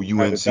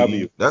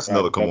WOUNCE. That's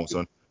another come on,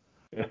 son.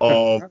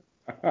 But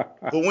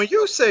when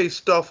you say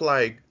stuff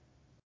like,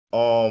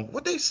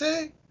 what they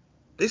say?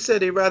 They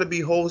said they'd rather be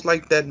hoes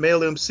like that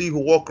male MC who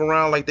walk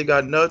around like they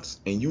got nuts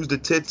and use the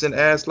tits and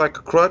ass like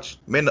a crutch.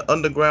 Man, the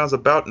underground's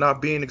about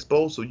not being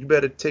exposed, so you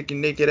better take your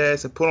naked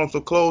ass and put on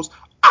some clothes.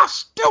 I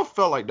still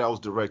felt like that was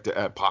directed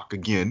at Pac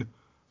again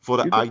for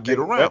the I Get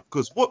Around.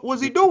 Because what was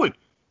he doing?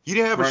 He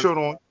didn't have a shirt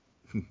on.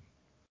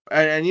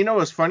 And you know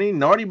what's funny?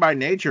 Naughty by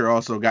Nature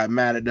also got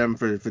mad at them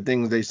for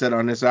things they said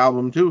on this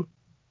album, too.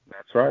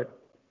 That's right.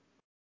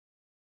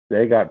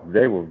 They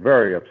were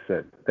very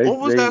upset. What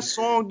was that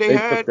song they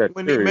had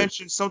when they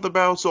mentioned something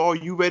about "So Are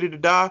You Ready to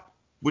Die,"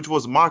 which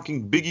was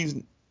mocking Biggie's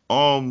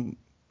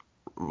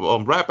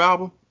rap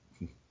album?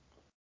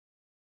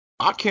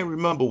 I can't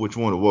remember which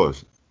one it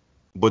was,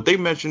 but they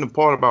mentioned the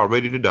part about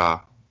 "Ready to Die."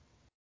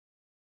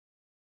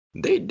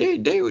 They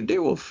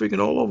were freaking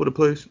all over the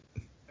place.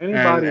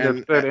 Anybody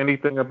that said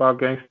anything about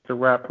gangster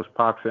rap was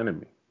Pac's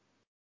enemy.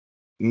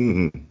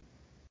 Mm-hmm.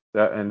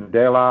 And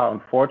De La,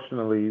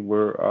 unfortunately,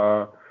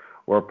 were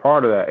a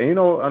part of that. And you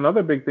know,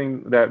 another big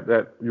thing that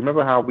you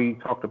remember how we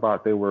talked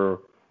about, they were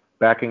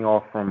backing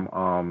off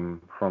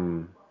from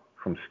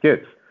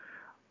skits.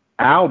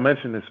 Al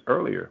mentioned this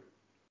earlier.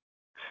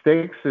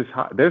 Stakes is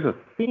high. There's a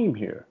theme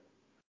here,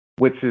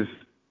 which is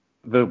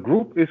the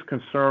group is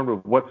concerned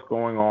with what's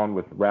going on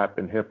with rap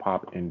and hip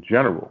hop in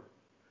general.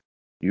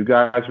 You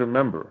guys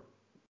remember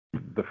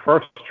the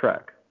first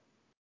track.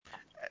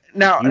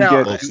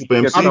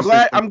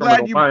 I'm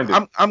glad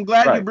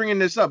you're bringing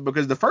this up,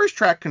 because the first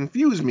track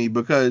confused me,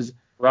 because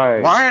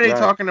why are they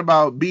talking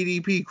about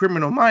BDP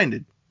Criminal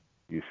Minded?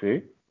 You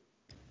see?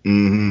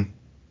 Mm-hmm.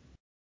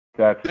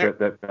 That's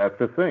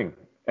the thing.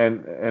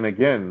 And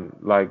again,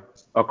 like,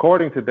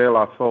 according to De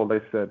La Soul,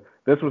 they said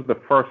this was the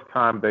first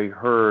time they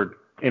heard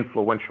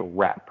influential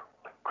rap.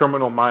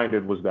 Criminal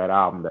Minded was that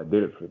album that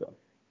did it for them.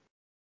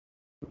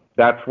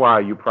 That's why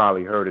you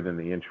probably heard it in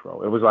the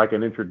intro. It was like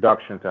an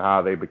introduction to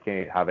how they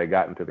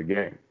got into the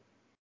game.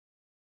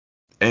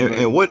 And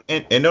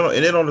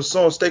then on the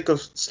song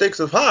Stakes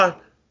of High,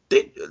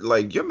 they,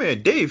 like, your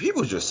man Dave, he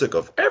was just sick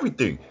of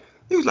everything.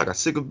 He was like, I'm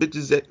sick of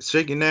bitches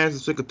shaking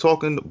ass, sick of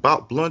talking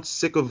about blunts,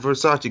 sick of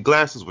Versace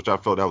glasses, which I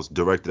felt that was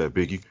directed at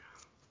Biggie.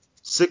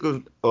 Sick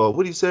of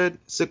what he said,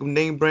 sick of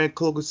name brand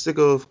clothes, sick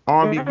of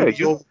army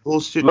video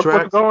bullshit look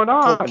tracks. What's going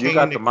on? Cocaine you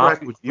got the and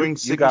crack, which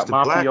brings you got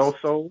to blacks.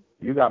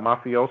 You got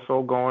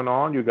Mafioso going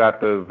on. You got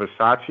the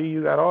Versace.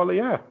 You got all they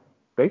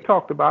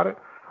talked about it.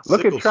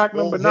 Look at track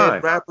number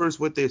 9. Rappers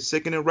with their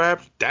sickening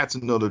raps. That's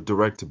another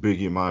direct to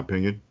Biggie, in my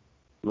opinion.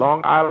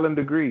 Long Island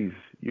Degrees.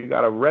 You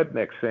got a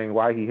redneck saying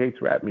why he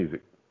hates rap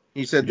music.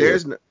 He said,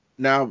 "There's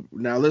now,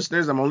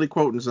 listeners. I'm only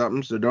quoting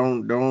something, so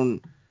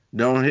don't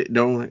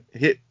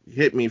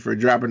hit me for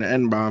dropping the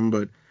N-bomb."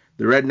 But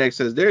the redneck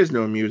says, "There's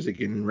no music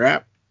in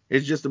rap.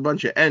 It's just a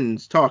bunch of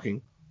N's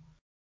talking."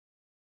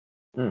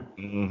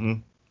 Mm-hmm.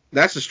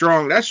 That's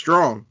strong. That's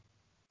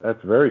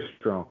very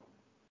strong.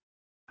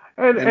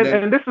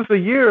 And this is a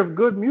year of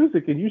good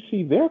music, and you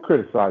see they're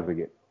criticizing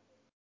it.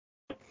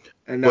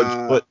 And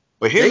but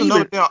here's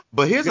another thing.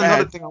 But here's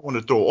another thing I want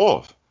to throw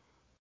off.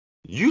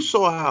 You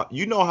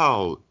know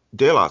how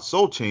De La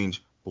Soul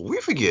changed, but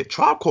we forget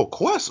Tribe Called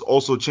Quest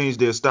also changed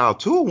their style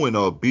too when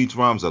Beats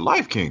Rhymes of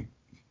Life came.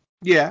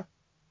 Yeah.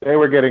 They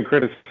were getting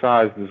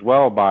criticized as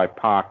well by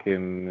Pac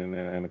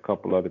and a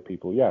couple other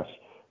people, yes.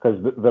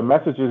 Because the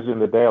messages in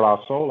the De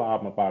La Soul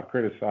album about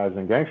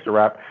criticizing gangster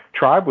rap,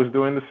 Tribe was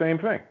doing the same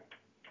thing.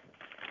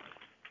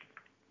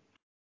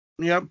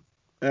 Yep.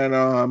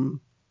 And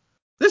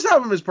this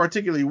album is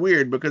particularly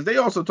weird because they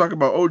also talk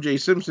about O.J.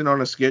 Simpson on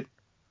a skit,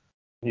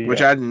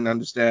 which I didn't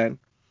understand.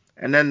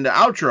 And then the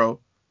outro,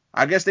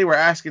 I guess they were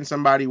asking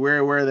somebody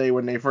where were they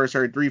when they first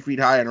heard 3 Feet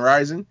High and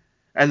Rising,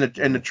 and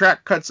the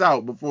track cuts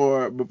out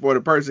before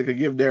the person could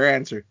give their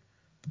answer.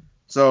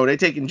 So they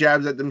taking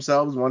jabs at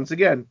themselves once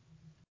again.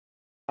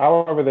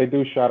 However, they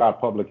do shout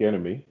out Public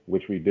Enemy,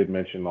 which we did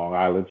mention Long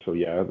Island. So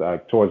yeah,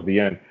 towards the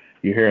end,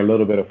 you hear a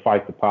little bit of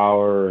Fight the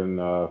Power and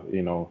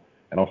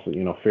and also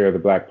Fear of the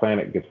Black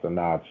Planet gets the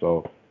nod.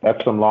 So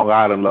that's some Long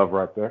Island love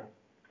right there.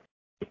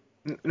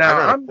 Now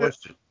I got a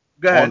question.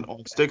 Go ahead.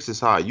 On Stakes is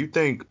High, you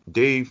think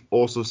Dave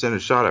also sent a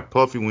shot at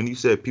Puffy when he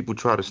said people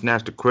try to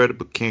snatch the credit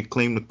but can't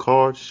claim the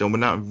card,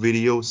 showing out in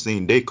videos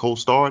saying they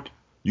co-starred?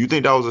 You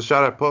think that was a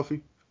shot at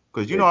Puffy?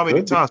 Because you know It how many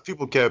could be. times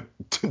people kept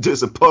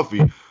dissing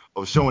Puffy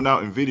of showing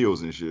out in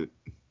videos and shit.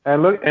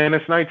 And look, and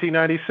it's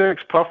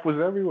 1996. Puff was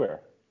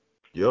everywhere.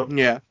 Yep.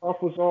 Yeah.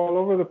 Puff was all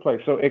over the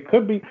place. So it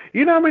could be.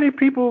 You know how many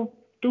people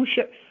do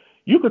shit?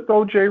 You could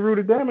throw J.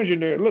 Rue Damage in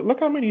there. Look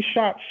how many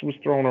shots was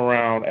thrown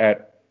around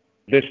at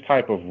this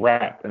type of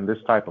rap and this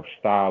type of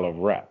style of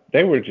rap.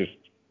 They were just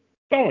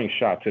throwing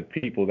shots at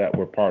people that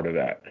were part of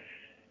that.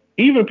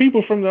 Even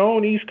people from their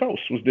own East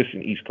Coast was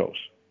dissing East Coast.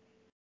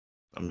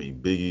 I mean,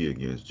 Biggie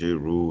against J.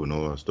 Rule and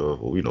all that stuff.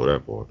 Well, we know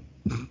that part.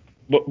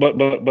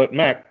 But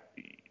Mac,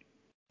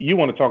 you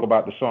want to talk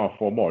about the song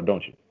 "4 More,"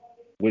 don't you?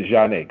 With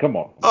Janae. Come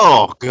on.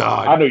 Oh, I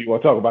God. know you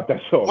want to talk about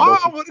that song, Why I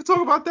don't want to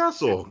talk about that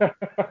song? you?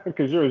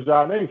 Because you're a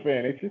Janae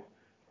fan, ain't you?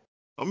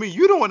 I mean,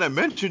 you're the one that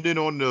mentioned it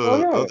on Oh the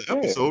yeah, other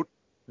episode.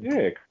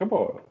 yeah. Come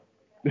on.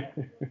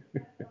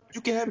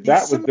 You can have these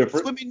That was similar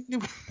different. swimming.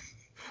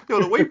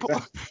 Yo,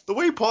 the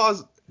way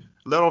Pause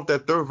let off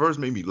that third verse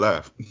made me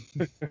laugh.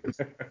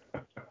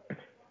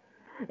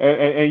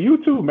 and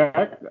you too,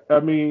 Mac. I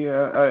mean,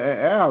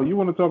 Al, you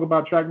want to talk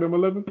about track number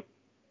 11?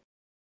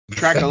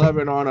 Track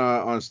 11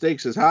 on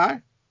Stakes is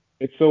High.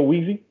 It's so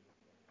wheezy.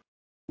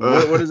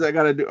 What does that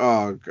got to do?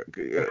 Oh,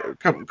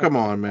 come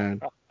on, man.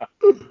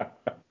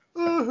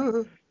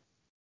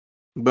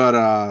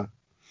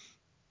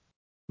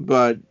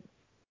 But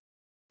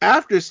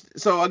after,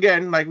 so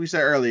again, like we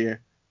said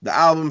earlier, the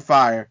album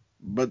fire,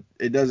 but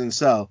it doesn't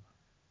sell.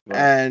 Right.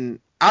 And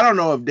I don't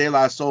know if De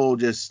La Soul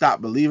just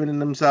stopped believing in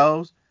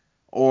themselves,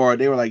 or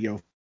they were like, yo,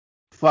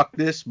 fuck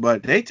this,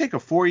 but they take a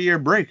 4-year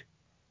break.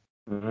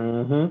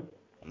 And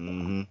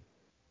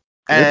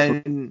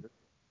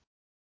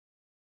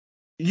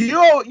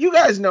you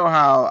guys know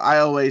how I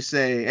always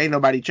say ain't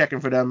nobody checking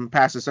for them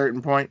past a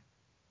certain point.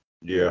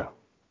 Yeah.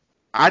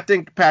 I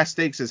think past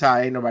Stakes is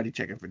High, ain't nobody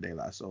checking for De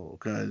La Soul,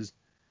 because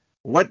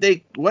what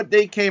they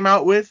came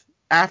out with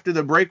after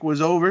the break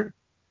was over,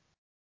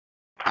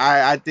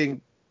 I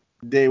think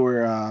they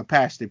were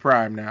past the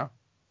prime now.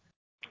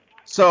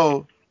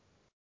 So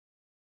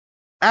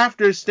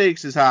after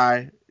Stakes is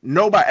High,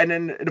 nobody, and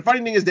then the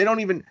funny thing is they don't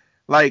even,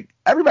 like,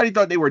 everybody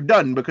thought they were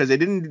done because they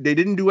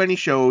didn't do any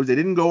shows, they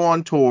didn't go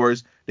on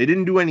tours, they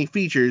didn't do any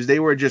features, they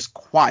were just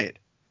quiet.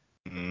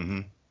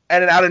 And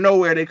then out of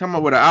nowhere they come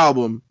up with an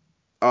album,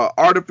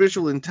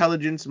 Artificial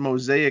Intelligence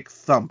Mosaic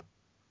Thump.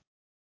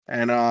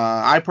 And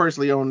I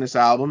personally own this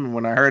album, and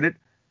when I heard it,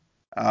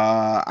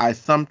 I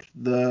thumped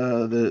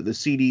the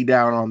CD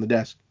down on the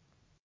desk.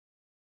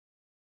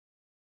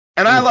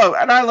 And I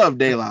love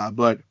De La,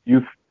 but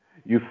you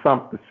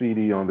thumped the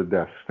CD on the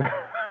desk.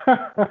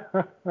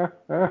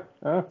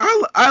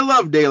 I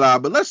love De La,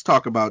 but let's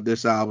talk about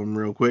this album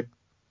real quick.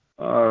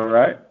 All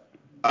right.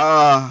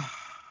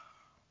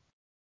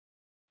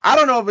 I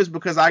don't know if it's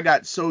because I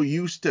got so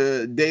used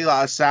to De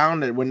La's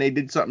sound that when they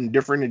did something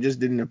different, it just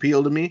didn't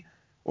appeal to me,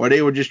 or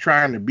they were just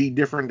trying to be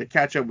different to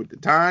catch up with the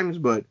times.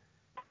 But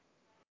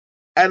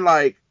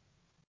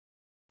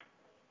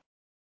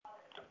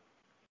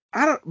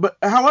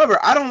however,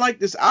 I don't like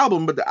this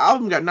album, but the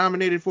album got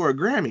nominated for a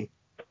Grammy.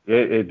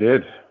 It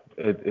did.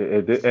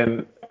 It did,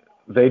 and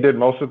they did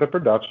most of the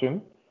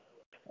production.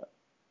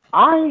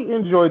 I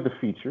enjoyed the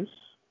features.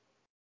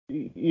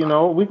 You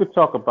know, we could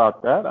talk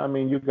about that. I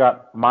mean, you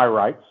got My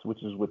Rights,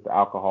 which is with the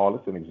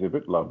Alcoholics and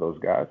Exhibit. Love those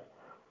guys.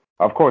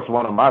 Of course,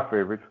 one of my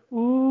favorites.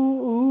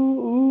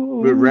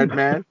 With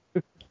Redman.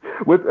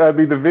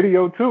 The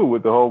video too,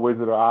 with the whole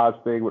Wizard of Oz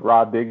thing with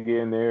Rod Digger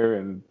in there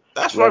and.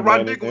 That's right,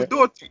 Rod Digger was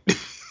Dorothy.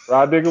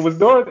 Rod Digger was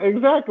Dorothy,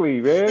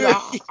 exactly, man.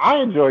 I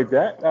enjoyed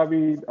that. I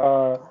mean,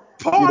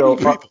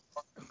 people.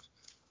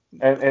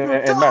 And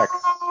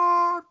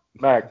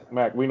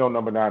Mac, we know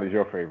number 9 is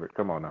your favorite.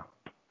 Come on now.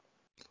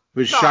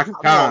 With Shaka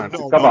Khan.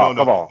 Come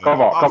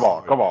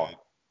on.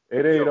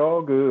 It ain't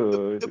all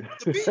good.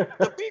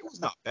 The beat was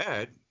not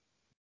bad.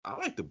 I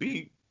like the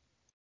beat.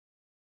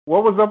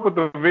 What was up with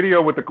the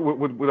video with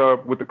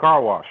the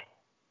car wash?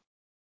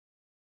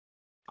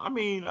 I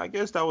mean, I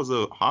guess that was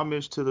a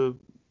homage to the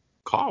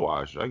car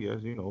wash. I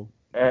guess Rolls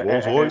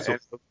Royce.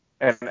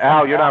 And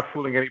Al, you're not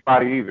fooling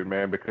anybody either,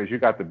 man, because you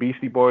got the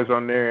Beastie Boys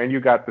on there, and you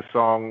got the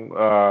song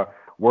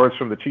Words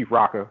from the Chief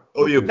Rocker.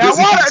 Oh yeah. Now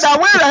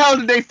where the hell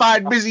did they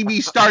find Busy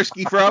Bee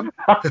Starsky from?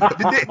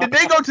 Did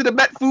they go to the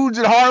Met Foods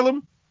in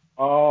Harlem?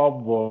 Oh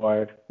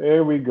boy,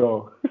 here we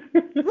go.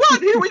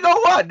 What? Here we go.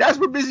 What? That's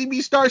where Busy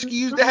Bee Starsky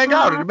used to hang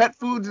out, at the Met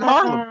Foods in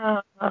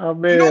Harlem. Oh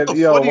man, you know what's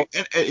funny?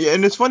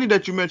 And it's funny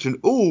that you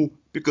mentioned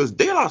because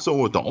De La Soul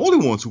were the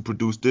only ones who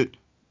produced it.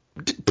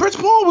 Prince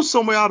Paul was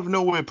somewhere out of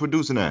nowhere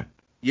producing that.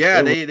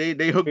 Yeah,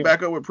 they hooked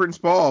back up with Prince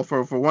Paul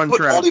for one but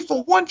track. But only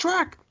for one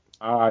track.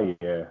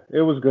 Yeah.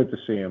 It was good to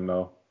see him,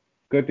 though.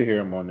 Good to hear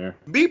him on there.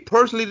 Me,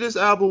 personally, this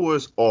album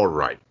was all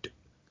right.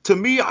 To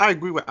me, I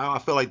agree with Al. I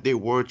feel like they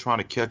were trying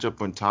to catch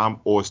up on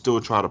time or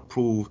still try to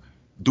prove,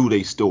 do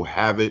they still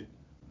have it?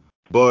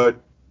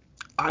 But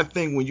I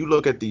think when you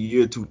look at the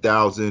year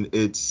 2000,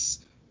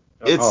 it's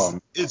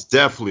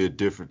definitely a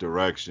different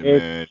direction,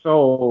 man. It's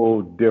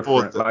so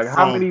different.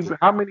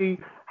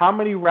 How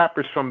many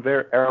rappers from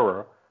their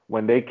era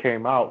when they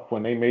came out,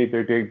 when they made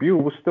their debut,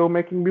 was still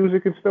making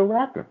music and still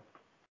rapping.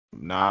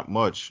 Not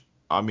much.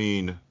 I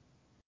mean,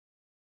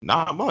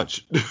 not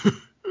much.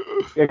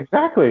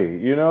 Exactly.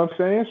 You know what I'm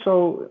saying?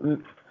 So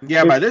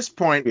Yeah, by this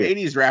point, yeah.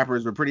 80s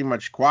rappers were pretty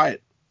much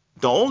quiet.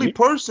 The only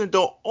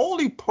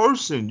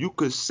person you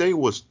could say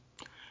was,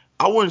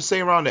 I wouldn't say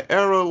around the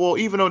era, well,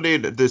 even though they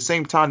the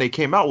same time they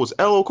came out, was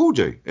LL Cool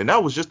J, and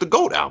that was just the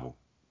GOAT album.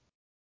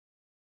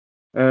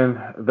 And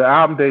the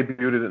album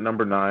debuted at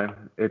number 9.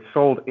 It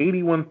sold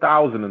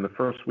 81,000 in the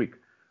first week.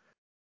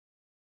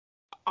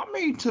 I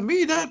mean, to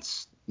me,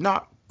 that's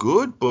not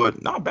good,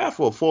 but not bad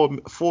for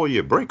a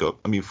four-year breakup.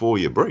 I mean,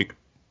 4-year break.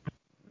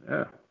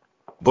 Yeah.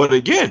 But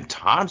again,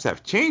 times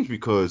have changed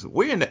because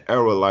we're in the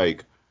era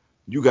like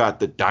you got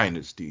the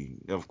dynasty.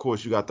 Of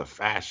course, you got the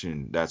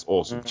fashion that's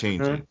also Mm-hmm.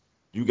 changing.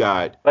 You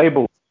got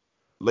Labels.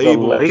 The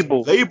labels,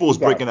 labels. labels You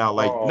got, breaking out.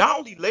 Like oh not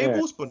only man,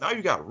 labels, but now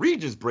you got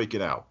regions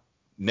breaking out.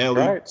 that's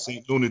Nelly, right. St.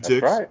 That's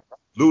Lunatics, right. That's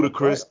right.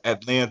 Ludacris,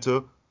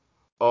 Atlanta.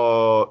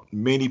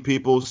 Many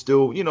people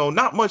still,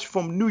 not much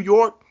from New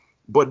York,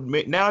 but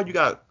now you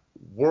got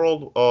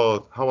world,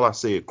 how will I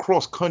say it,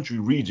 cross country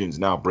regions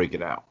now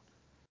breaking out.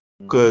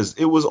 Mm-hmm. Because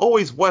it was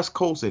always West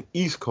Coast and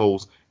East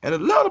Coast, and a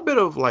little bit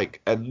of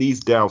like at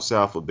least down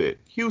south a bit.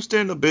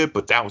 Houston a bit,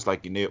 but that was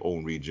like in their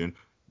own region.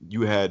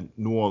 You had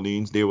New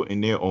Orleans, they were in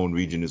their own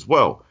region as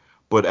well.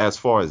 But as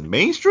far as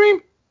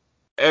mainstream,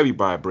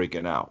 everybody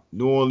breaking out.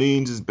 New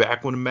Orleans is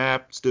back on the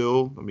map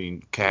still. I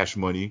mean, Cash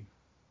Money.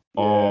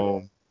 Yeah.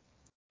 Um,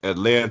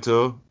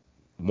 Atlanta,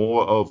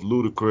 more of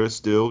Ludacris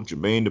still,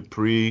 Jermaine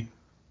Dupri,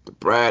 the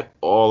Brat,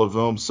 all of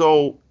them.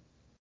 So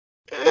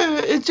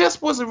it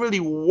just wasn't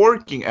really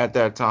working at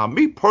that time.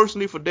 Me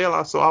personally, for De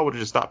La Soul, I would have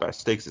just stopped at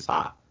Stakes is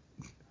High.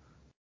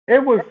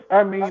 It was.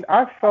 I mean,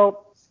 I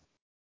felt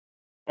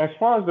as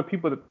far as the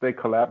people that they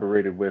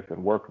collaborated with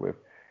and worked with,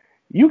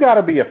 you got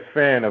to be a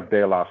fan of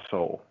De La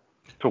Soul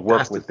to That's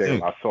work the with De thing.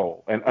 La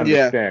Soul and Yeah,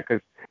 understand,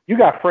 because you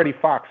got Freddie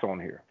Fox on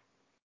here,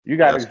 you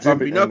got That's true.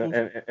 Bumpy Exhibit and,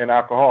 Knuckles. and and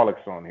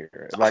Alcoholics on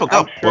here. I Like I'm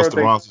forgot sure Busta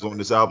they Rhymes was on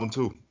this album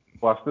too.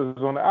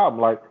 Busta's on the album.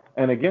 Like,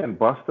 and again,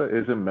 Busta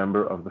is a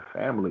member of the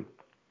family,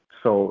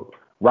 so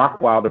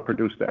Rockwilder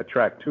produced that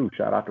track too.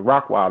 Shout out to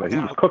Rockwilder. He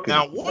was Now, cooking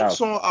now it. one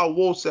song I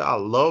will say I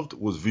loved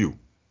was View.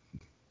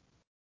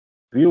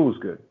 View was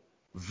good.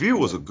 View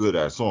was Yeah. a good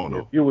ass song Yeah,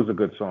 though. View was a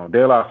good song.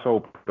 De La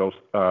Soul produced.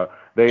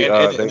 They And and,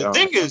 uh and they the um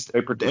thing is, they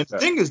and produced the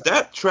that. thing is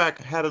that track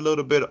had a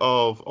little bit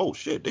of, oh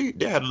shit, they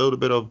had a little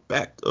bit of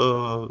back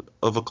of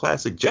a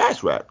classic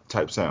jazz rap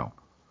type sound.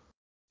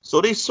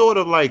 So they sort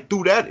of like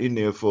threw that in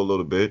there for a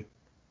little bit,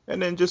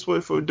 and then just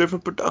went for a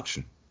different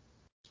production.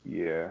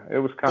 Yeah, it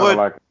was kind of But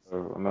like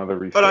another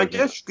but I resurgence.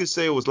 guess you could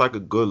say it was like a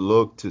good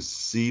look to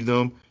see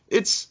them.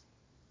 It's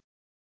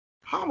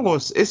how I'm going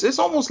to, it's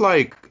almost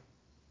like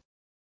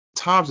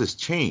times has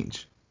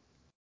changed.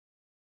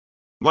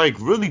 Like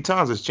really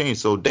times has changed.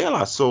 So De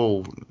La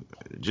Soul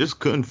just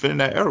couldn't fit in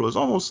that era. It's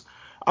almost,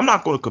 I'm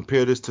not going to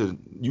compare this to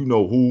you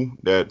know who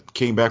that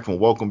came back from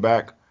Welcome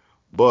Back,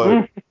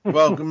 but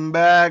Welcome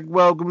back,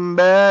 welcome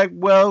back,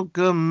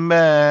 welcome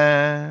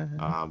back.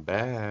 I'm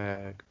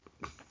back.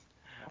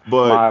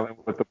 But Smiling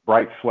with the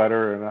bright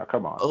sweater and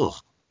come on. ugh,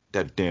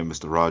 that damn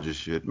Mr. Rogers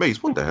shit.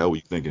 Mace, what the hell were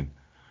you thinking?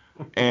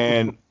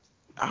 And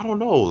I don't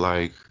know,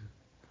 like,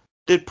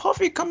 did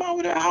Puffy come out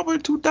with an album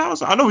in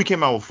 2000? I know he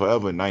came out with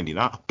Forever in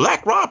 99.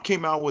 Black Rob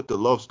came out with the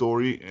Love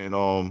Story and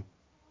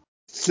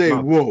Say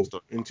not Love whoa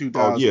Story. in Oh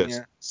 2000, yes,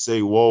 yeah.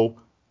 Say Whoa.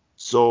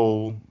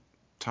 So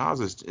times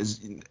is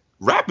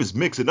rap is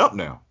mixing up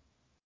now.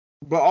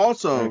 But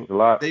Thanks also, a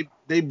lot.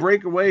 they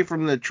break away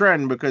from the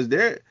trend because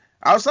they're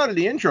outside of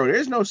the intro.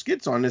 There's no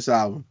skits on this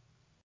album,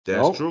 That's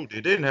Nope. true.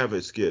 They didn't have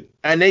a skit.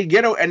 and they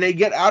get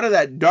out of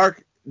that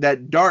dark,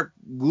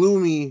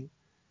 gloomy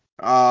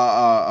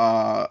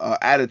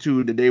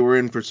attitude that they were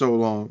in for so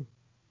long.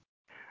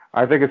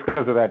 I think it's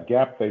because of that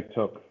gap they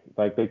took.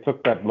 Like they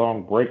took that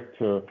long break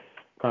to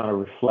kind of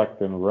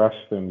reflect and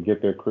rest and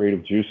get their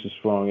creative juices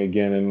flowing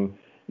again. And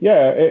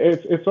yeah,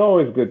 it's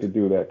always good to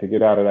do that, to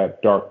get out of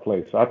that dark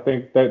place. I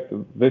think that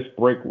this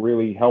break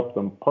really helped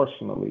them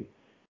personally.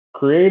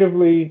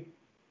 Creatively,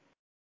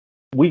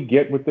 we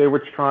get what they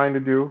were trying to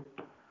do,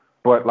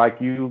 but like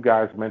you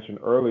guys mentioned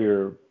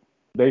earlier,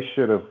 they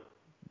should have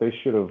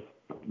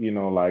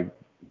like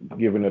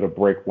given it a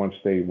break once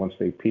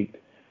they peaked.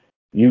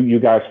 You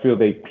guys feel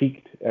they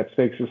peaked at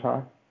Stakes is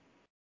High?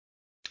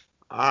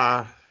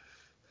 Ah,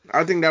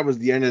 I think that was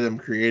the end of them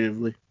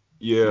creatively.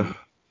 yeah. Mm-hmm.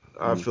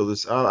 I feel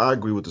this. I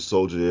agree with the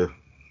soldier there.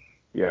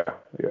 Yeah,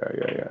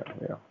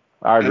 yeah.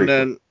 I And agree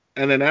too.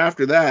 then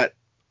after that,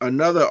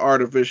 another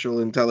artificial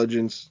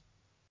intelligence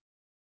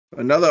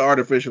another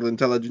artificial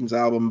intelligence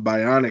album,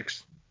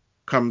 Bionics,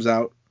 comes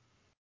out,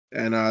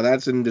 and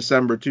that's in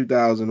December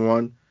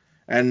 2001.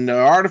 And the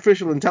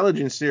artificial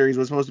intelligence series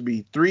was supposed to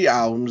be 3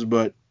 albums,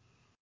 but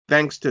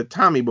thanks to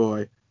Tommy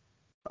Boy,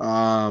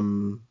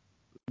 um,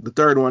 the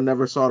third one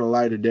never saw the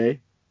light of day.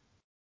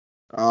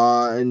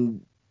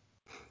 And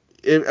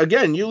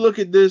again, you look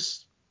at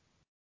this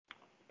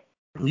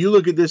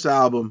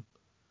album,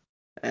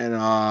 and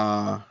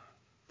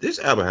This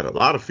album had a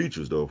lot of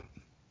features though.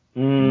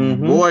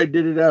 Mm-hmm. Boy,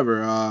 did it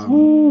ever.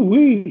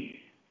 Ooh-wee.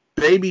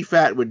 Baby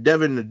Fat with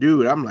Devin the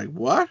Dude. I'm like,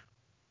 what?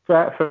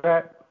 Fat.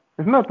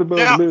 It's nothing but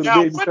a Now, little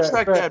now baby one fat.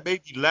 track that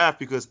made me laugh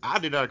because I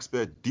did not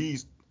expect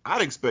these. I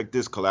didn't expect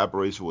this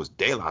collaboration was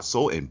De La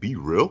Soul and Be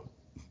Real.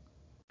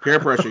 Peer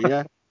Pressure,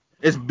 yeah.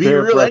 It's Be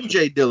Peer Real and pressure.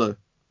 Jay Dilla.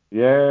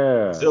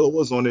 Yeah. Zilla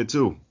was on it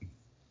too.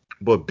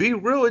 But Be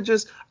Real, it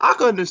just I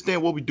can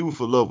understand what we do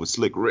for love with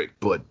Slick Rick,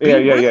 but Be Yeah.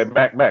 Real,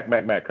 Mac.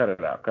 Cut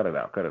it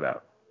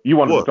out. You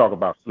wanted to what? talk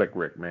about Slick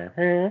Rick, man.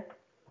 You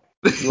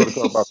want to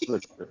talk about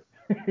Slick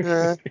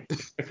Yeah,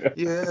 Rick.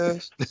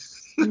 yes.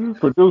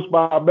 Produced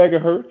by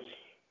Megahertz.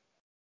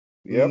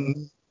 Yep.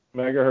 Mm,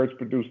 Megahertz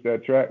produced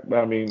that track.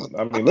 I mean,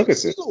 I look think at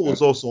this, CeeLo man.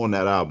 was also on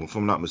that album, if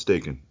I'm not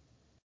mistaken.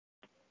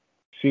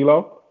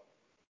 CeeLo?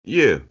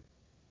 Yeah,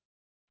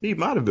 he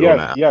might have been on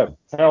Yes, that yes. album.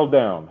 Held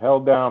Down.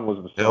 Held Down was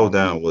the Held song.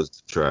 Down was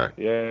the track.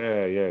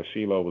 Yeah.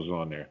 CeeLo was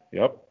on there.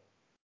 Yep.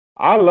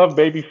 I love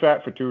Baby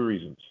Fat for two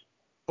reasons.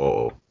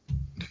 Oh,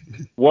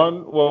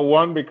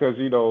 One because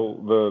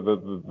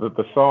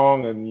the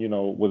song and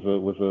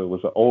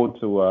was a ode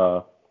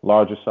to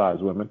larger size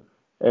women,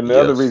 and the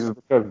other reason yes.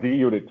 is because D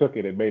Unit took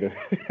it and made a,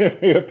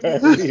 made a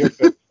parody of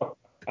that song.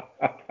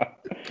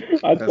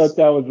 I thought That's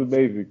that was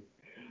amazing.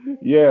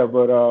 Yeah,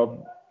 but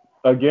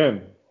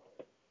again,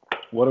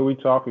 what are we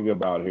talking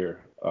about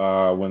here?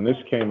 When this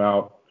came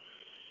out,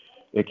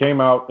 it came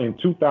out in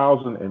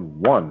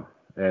 2001,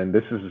 and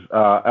this is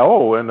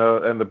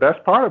and the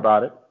best part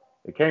about it,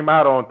 it came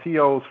out on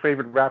T.O.'s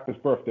favorite rapper's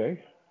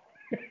birthday.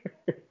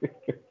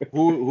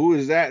 who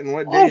is that and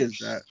what day Oh is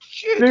that?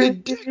 shit!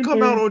 It did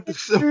come out on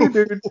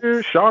December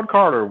 4th. Sean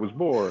Carter was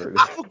born.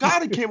 I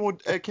forgot it came on.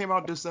 It came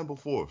out December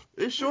 4th.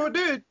 It sure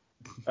did.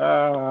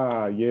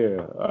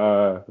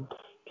 Yeah.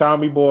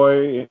 Tommy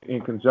Boy,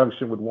 in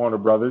conjunction with Warner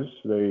Brothers,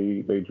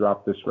 they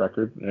dropped this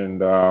record,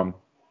 and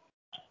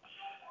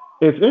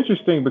it's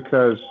interesting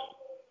because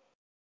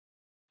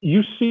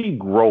you see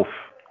growth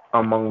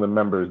among the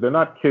members. They're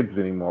not kids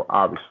anymore,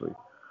 obviously.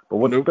 But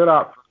what Nope. stood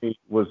out for me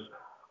was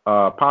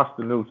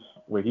Pasta Noose,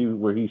 where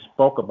he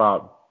spoke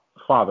about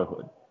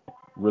fatherhood,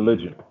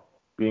 religion,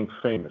 being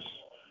famous.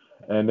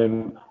 And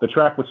then the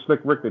track with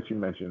Slick Rick that you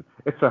mentioned,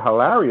 it's a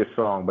hilarious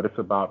song, but it's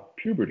about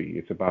puberty.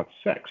 It's about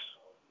sex.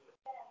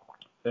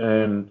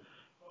 And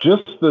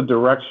just the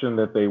direction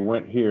that they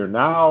went here.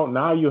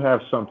 Now you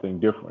have something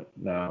different.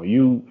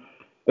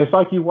 It's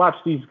like you watch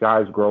these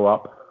guys grow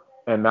up,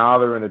 and now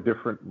they're in a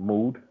different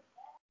mood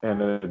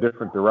and in a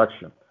different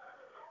direction.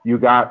 You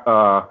got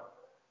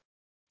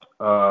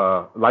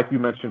like you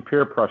mentioned,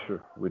 Peer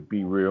Pressure with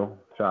Be Real.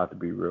 Shout out to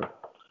Be Real.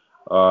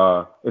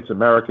 It's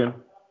American,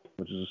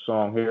 which is a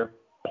song here.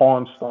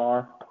 Pawn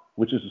Star,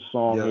 which is a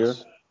song here.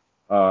 Yes.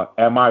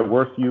 Am I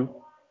Worth You,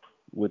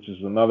 which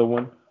is another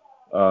one.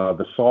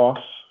 The Sauce.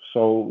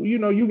 So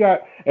you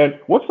got, and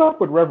what's up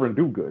with Reverend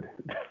Do Good?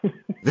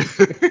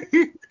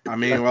 I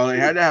mean, well, they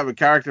had to have a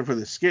character for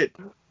the skit.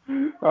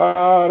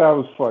 Oh, that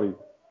was funny.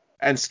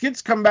 And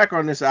skits come back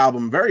on this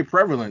album very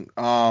prevalent.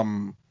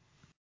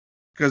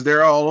 Because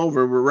they're all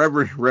over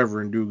with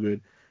Reverend Do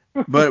Good.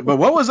 But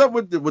what was up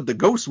with the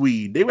ghost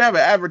weed? They would have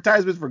an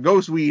advertisement for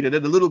ghost weed, and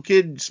then the little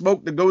kid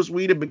smoked the ghost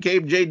weed and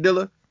became Jay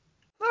Dilla.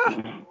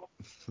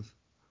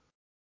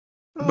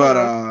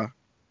 But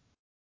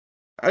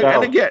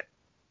and again,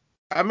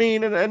 I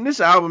mean, and this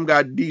album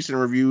got decent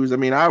reviews. I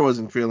mean, I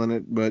wasn't feeling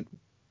it, but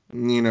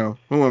who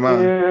am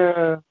I?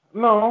 Yeah,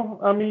 no,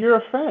 I mean you're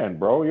a fan,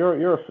 bro.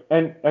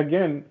 And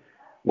again,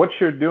 what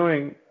you're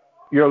doing,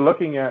 you're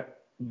looking at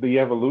the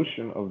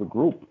evolution of the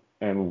group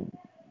and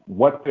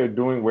what they're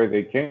doing, where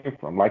they came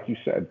from. Like you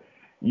said,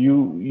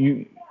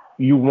 you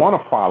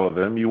want to follow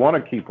them, you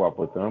want to keep up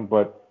with them,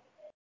 but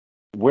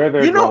where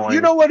they're You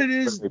going, know what it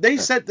is? where They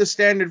they've set the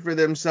standard for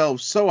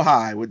themselves so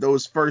high with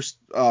those first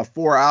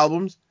 4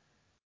 albums.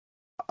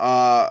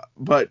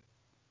 But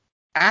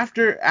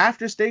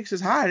after Stakes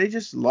is High, they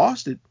just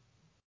lost it,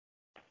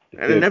 been.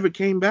 and it never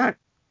came back.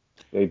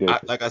 They did.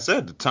 Like I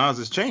said, the times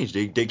has changed.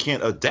 They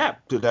can't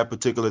adapt to that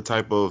particular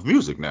type of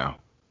music now.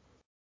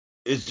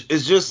 It's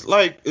just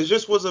like it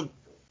just wasn't.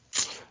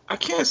 I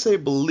can't say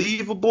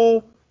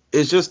believable.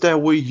 It's just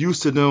that we're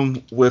used to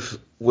them with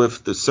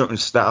the certain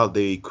style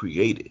they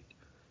created.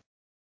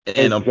 And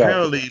Exactly.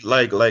 apparently,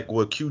 like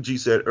what QG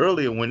said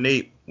earlier, when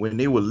they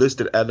were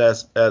listed at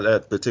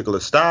that particular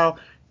style,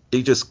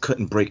 they just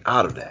couldn't break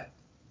out of that.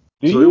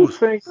 Do So it you was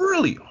think?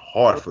 really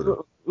hard for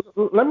them.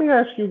 Let me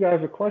ask you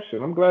guys a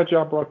question. I'm glad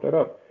y'all brought that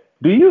up.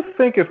 Do you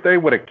think if they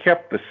would have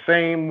kept the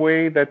same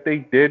way that they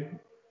did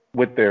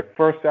with their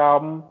first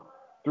album,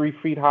 3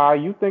 Feet High,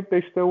 you think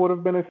they still would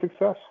have been a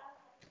success?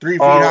 3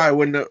 Feet Or High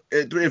wouldn't have,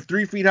 if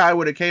 3 Feet High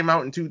would have came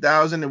out in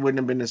 2000, it wouldn't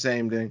have been the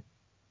same thing.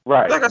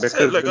 right, Like I said,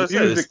 because like the I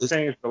said, music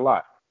changed a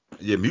lot.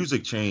 yeah,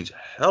 music changed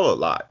hell a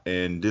lot,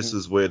 and this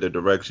is where the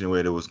direction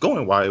where it was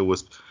going. Why it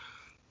was,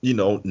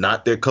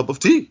 not their cup of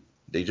tea.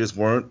 They just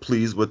weren't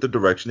pleased with the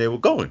direction they were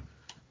going,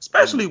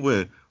 especially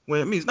when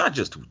I mean it's not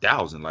just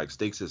 2000. Like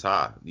Stakes is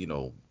High.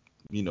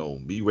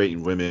 Me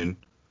rating women.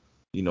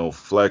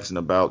 Flexing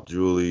about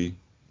Julie.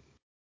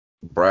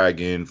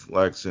 bragging,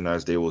 flexing,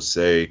 as they will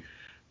say.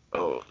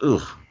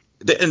 Ugh.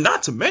 And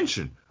not to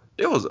mention,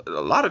 there was a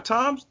lot of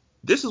times.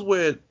 This is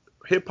where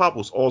hip hop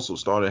was also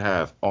starting to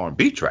have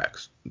R&B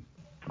tracks.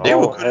 They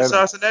were Oh, heavy,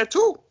 criticizing that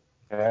too.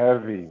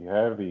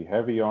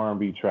 heavy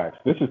R&B tracks.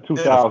 This is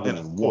And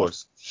of 2001.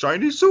 course,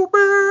 Shiny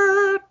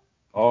Super.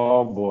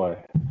 Oh boy,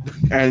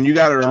 And you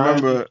got to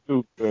Shiny remember,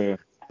 Super.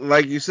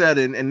 like you said,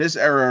 in this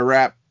era of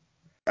rap,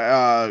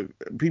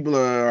 people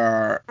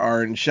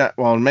are in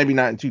well, maybe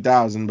not in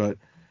 2000, but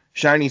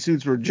shiny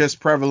suits were just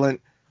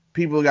prevalent.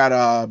 People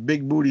got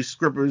big booty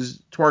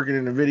strippers twerking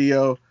in the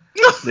video.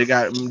 They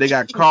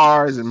got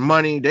cars and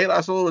money. De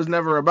La Soul was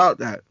never about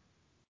that.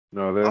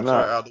 No, they're I'm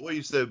sorry, not. Al, the way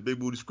you said big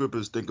booty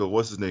scrippers, think of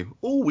what's his name?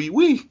 Ooh, wee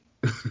wee.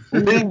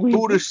 Big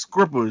booty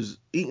strippers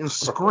eating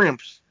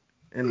scrimps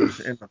in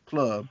the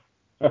club.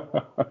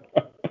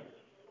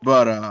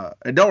 But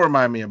it don't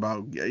remind me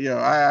about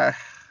I.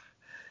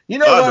 You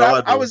know I what? know,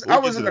 I I know. was I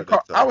We'll get was to in the that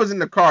car. next I time. was in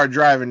the car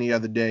driving the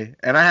other day,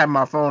 and I had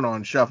my phone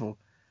on shuffle.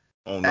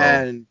 Oh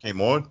no, And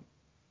came on.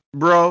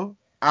 bro,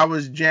 I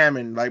was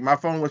jamming. Like my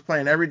phone was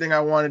playing everything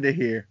I wanted to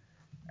hear.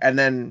 And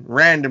then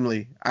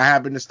randomly, I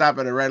happened to stop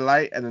at a red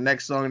light, and the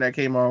next song that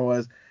came on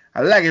was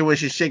 "I Like It When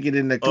She Shake It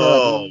in the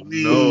Club." Oh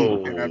Ooh-wee.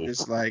 And I'm no.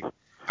 just like,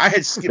 I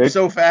had skipped they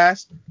so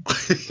fast.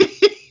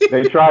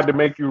 they tried to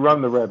make you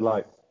run the red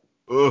light.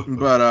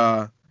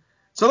 But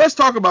so let's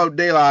talk about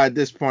De La at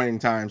this point in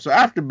time. So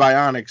after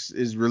Bionics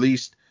is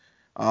released,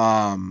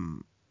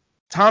 um,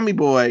 Tommy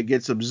Boy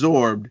gets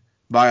absorbed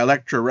by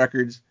Elektra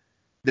Records.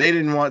 They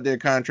didn't want their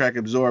contract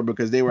absorbed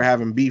because they were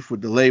having beef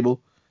with the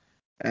label.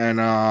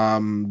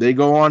 And they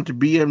go on to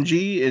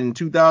BMG in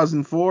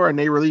 2004, and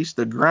they released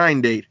the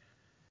Grind Date.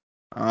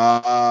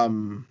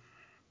 Um,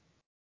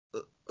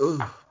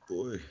 Oh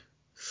boy.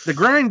 the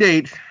Grind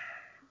Date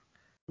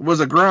was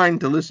a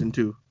grind to listen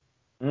to.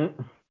 Mm.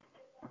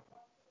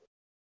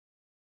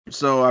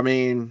 So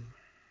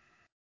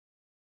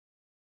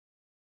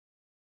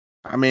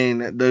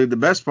the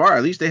best part,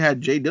 at least they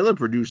had Jay Dilla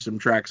produce some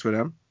tracks for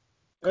them.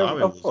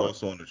 Common Of was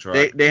course. also on the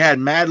They track. they had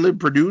Madlib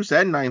produce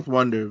and Ninth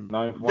Wonder.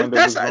 Ninth Th- Wonder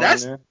That's was on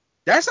that's there.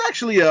 that's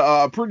actually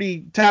a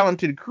pretty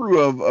talented crew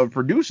of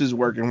producers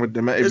working with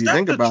them if Is you that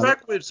think the about it.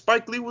 track where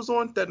Spike Lee was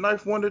on? That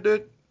Knife Wonder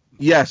did?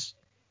 Yes.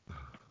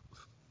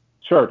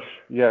 Church.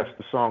 Yes,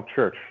 the song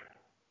Church.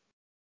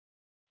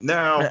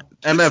 Now,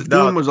 MF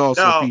Doom was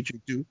also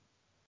featured too.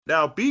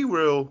 now, Be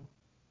Real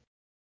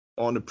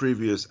on the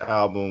previous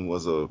album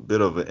was a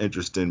bit of an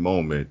interesting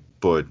moment,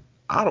 but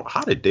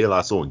how did De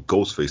La Soul and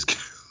Ghostface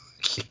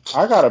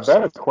I got a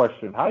better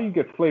question. How you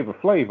get Flavor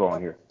Flav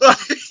on here?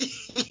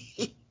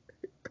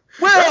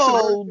 That's a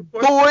very Well, good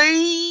question.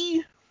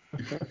 boy.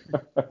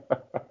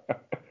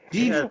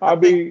 They had, I I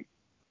think mean,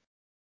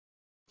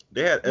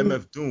 they had mm,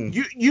 MF Doom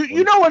You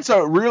on. know what's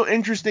a real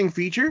interesting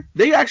feature?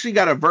 They actually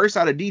got a verse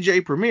out of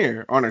DJ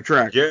Premier on a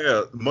track.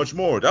 Yeah, much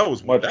more.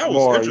 much That was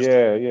more. interesting.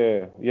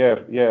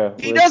 Yeah.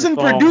 He It's the doesn't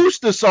song. produce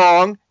the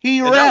song, he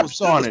And that was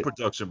raps on Dilla's it.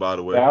 production, by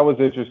the way. That was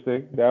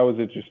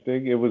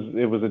interesting. It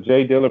was a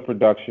Jay Dilla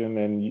production,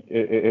 and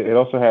it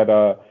also had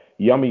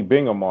Yummy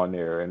Bingham on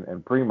there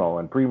and Primo,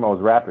 and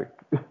Primo's rapping.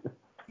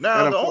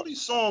 Now, And the of course, only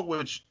song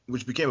which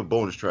became a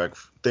bonus track,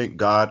 thank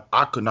God,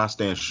 I could not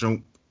stand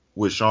Shoot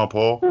with Sean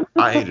Paul.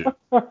 I hated it.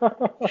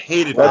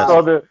 Hated That's that wow.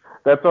 on song.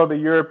 the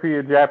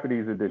European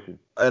Japanese edition.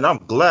 And I'm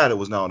glad it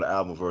was not on the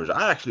album version.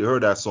 I actually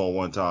heard that song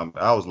one time.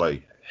 I was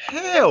like,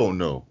 hell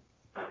no.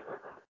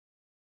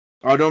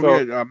 Oh, don't So,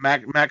 forget,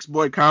 Max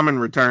Boy Common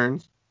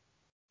returns.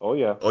 oh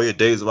yeah, Oh yeah,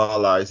 Days of Our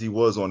Lives. He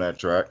was on that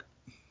track.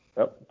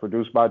 yep,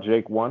 produced by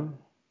Jake One.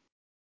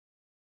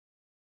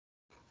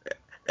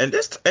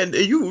 And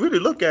you really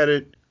look at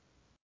it,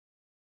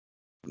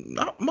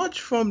 not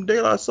much from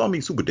De La Soul. I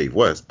mean, Super Dave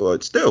West,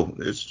 but still,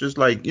 it's just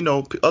like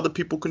other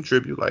people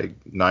contribute, like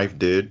Knife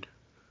did.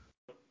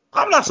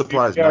 I'm not So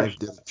your surprised Knife reaction,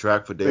 did a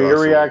track for De so La your Soul.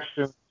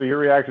 reaction, so your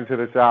reaction to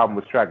this album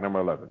was track number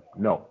 11.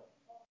 No.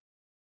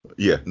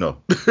 Yeah,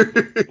 no.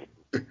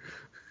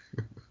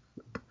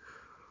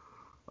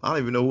 I don't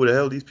even know who the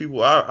hell these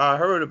people. I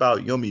heard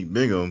about Yummy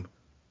Bingham,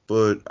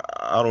 but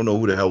I don't know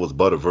who the hell was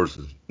Butter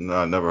Versus. No,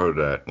 I never heard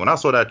of that. When I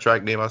saw that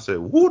track name, I said,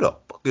 "Who the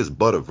fuck is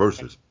Butter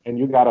Versus?" And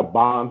you got a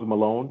Bonds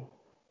Malone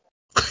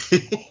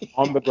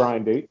on the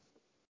grind date.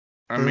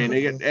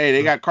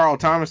 They got Carl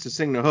Thomas to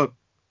sing the hook.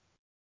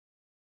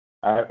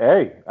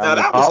 Hey, I Now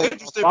mean, that was Carl's on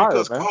interesting fire,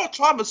 because man. Carl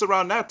Thomas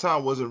around that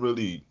time wasn't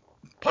really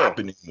Yeah,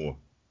 popping anymore.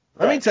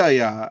 Let me right. tell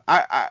y'all,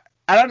 I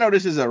don't know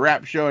this is a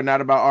rap show and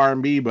not about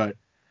R&B, but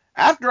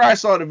after I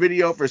saw the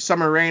video for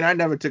Summer Rain, I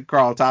never took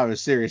Carl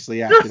Thomas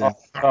seriously after Oh, that.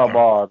 come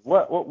on.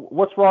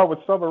 What's wrong with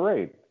Summer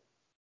Rain?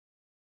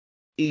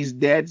 He's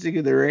dancing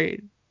in the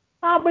rain.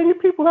 How many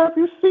people have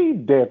you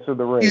seen dance in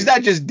the He's rain?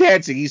 not just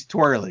dancing, he's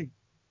twirling.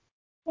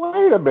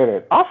 Wait a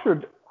minute.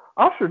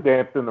 Usher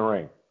danced in the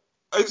rain.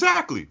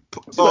 Exactly.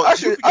 See, but You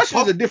Usher forget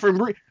Usher's a Puff. different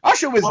breed.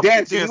 Usher was Puff did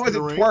dancing, he dance in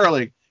the wasn't rain.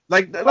 twirling.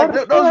 Like Fred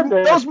Astaire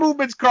those danced.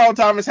 movements Carl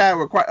Thomas had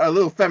were quite a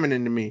little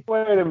feminine to me.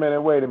 Wait a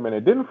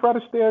minute. Didn't Fred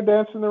Astaire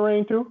dance in the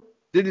rain too?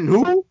 Didn't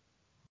who?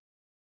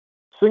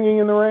 Singing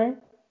in the rain?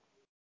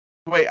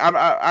 Wait,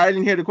 I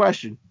didn't hear the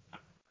question.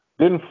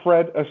 Didn't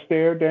Fred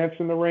Astaire dance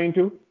in the rain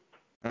too?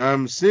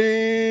 I'm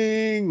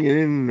singing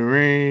in the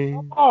rain.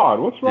 Come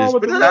on, what's wrong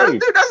with But the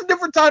rain? that's a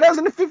different time. That was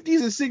in the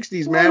 50s and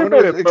 60s, Wait man, a when it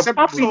was minute, but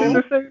acceptable Puffy to did do.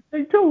 the same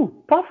thing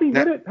too. Puffy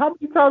Now, did it. How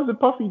many times did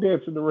Puffy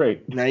dance in the rain?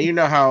 now you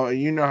know how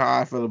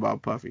I feel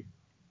about Puffy.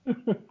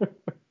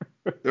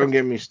 Don't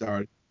get me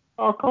started.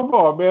 Oh, come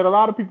on, man. A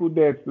lot of people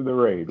dance in the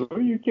rain. Are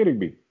you kidding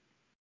me?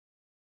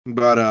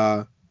 But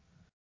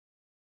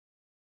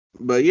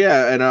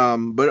yeah,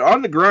 and but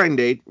on the grind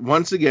date,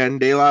 once again,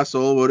 De La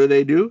Soul, what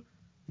do?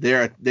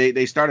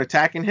 They start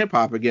attacking hip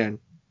hop again.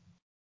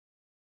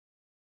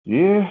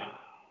 Yeah,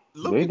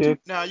 Look they at did.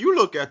 now. You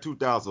look at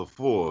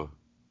 2004.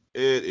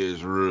 It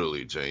is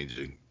really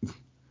changing.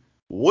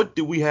 What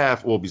do we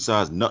have? Well,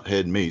 besides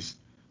Nuthead Mace,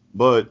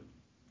 but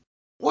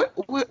what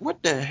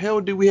the hell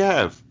did we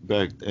have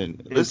back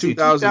then? In Let's see,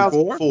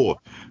 2004, 2004.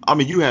 I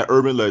mean, you had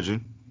Urban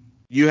Legend.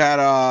 you had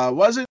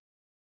was it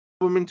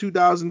in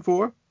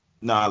 2004?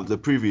 Nah, the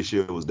previous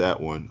year was that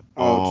one.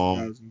 Oh,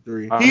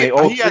 2003. I He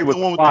mean, he '03 had was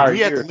the a one with fire he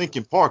had the year.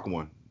 Linkin Park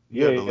one. He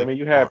had Yeah, the I mean, Linkin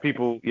you had Park.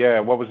 people. Yeah,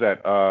 what was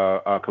that?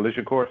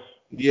 Collision Course.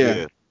 Yeah.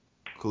 Yeah,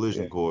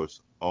 Collision Yeah.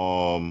 Course.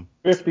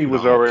 50 You know,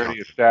 was I don't already count.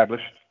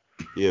 established.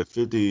 Yeah,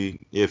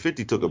 50. Yeah,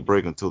 50 took a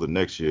break until the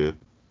next year.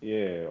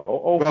 Yeah,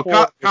 Well,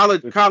 '04.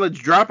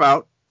 college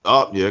dropout.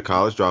 Oh, yeah,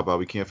 College Dropout.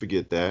 We can't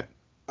forget that.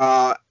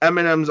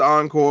 Eminem's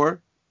encore.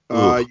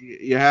 Ugh.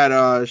 You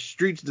had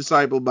Streets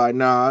Disciple by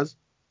Nas.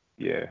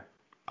 Yeah.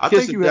 I Kiss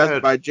think of you Death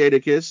had. by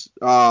Jadakiss.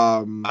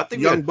 I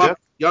think we had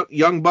Jeff.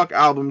 Young Buck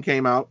album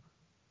came out.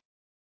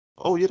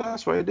 Oh yeah,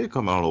 that's right. It did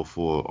come out in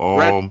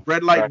 '04.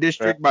 Red Light Right.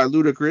 District by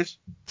Ludacris.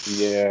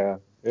 Yeah.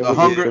 It The was a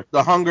Hunger good.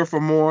 the Hunger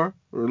for More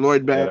or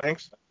Lloyd Yeah.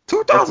 Banks.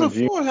 That's when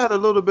G. 2004 had a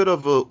little bit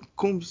of a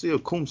Kumsa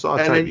And type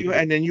then of you year.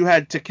 and then you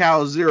had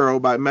Tikal Zero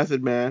by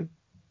Method Man.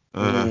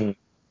 Uh, Yeah,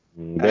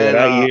 And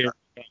that year.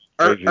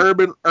 Crazy.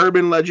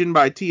 Urban Legend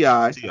by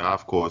T.I. yeah,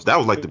 of course. That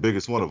was like the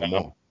biggest one of them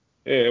all.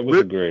 Yeah, it was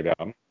a great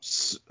album.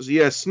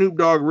 Yeah, Snoop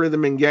Dogg,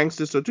 Rhythm and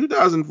Gangsta. So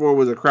 2004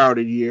 was a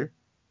crowded year.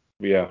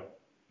 Yeah.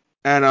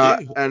 And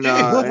Didn't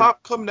Hip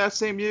Hop come that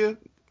same year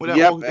with that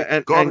yep, all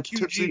and garbage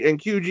tipsy?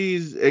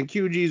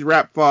 QG's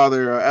rap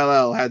father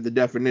LL had the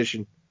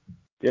definition.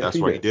 Yes, That's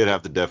he right. He did. did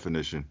have the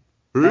definition.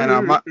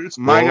 And It's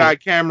my guy called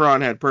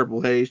Cameron had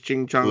Purple Haze,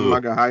 Ching Chung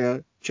ugh,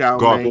 Magahaya, Chow Mein,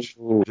 garbage.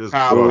 Boo. Just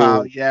Pow Pow,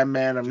 garbage. Boo. yeah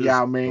man, I'm Just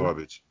Yao Ming.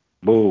 garbage.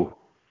 Boo. Boo.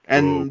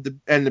 And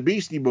the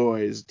Beastie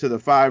Boys to the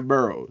Five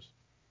Boroughs.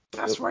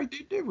 That's right.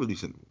 They did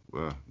release it.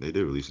 Well, they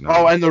did release an Oh,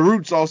 album. and the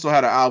Roots also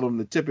had an album,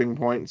 The Tipping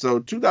Point. So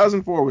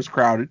 2004 was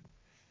crowded.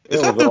 It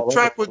Is was that the all over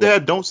track where the they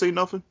had Don't Say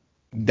Nothing?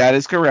 That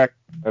is correct.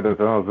 Yo, do you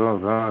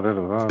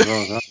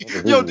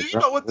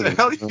know what the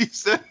hell he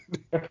said?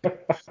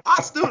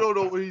 I still don't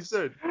know what he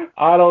said.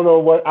 I don't know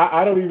what.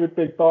 I don't even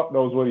think Thought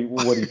knows what he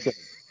said.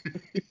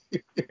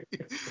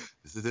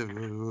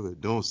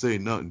 Don't say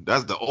nothing.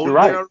 That's the You're only thing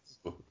right. I remember.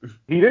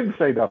 He didn't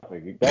say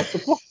nothing. That's the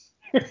point.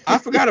 I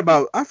forgot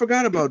about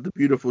The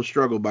Beautiful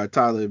Struggle by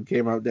Talib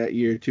came out that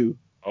year too.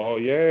 Oh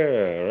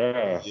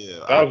yeah. Yeah,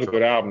 That I was a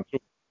good album too.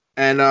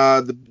 And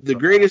the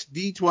greatest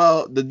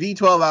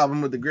D12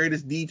 album with the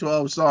greatest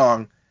D12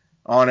 song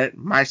on it,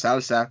 My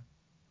Salsa.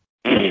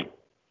 My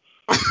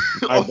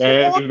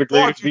band is the greatest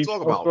What you talking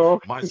D12 about? song.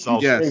 My You salsa.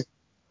 crazy. Yes,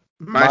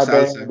 My My band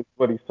Salsa. is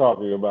what he's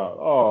talking about.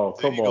 Oh,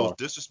 There come he goes on.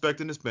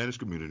 disrespecting the Spanish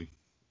community.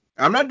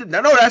 I'm not.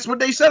 No, that's what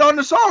they said on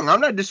the song. I'm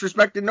not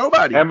disrespecting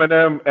nobody.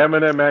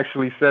 Eminem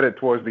actually said it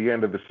towards the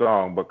end of the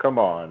song, but come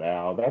on,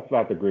 Al. That's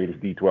not the greatest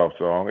D12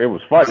 song. It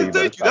was funny, but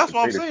Thank it's you. not That's the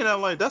what I'm greatest. saying.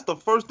 I'm like, that's the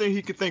first thing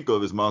he could think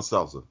of is my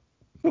salsa.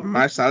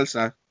 My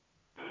Salsa.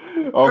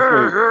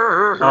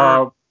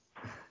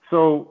 Okay.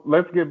 So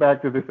let's get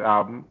back to this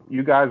album.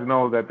 You guys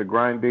know that the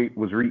Grind Date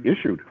was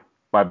reissued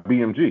by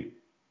BMG.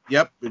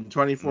 Yep, in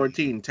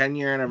 2014,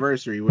 10-year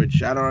anniversary.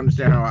 Which I don't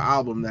understand how an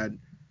album that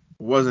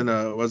wasn't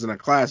a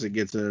classic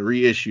gets a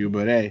reissue,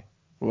 but hey,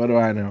 what do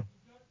I know?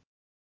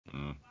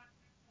 Mm.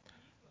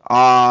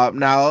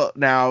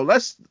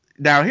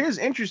 Now here's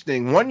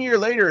interesting. 1 year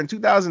later, in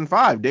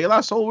 2005, De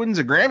La Soul wins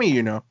a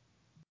Grammy.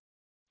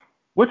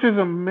 Which is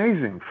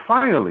amazing.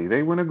 Finally,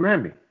 they win a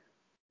Grammy.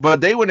 But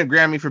they win a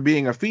Grammy for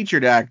being a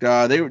featured act.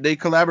 They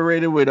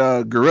collaborated with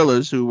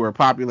Gorillaz, who were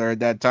popular at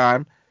that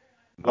time.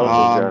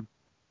 Love those guys.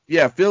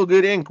 Yeah, Feel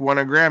Good Inc. won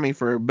a Grammy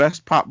for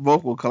best pop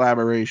vocal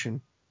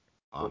collaboration.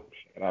 Shout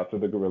out to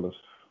the Gorillas.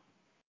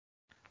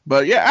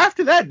 But yeah,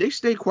 after that, they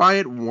stay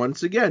quiet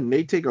once again.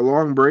 They take a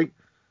long break,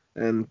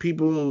 and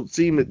people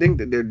seem to think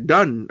that they're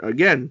done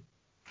again.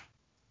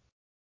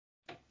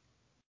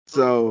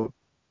 So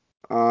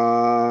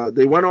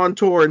they went on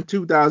tour in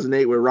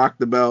 2008 with Rock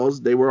the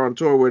Bells. They were on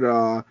tour with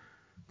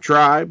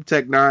Tribe,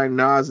 Tech Nine,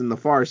 Nas, and The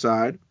Far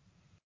Side.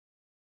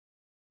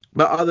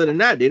 But other than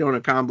that, they don't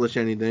accomplish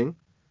anything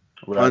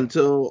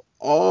until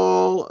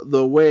all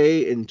the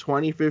way in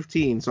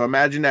 2015. So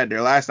imagine that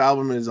their last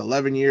album is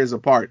 11 years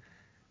apart.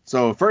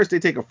 So first they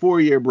take a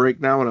 4-year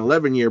break, now an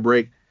 11-year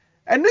break.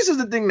 And this is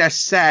the thing that's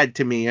sad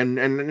to me,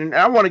 and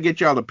I want to get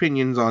y'all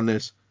opinions on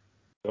this.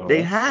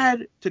 They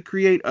had to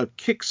create a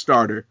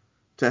Kickstarter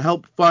to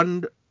help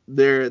fund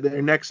their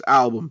next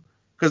album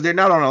because they're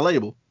not on a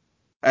label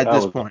at That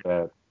this was point.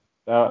 sad.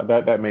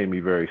 That made me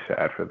very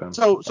sad for them.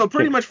 So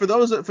pretty much for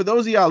those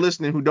of y'all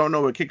listening who don't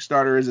know what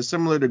Kickstarter is, it's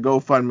similar to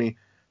GoFundMe.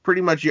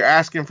 Pretty much you're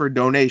asking for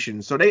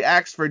donations. So they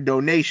asked for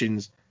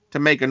donations to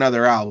make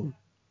another album.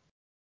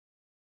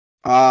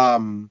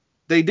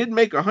 They did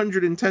make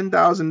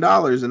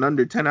 $110,000 in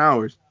under 10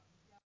 hours.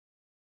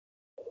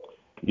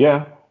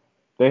 Yeah,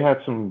 they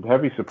had some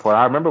heavy support.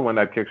 I remember when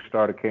that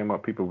Kickstarter came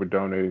up, people were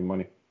donating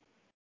money.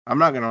 I'm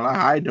not gonna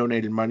lie, I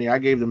donated money. I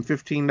gave them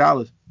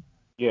 $15.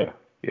 Yeah.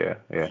 You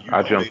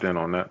I jumped donated. in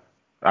on that.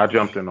 I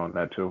jumped in on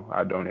that too.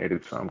 I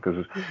donated some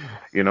because,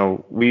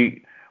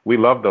 we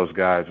love those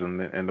guys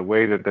and the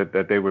way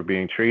that they were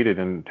being treated,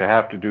 and to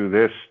have to do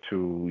this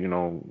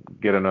to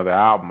get another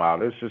album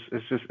out, it's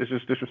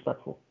just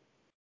disrespectful.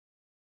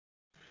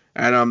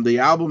 And the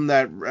album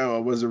that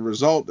was a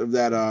result of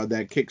that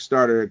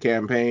Kickstarter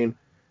campaign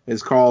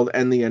is called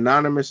 "And the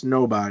Anonymous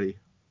Nobody."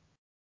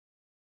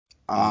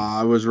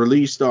 It was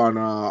released on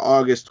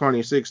August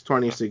 26,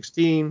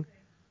 2016.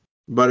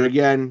 But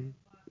again,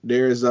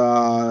 there's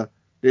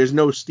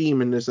no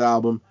steam in this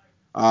album.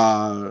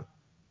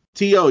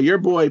 T.O., your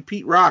boy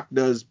Pete Rock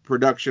does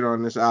production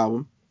on this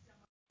album.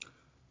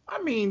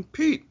 I mean,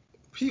 Pete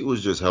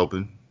was just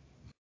helping.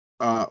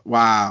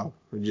 Wow,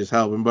 just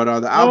helping.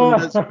 But the album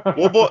does.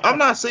 Well, boy, I'm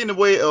not saying the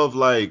way of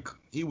like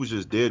he was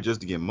just there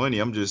just to get money.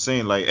 I'm just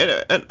saying like,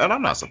 and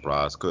I'm not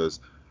surprised because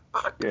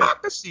I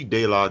could see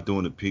De La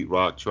doing the Pete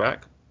Rock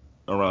track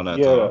around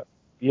that time.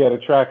 Yeah, the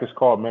track is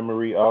called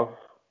 "Memory of."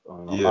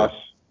 Yeah. Us.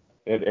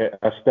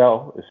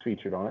 Estelle is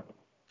featured on it.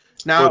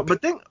 Now,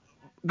 But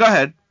go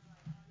ahead.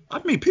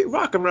 I mean, Pete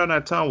Rock around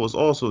that time was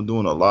also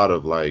doing a lot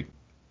of like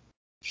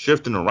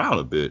shifting around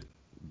a bit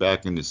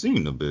back in the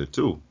scene a bit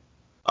too.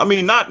 I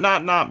mean,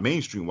 not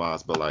mainstream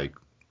wise, but like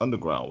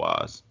underground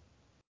wise.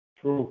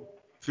 True.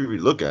 If you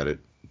really look at it.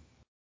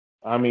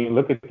 I mean,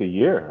 look at the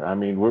year. I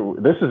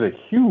mean, this is a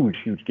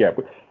huge gap.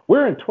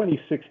 We're in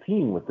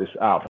 2016 with this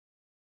album.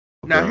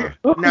 Now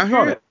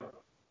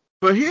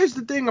here's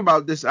the thing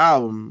about this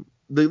album.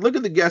 Look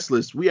at the guest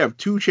list. We have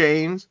 2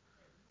 Chainz,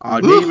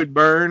 David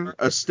Byrne,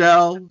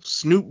 Estelle,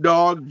 Snoop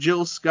Dogg,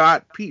 Jill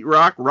Scott, Pete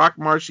Rock, Rock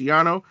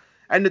Marciano.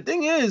 And the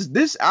thing is,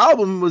 this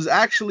album was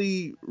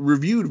actually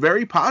reviewed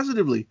very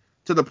positively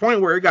to the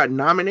point where it got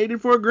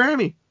nominated for a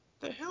Grammy.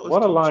 The hell is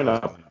What a 2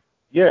 lineup. Chainz?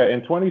 Yeah,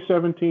 in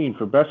 2017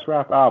 for Best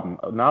Rap Album,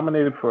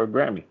 nominated for a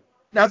Grammy.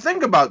 Now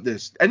think about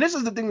this, and this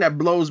is the thing that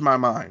blows my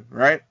mind,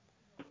 right?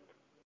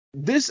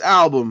 This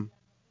album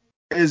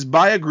is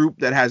by a group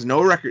that has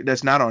no record,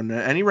 that's not on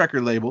any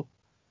record label.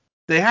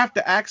 They have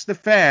to ask the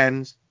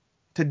fans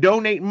to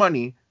donate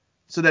money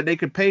so that they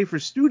could pay for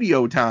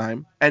studio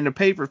time and to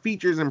pay for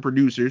features and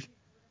producers.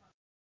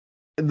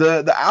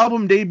 The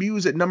album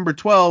debuts at number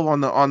 12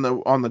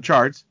 on the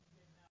charts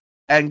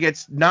and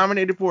gets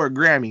nominated for a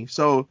Grammy.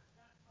 So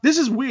this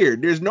is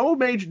weird. There's no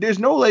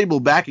label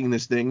backing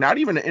this thing, not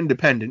even an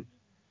independent.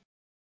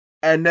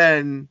 And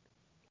then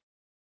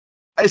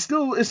it's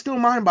still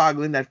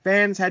mind-boggling that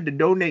fans had to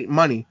donate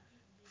money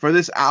for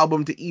this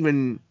album to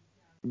even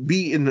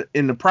be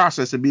in the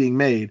process of being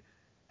made,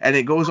 and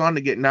it goes on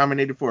to get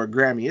nominated for a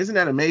Grammy. Isn't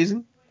that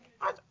amazing?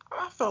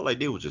 I felt like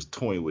they were just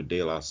toying with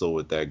De La Soul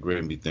with that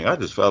Grammy thing. I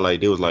just felt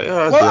like they was like,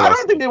 that's Well, De La I don't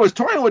Soul. think they was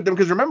toying with them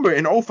because remember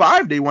in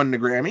 2005 they won the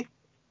Grammy.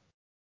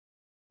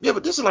 Yeah,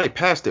 but this is like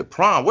past their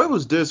prime. Where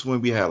was this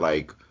when we had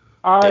like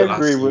I De La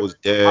agree Soul with. was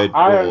dead?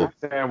 I Or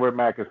understand where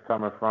Mac is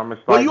coming from.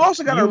 It's Well, like you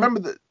also got to remember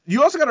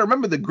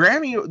the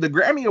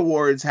Grammy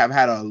Awards have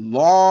had a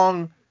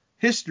long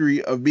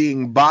history of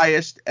being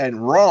biased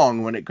and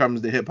wrong when it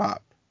comes to hip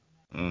hop.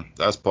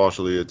 That's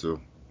partially it too.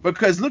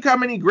 Because look how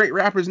many great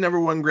rappers never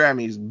won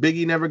Grammys.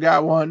 Biggie never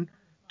got one.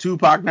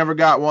 Tupac never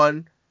got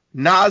one.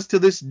 Nas to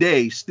this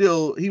day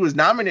he was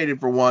nominated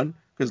for one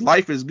because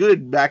Life is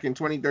Good back in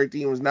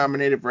 2013 was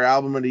nominated for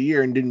Album of the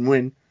Year and didn't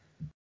win.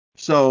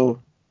 So,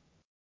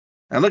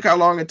 and look how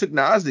long it took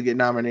Nas to get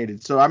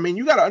nominated. So, I mean,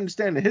 you got to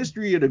understand the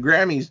history of the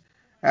Grammys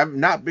have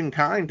not been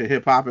kind to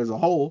hip hop as a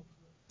whole.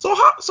 So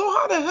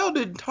how the hell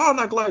did Hard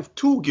Knock Life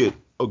 2 get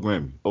a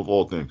Grammy of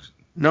all things?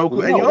 No,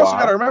 We and know you also got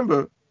why. to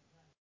remember.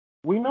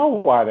 We know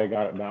why they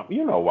got it now.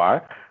 You know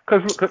why?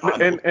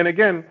 And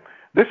again,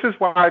 this is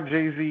why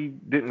Jay-Z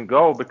didn't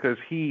go, because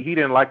he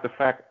didn't like the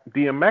fact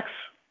DMX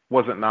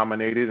wasn't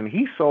nominated, and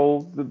he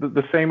sold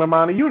the same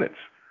amount of units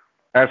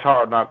as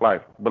Hard Knock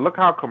Life. But look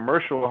how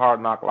commercial Hard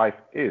Knock Life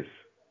is.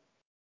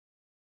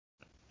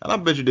 And I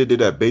bet you they did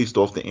that based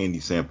off the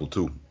Andy sample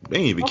too. They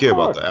didn't even Of care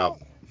course. about the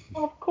album.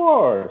 Of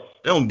course.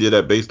 They don't did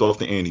that based off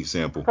the Andy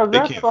sample. Because They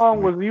that can't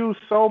song fool me. was used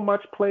so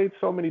much, played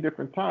so many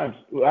different times.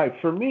 Like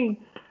for me,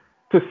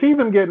 to see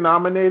them get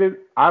nominated,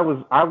 I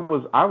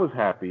was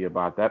happy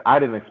about that. I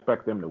didn't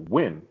expect them to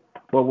win.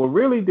 But what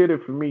really did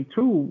it for me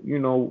too,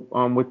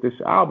 with this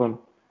album,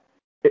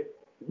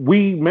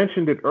 we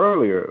mentioned it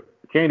earlier,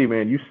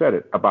 Candyman, you said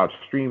it about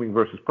streaming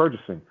versus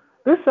purchasing.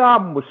 This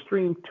album was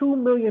streamed 2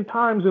 million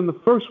times in the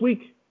first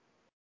week.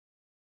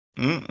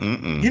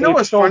 Mm-mm-mm. You know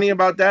what's funny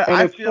about that? And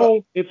I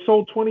feel it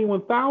sold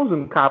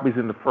 21,000 copies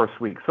in the first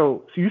week.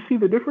 So you see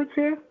the difference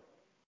here?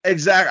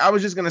 I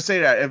was just gonna say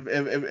that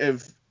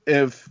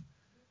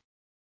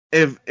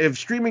if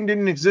streaming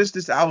didn't exist,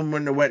 this album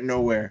wouldn't have went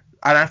nowhere.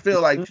 And I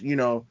feel like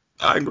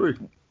I agree.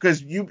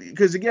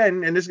 because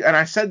again, and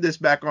I said this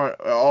back on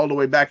all the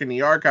way back in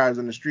the archives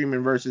on the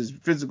streaming versus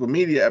physical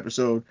media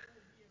episode.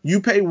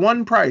 You pay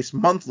one price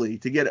monthly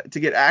to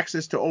get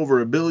access to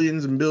over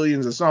billions and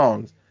billions of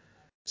songs.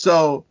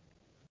 So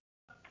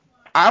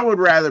I would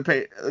rather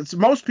pay.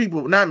 Most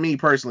people, not me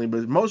personally,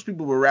 but most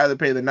people would rather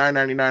pay the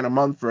 $9.99 a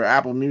month for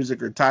Apple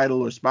Music or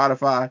Tidal or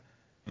Spotify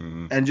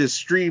and just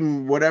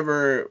stream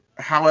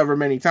however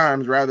many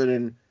times rather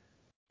than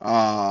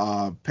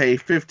pay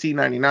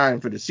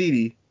 $15.99 for the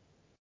CD.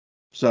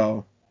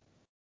 So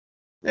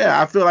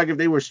yeah, I feel like if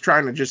they were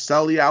trying to just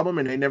sell the album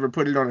and they never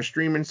put it on a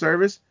streaming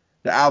service,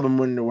 the album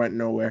wouldn't have went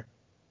nowhere.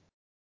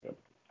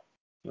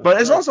 But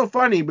it's also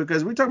funny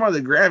because we talk about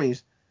the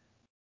Grammys.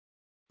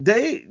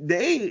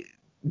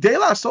 De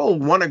La Soul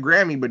won a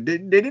Grammy, but they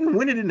didn't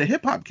win it in the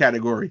hip hop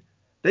category.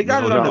 They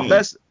got it on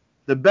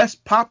the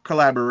best pop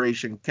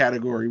collaboration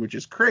category, which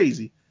is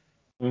crazy.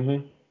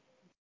 Mm-hmm.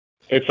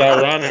 It's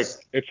ironic.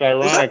 It's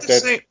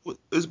ironic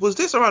was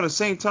this around the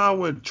same time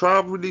when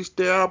Tribe released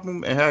their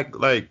album and had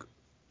like?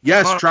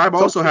 Yes, Tribe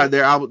also had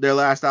their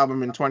last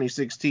album in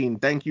 2016.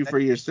 Thank You for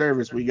Your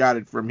Service. We got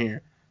it from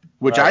here,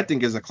 which I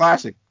think is a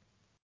classic.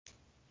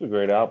 It's a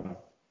great album.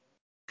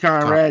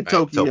 Conrad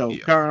Tokyo. Who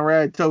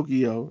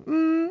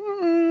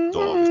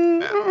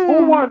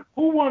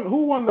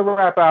won the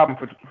rap album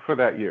for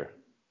that year?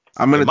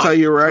 I'm gonna tell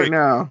you right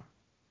now.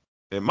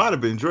 It might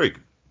have been Drake.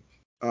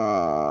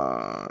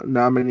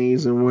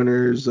 Nominees and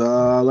winners.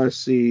 Let's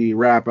see.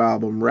 Rap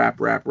album. Rap.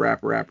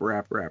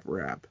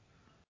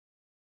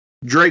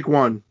 Drake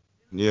won.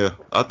 Yeah,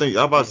 I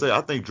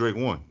think Drake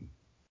won.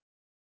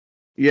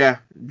 Yeah,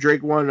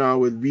 Drake won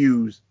with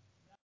Views.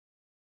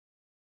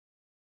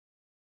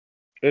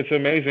 It's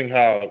amazing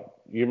how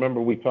you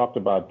remember we talked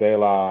about De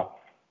La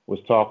was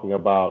talking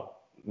about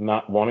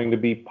not wanting to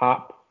be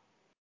pop,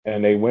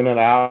 and they win a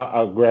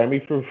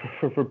Grammy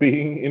for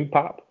being in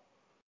pop.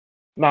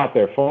 Not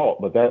their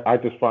fault, but I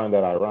just find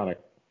that ironic.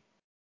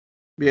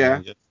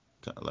 Yeah.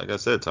 Like I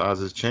said, times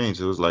has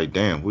changed. It was like,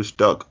 damn, we're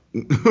stuck.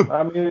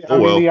 I mean,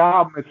 the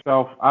album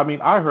itself. I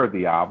mean, I heard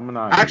the album and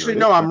I actually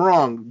no, I'm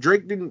wrong.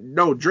 Drake didn't.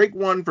 No, Drake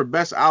won for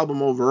best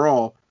album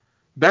overall.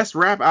 Best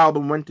rap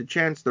album went to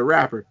Chance the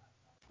Rapper.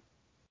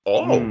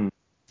 Oh.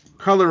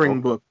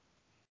 Coloring Book.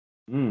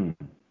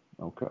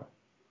 Okay.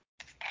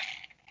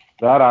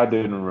 That I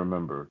didn't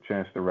remember.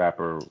 Chance the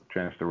Rapper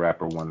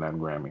won that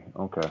Grammy.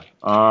 Okay.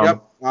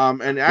 Yep.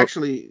 And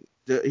actually,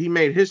 he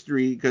made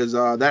history because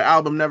that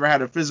album never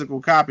had a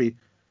physical copy.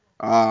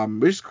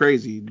 Which is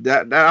crazy.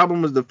 That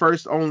album was the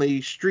first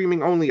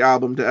streaming only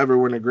album to ever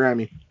win a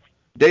Grammy.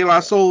 De La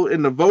Soul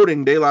in the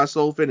voting, De La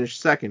Soul finished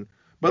second.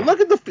 But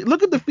look at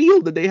the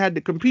field that they had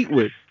to compete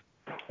with.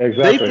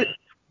 Exactly.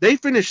 They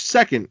finished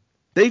second.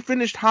 They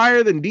finished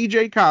higher than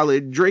DJ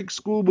Khaled, Drake,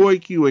 Schoolboy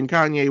Q, and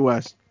Kanye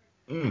West.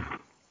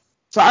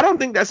 So I don't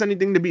think that's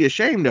anything to be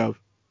ashamed of.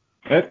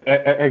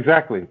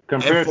 Exactly.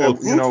 Compared to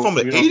from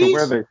the 80s, to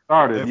where they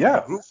started.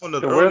 Yeah. From the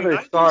to early where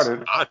they 90s,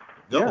 started.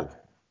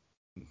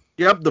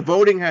 Yep. The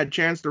voting had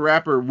Chance the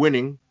Rapper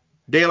winning.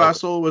 De La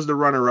Soul was the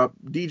runner-up.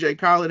 DJ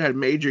Khaled had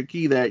Major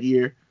Key that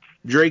year.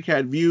 Drake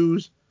had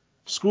Views.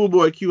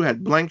 Schoolboy Q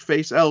had Blank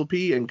Face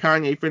LP, and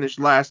Kanye finished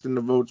last in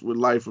the votes with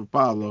Life of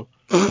Pablo.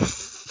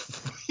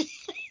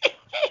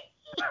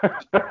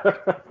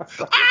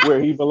 Where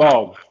he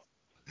belongs.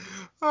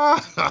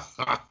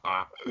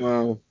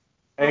 Wow.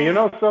 And you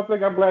know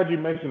something? I'm glad you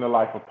mentioned the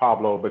Life of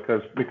Pablo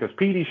because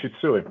Petey should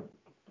sue him.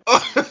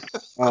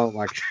 Oh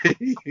my God.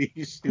 Here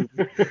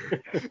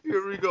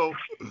we go.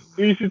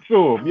 He should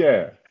sue him,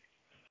 yeah.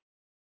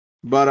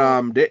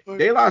 But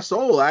De La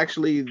Soul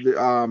actually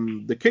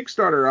the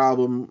Kickstarter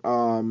album,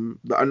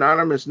 The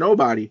Anonymous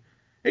Nobody,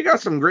 it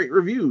got some great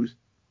reviews.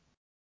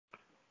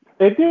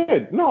 It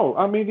did. No,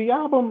 I mean the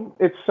album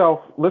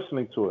itself,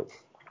 listening to it,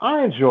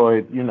 I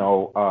enjoyed,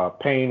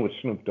 Pain with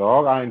Snoop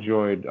Dogg. I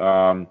enjoyed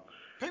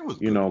Pain was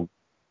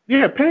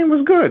good. Pain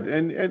was good.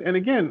 And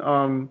again,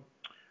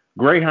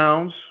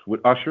 Greyhounds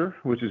with Usher,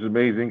 which is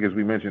amazing because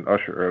we mentioned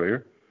Usher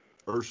earlier.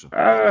 Usher.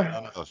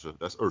 Usher.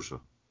 That's Usher.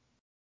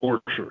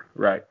 Usher,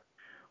 right.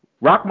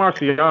 Rock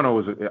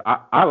Marciano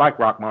I like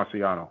Rock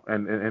Marciano,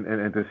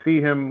 and to see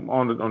him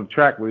on the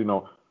track,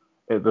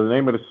 the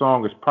name of the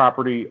song is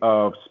property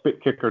of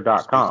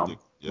spitkicker.com,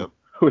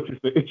 which is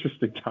an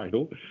interesting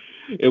title.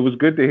 It was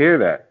good to hear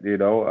that.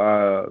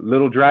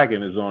 Little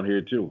Dragon is on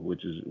here too,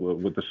 which is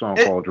with the song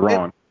called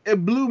Drawn.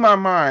 It blew my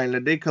mind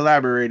that they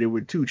collaborated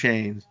with 2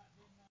 Chainz.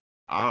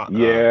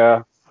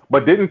 Yeah,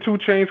 but didn't 2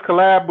 Chainz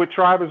collab with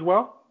Tribe as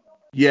well?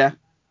 Yeah.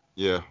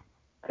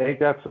 Ain't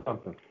that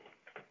something?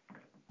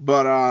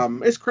 But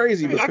it's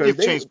crazy because I give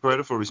Chainz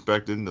credit for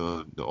respecting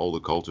the older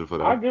culture for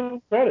that. I give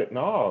him credit.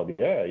 No,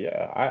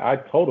 yeah. I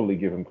totally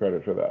give him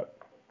credit for that.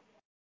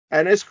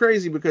 And it's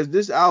crazy because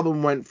this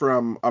album went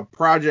from a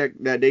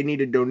project that they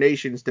needed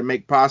donations to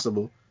make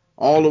possible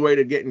all the way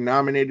to getting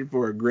nominated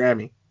for a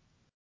Grammy.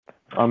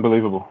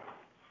 Unbelievable.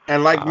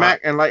 And like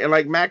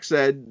Mac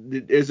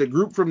said, there's a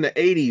group from the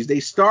 80s. They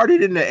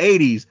started in the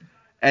 80s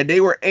and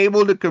they were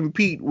able to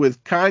compete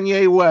with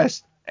Kanye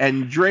West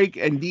and Drake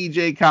and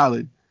DJ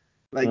Khaled.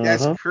 Like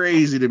that's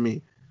crazy to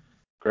me.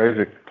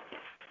 Crazy.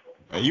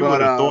 And you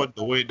would have thought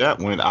the way that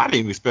went, I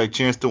didn't expect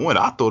Chance to win.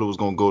 I thought it was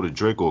gonna go to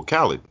Drake or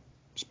Khaled.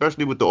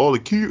 Especially with all the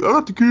keys. I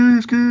got the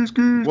keys.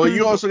 Well,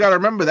 you also got to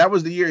remember that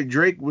was the year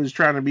Drake was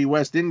trying to be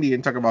West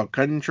Indian, talk about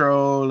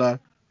control.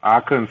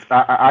 I can't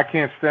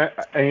stand,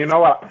 and you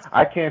know what?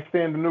 I can't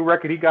stand the new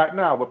record he got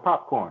now with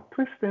Popcorn.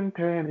 Twist and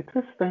turn.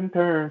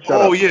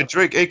 Shut up. Yeah,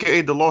 Drake,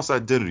 aka The Lost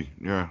Identity.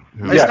 Yeah.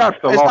 It's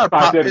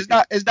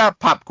not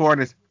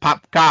popcorn. It's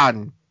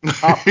popcorn.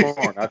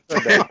 Popcorn. I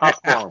said that.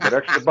 Popcorn with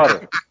extra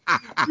butter.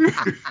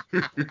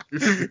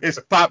 It's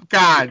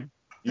popcorn.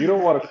 You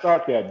don't want to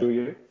start that, do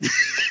you?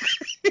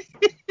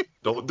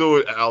 Don't do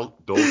it, Al.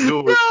 Don't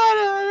do it.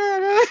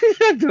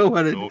 No.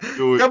 Don't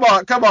do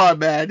it. Come on,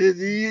 man.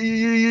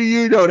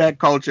 You know that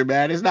culture,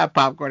 man. It's not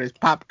popcorn. It's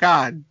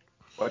popcorn.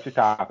 What you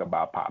talking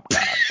about,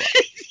 popcorn?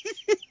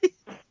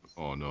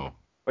 Oh no.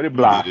 What did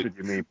blasted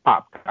you mean,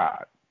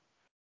 popcorn?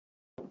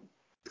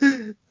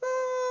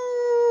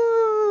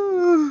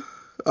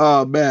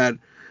 Oh man.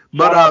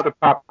 Shout out to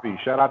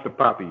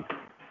Poppy.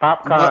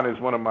 Popcorn is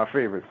one of my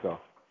favorites, though.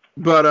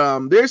 But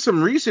there's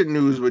some recent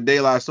news with De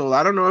La Soul.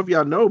 I don't know if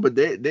y'all know, but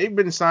they've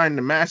been signed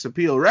to Mass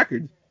Appeal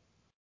Records,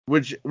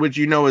 which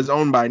you know is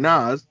owned by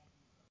Nas.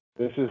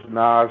 This is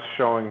Nas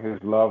showing his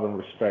love and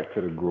respect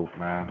to the group,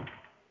 man.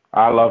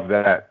 I love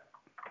that.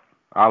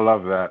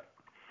 Thank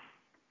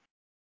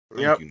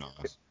you,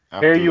 Nas.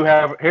 Here you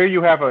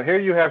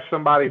have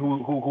somebody who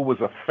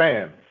was a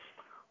fan,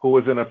 who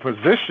was in a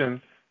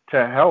position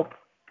to help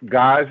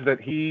guys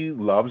that he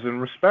loves and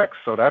respects.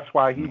 So that's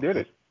why he did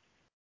it.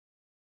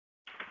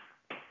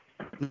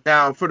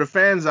 Now, for the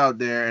fans out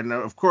there, and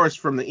of course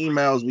from the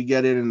emails we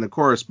get in and the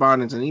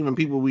correspondence, and even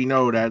people we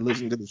know that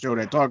listen to the show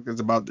that talk to us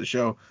about the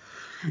show,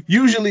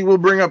 usually we'll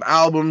bring up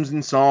albums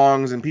and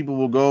songs, and people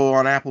will go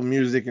on Apple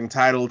Music and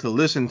Tidal to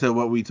listen to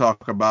what we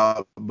talk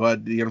about.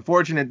 But the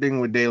unfortunate thing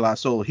with De La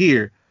Soul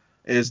here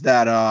is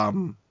that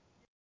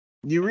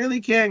you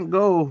really can't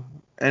go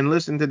and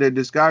listen to their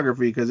discography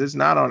because it's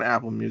not on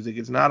Apple Music,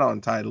 it's not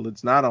on Tidal,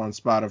 it's not on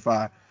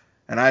Spotify.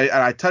 And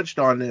I touched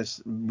on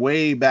this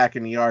way back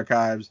in the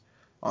archives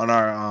on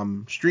our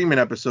streaming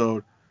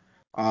episode.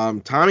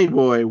 Tommy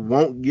Boy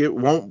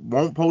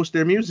won't post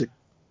their music.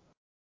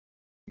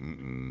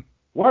 Mm-mm.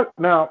 What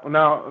now,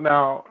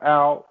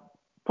 Al?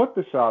 Put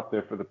this out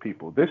there for the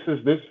people. This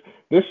is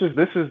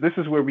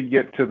where we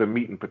get to the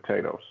meat and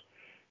potatoes.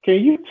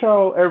 Can you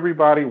tell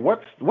everybody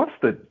what's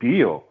the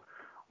deal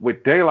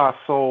with De La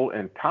Soul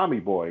and Tommy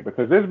Boy?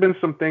 Because there's been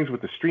some things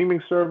with the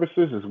streaming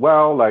services as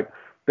well. Like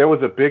there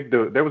was a big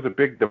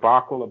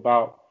debacle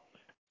about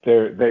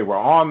they were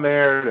on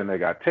there and they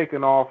got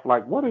taken off.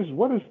 Like what is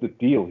the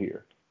deal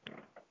here?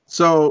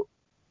 So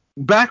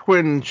back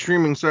when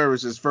streaming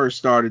services first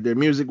started, their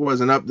music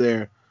wasn't up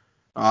there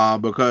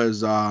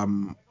because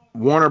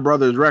Warner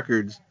Brothers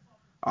Records,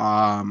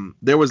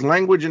 there was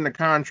language in the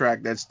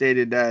contract that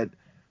stated that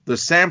the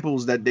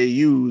samples that they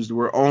used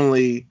were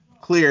only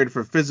cleared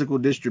for physical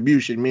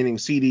distribution, meaning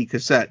CD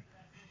cassette,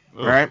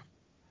 right?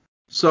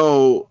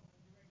 So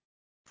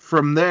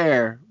from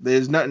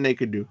there's nothing they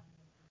could do.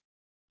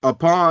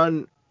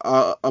 Upon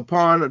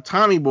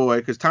Tommy Boy,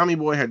 because Tommy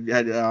Boy had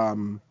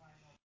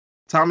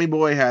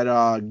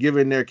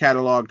given their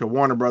catalog to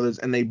Warner Brothers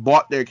and they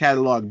bought their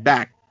catalog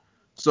back.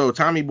 So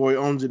Tommy Boy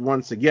owns it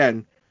once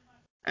again.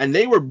 And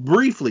they were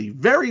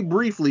very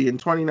briefly in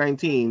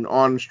 2019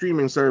 on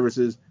streaming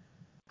services.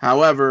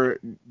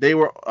 However, they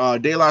were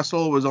De La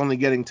Soul was only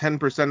getting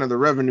 10% of the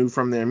revenue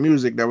from their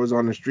music that was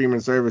on the streaming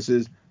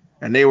services,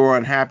 and they were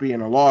unhappy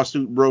and a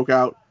lawsuit broke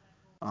out.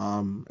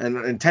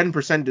 And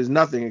 10% is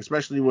nothing,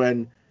 especially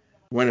when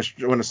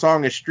a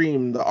song is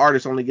streamed, the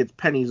artist only gets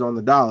pennies on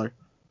the dollar.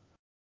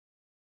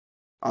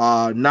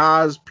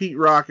 Nas, Pete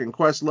Rock, and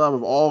Questlove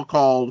have all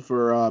called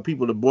for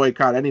people to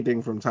boycott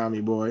anything from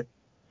Tommy Boy.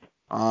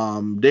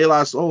 De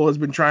La Soul has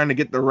been trying to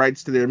get the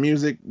rights to their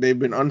music. They've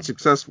been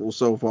unsuccessful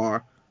so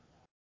far.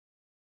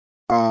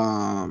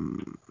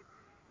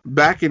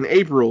 Back in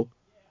April,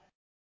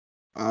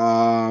 they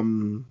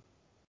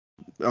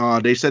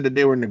said that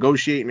they were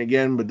negotiating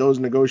again, but those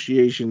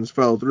negotiations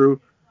fell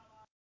through.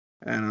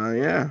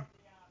 And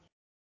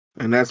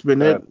and that's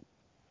been it.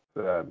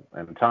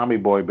 And Tommy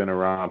Boy been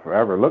around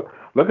forever.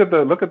 Look at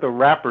the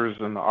rappers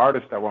and the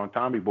artists that were on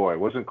Tommy Boy.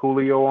 Wasn't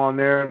Coolio on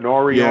there?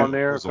 Nori on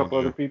there? A couple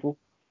other people.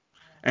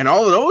 And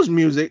all of those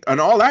music and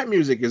all that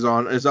music is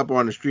up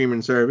on the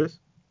streaming service.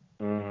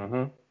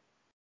 Mm-hmm.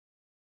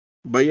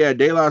 But yeah,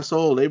 De La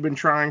Soul, they've been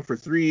trying for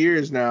 3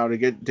 years now to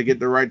get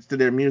the rights to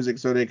their music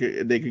so they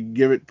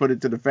could put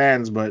it to the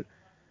fans, but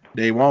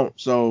they won't.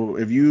 So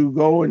if you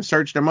go and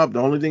search them up,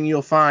 the only thing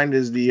you'll find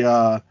is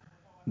the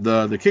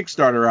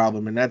Kickstarter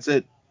album, and that's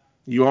it.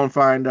 You won't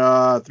find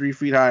 3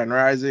 Feet High and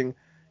Rising.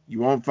 You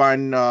won't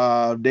find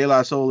De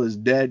La Soul is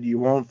Dead. You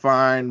won't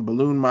find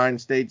Balloon Mind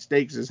State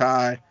Stakes is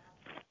High.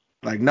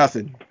 Like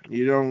nothing.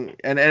 You don't,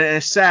 and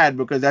it's sad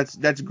because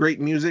that's great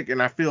music,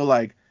 and I feel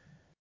like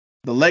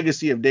the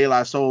legacy of De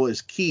La Soul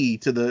is key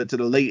to the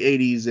late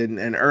 80s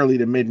and early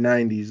to mid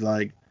 90s.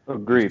 Like,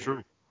 Agreed. It's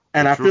true.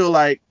 and It's I true. feel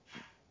like,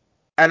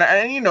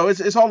 and you know,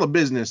 it's all a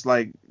business.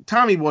 Like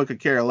Tommy Boy could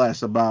care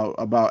less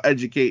about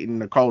educating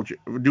the culture,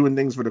 doing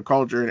things for the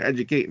culture, and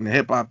educating the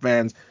hip hop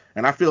fans.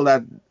 And I feel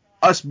that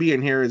us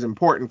being here is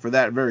important for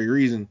that very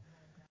reason,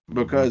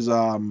 because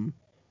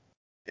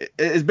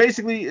it's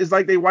basically it's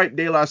like they wiped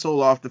De La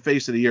Soul off the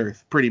face of the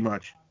earth, pretty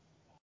much,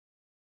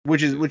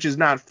 which is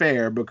not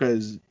fair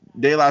because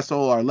De La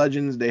Soul are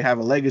legends. They have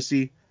a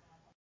legacy,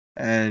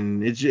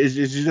 and it's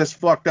just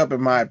fucked up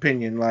in my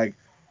opinion. Like,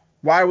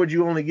 why would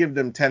you only give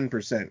them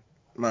 10%?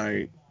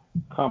 Like,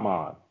 Come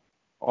on.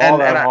 All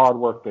and that and I hard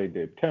work they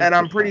did. 10%. and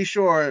I'm pretty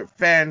sure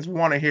fans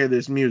want to hear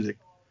this music,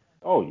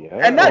 Oh, yeah.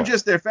 and not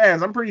just their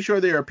fans. I'm pretty sure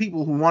there are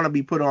people who want to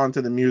be put on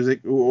to the music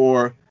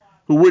or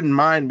who wouldn't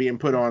mind being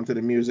put on to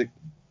the music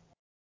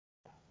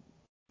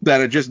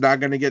that are just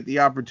not going to get the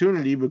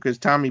opportunity because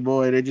Tommy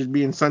Boy, they're just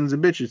being sons of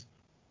bitches.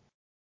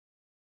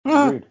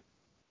 Agreed.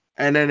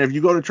 And then if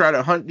you go to try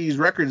to hunt these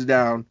records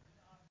down,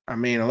 I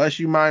mean, unless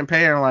you mind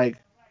paying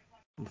like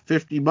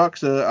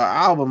 $50 a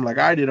album like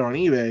I did on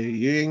eBay,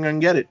 you ain't gonna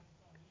get it.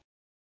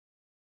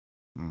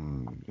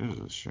 This is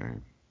a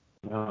shame.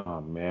 Oh,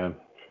 man.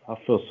 I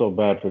feel so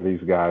bad for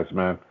these guys,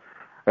 man.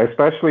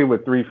 Especially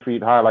with 3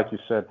 Feet High, like you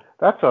said.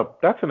 That's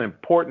an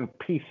important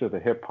piece of the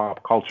hip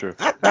hop culture.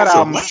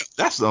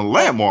 That's a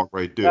landmark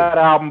right there. That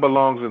album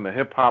belongs in the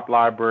hip hop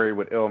library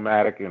with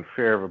Illmatic and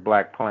Fear of a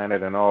Black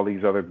Planet and all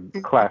these other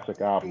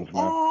classic albums,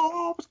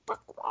 man.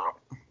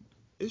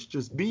 It's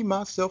just be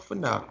myself for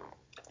now.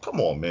 Come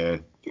on,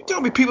 man. You tell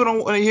me people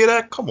don't want to hear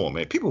that? Come on,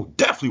 man. People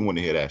definitely want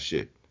to hear that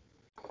shit.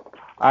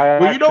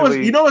 Well,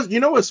 you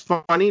know what's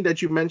funny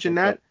that you mentioned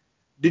that?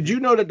 Did you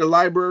know that the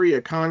Library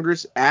of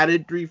Congress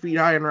added 3 Feet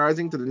High and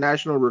Rising to the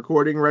National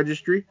Recording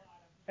Registry?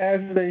 As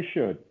they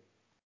should.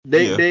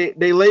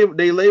 They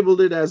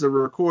labeled it as a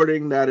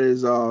recording that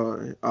is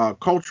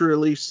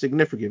culturally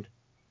significant.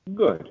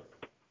 Good.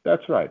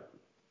 That's right.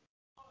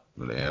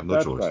 They have no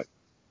That's choice. right.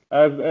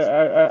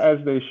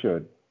 As they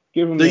should.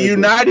 Give them The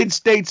United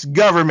States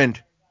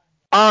government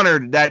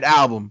honored that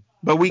album,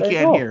 but we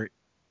can't hear it.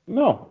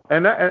 No.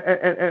 And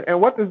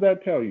what does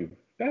that tell you?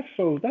 That's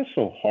so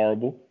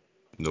horrible.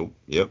 Nope.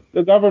 Yep.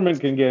 The government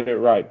can get it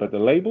right, but the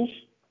labels?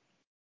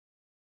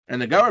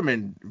 And the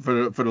government,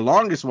 for the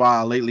longest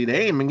while lately,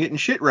 they ain't been getting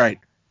shit right.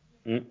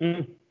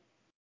 Mm-mm.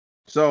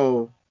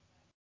 So,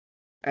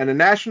 and the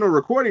National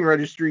Recording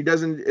Registry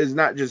is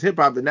not just hip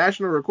hop. The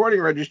National Recording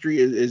Registry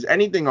is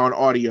anything on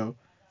audio.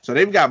 So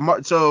they've got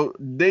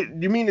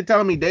you mean to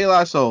tell me De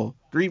La Soul,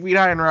 3 Feet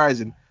High and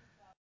Rising,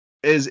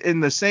 is in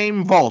the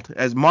same vault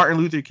as Martin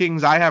Luther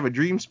King's "I Have a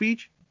Dream"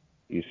 speech?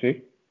 You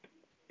see?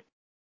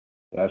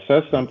 That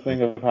says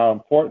something of how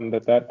important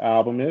that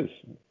album is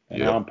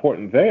and how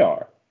important they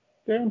are.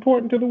 They're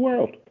important to the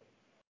world.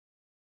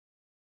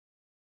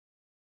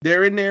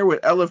 They're in there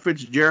with Ella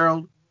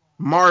Fitzgerald,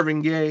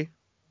 Marvin Gaye.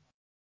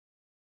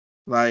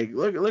 Like,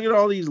 look at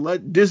all these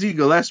Dizzy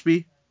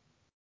Gillespie.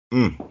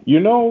 You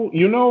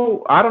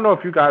know, I don't know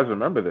if you guys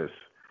remember this.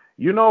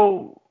 You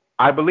know,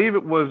 I believe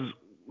it was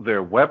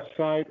their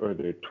website or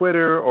their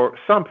Twitter or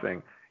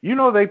something. You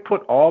know, they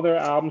put all their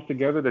albums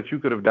together that you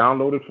could have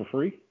downloaded for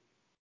free.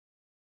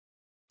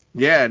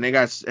 Yeah, and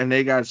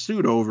they got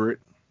sued over it.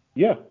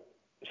 Yeah.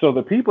 So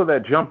the people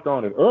that jumped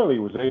on it early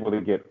was able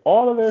to get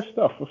all of their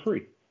stuff for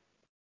free.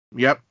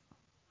 Yep.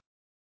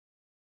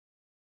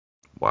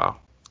 Wow.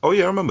 Oh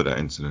yeah, I remember that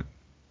incident.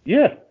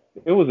 Yeah,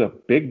 it was a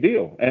big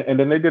deal. And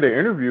then they did an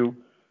interview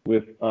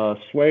with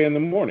Sway in the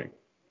Morning.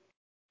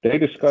 They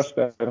discussed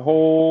that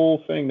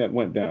whole thing that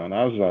went down.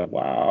 I was like,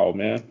 wow,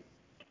 man.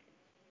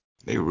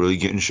 They were really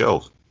getting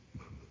shelved.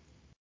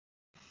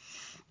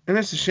 And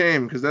it's a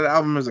shame because that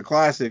album is a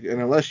classic, and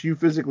unless you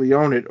physically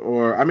own it,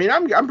 or I mean,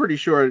 I'm pretty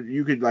sure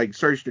you could like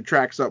search the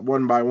tracks up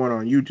one by one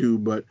on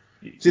YouTube. But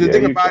see, the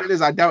thing about it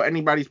is, I doubt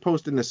anybody's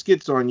posting the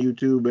skits on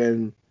YouTube,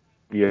 and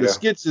the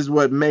skits is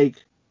what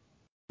make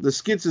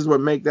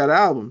that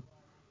album.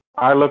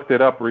 I looked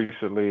it up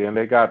recently, and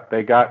they got it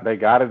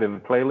in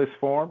playlist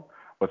form,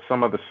 but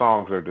some of the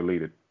songs are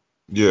deleted.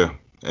 Yeah,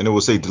 and it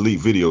will say delete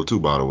video too,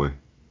 by the way.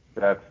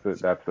 That's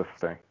the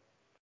thing.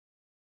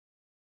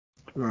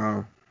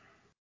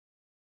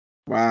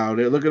 Wow,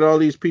 look at all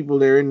these people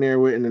they're in there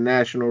with in the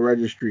National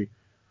Registry.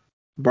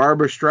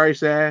 Barbra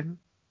Streisand,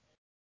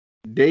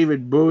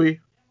 David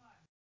Bowie.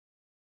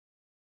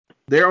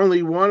 They're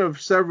only one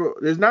of several.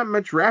 There's not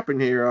much rap in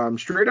here.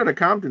 Straight Outta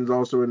Compton's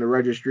also in the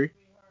registry.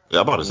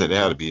 Yeah, I'm about to say they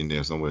had to be in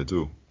there somewhere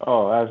too.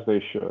 Oh, as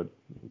they should.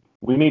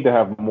 We need to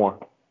have more.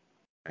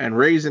 And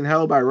Raising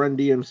Hell by Run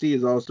DMC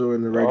is also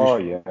in the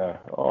registry.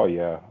 Oh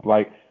yeah.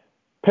 Like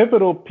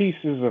pivotal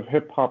pieces of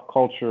hip hop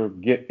culture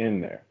get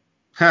in there.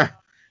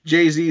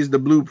 Jay-Z's The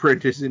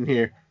Blueprint is in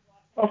here.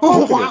 Of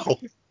course wow.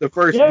 The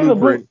first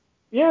Blueprint.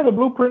 Yeah, the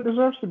blueprint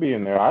deserves to be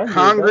in there. I agree with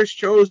that. Congress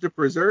chose to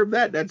preserve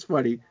that. That's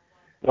funny.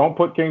 Don't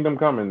put Kingdom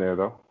Come in there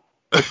though.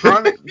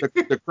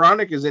 The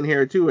Chronic is in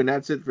here too, and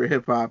that's it for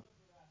hip hop.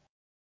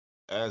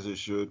 As it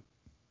should.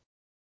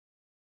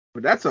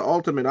 But that's an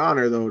ultimate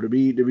honor, though, to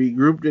be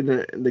grouped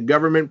in the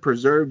government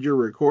preserved your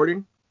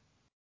recording.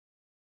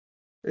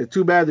 It's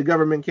too bad the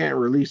government can't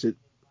release it.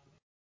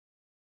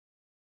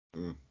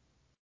 Mm.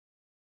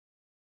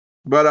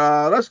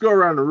 But let's go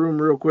around the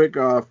room real quick.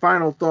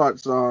 Final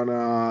thoughts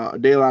on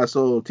De La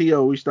Soul.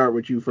 Tio, we start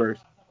with you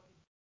first.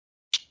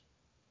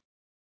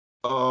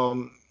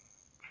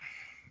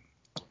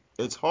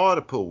 It's hard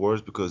to put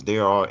words because they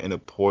are an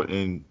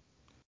important.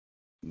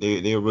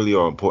 They really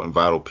are important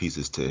vital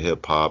pieces to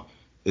hip hop.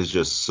 It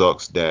just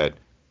sucks that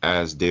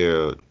as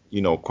their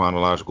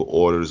chronological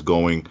order is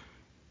going,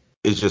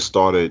 it just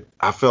started.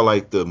 I felt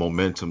like the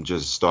momentum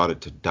just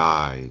started to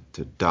die,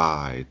 to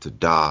die, to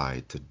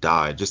die, to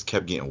die. It just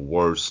kept getting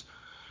worse.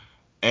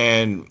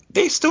 And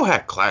they still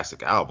had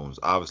classic albums.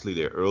 Obviously,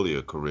 their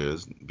earlier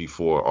careers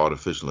before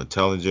Artificial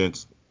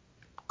Intelligence,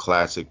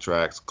 classic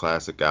tracks,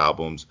 classic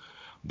albums.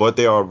 But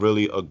they are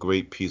really a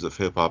great piece of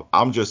hip hop.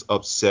 I'm just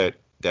upset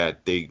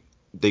that they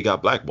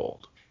got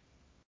blackballed.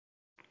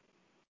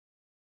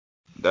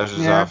 That's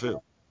just how I Yeah,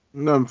 feel.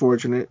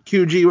 unfortunate.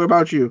 QG, what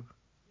about you?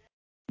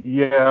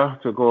 Yeah,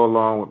 to go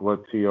along with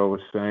what T.O.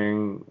 was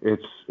saying,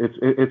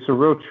 it's a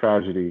real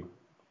tragedy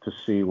to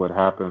see what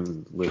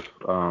happened with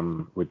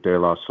De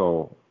La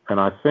Soul, and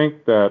I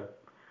think that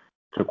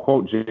to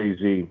quote Jay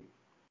Z,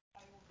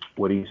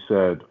 what he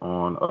said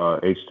on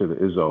H to the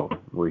Izzo,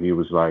 where he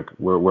was like,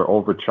 "We're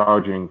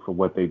overcharging for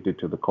what they did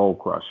to the Cold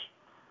Crush."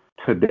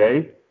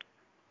 Today,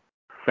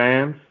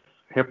 fans,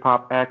 hip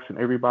hop acts, and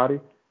everybody,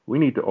 we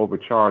need to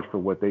overcharge for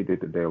what they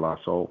did to De La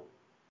Soul.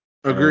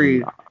 And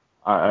Agreed.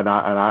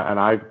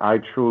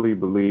 I truly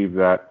believe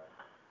that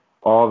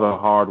all the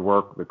hard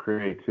work, the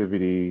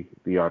creativity,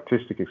 the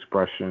artistic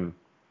expression,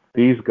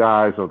 these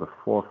guys are the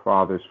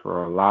forefathers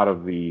for a lot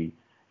of the.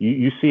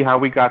 You see how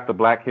we got the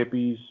black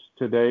hippies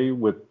today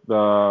with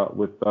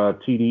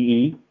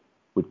TDE,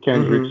 with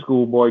Kendrick, Mm-hmm.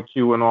 Schoolboy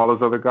Q, and all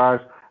those other guys.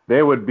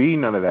 There would be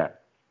none of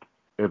that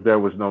if there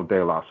was no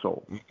De La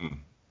Soul. Mm-mm.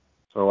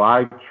 So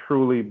I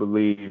truly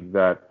believe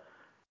that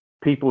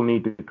people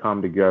need to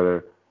come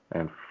together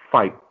and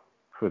fight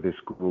for this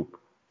group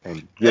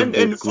and give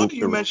this And group funny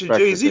you the mentioned respect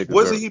Jay that they Z.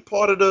 Wasn't deserve. he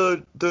part of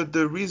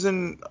the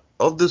reason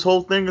of this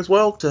whole thing as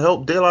well to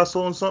help De La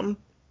Soul in something?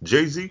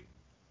 Jay Z.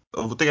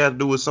 I think it had to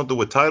do with something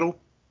with title.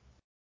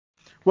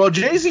 Well,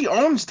 Jay-Z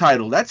owns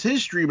Tidal. That's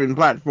his streaming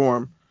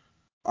platform.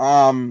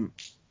 Um,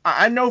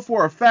 I know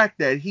for a fact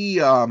that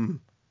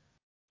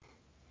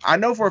I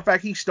know for a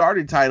fact he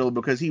started Tidal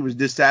because he was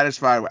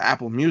dissatisfied with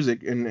Apple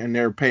Music and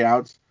their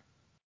payouts.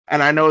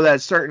 And I know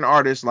that certain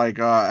artists, like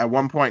at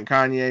one point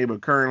Kanye,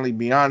 but currently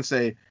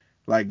Beyonce,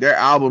 like their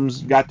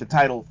albums got the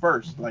title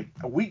first, like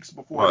weeks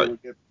before they Right.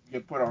 would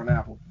get put on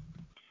Apple.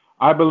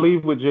 I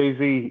believe with Jay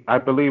Z, I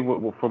believe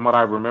from what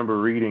I remember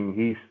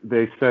reading,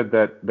 they said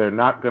that they're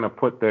not going to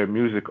put their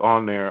music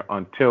on there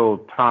until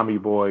Tommy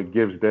Boy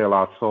gives De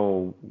La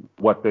Soul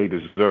what they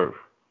deserve.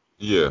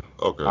 Yeah.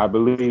 Okay. I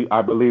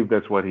believe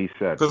that's what he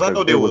said Because I because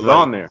know it they were was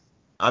on like, there.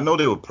 I know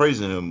they were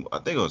praising him. I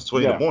think it was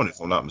Sway in the Yeah, Morning,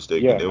 if I'm not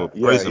mistaken. yeah, They were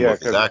yeah, praising him yeah. of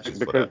his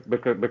actions for that.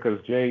 Because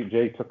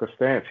Jay took a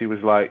stance. He was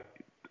like,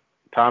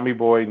 Tommy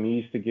Boy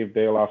needs to give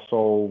De La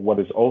Soul what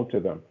is owed to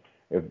them.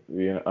 If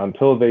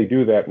until they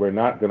do that, we're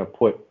not going to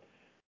put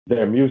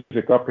their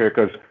music up here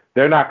because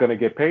they're not going to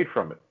get paid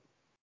from it.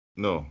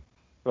 No.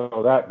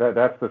 So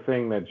that's the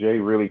thing that Jay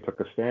really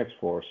took a stance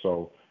for.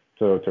 So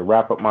to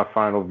wrap up my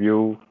final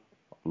view,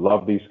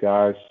 love these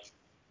guys,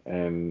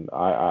 and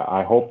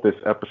I hope this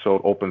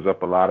episode opens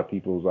up a lot of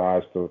people's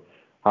eyes to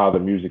how the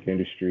music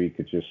industry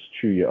could just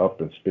chew you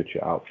up and spit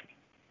you out.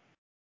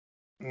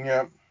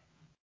 Yeah.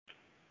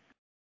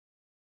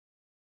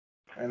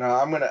 And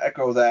I'm gonna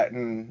echo that.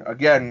 And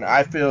again,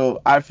 I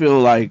feel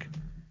like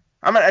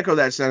I'm gonna echo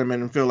that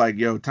sentiment and feel like,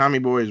 yo, Tommy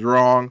Boy is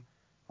wrong.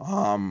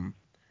 And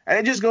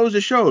it just goes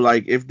to show,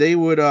 like, if they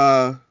would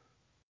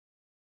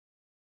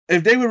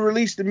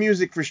release the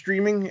music for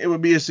streaming, it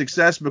would be a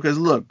success because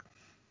look,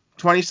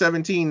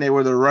 2017 they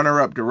were the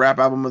runner-up to Rap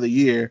Album of the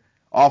Year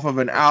off of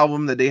an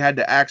album that they had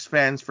to ask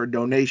fans for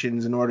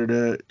donations in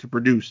order to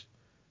produce.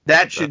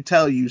 That should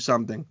tell you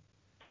something.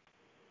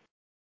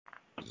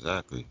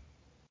 Exactly.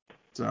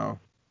 So,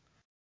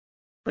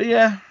 but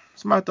yeah,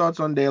 it's my thoughts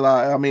on De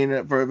La. I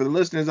mean, for the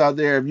listeners out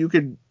there, if you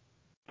could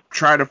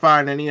try to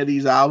find any of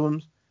these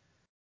albums,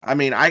 I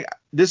mean,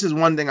 this is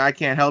one thing I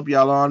can't help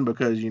y'all on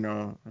because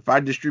if I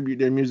distribute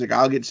their music,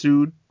 I'll get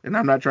sued, and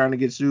I'm not trying to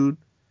get sued.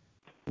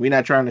 We're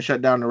not trying to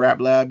shut down the Rap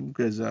Lab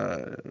because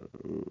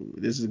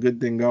this is a good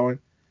thing going.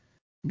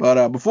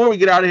 But before we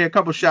get out of here, a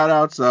couple shout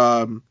outs.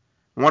 I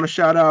want to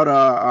shout out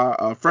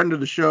a friend of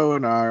the show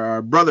and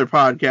our brother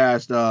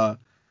podcast,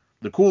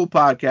 the Cool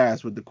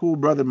Podcast with the Cool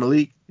Brother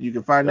Malik. You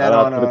can find Shout that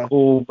out on to the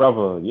cool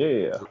brother,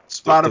 yeah. The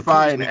Spotify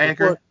coolest and nigga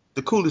Anchor. what?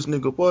 The coolest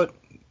nigga what?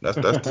 That's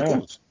the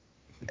coolest.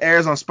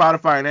 Airs on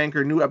Spotify and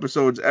Anchor. New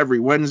episodes every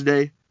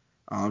Wednesday.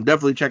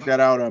 Definitely check that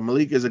out.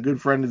 Malik is a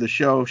good friend of the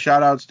show.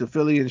 Shout outs to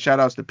Philly and shout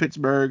outs to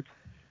Pittsburgh.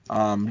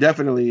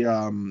 Definitely,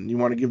 you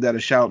want to give that a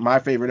shout. My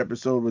favorite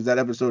episode was that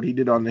episode he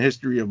did on the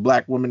history of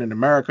black women in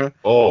America.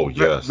 Oh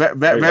yes,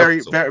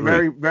 Very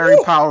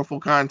powerful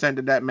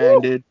content that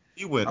man did.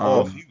 He went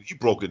off. He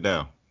broke it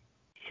down.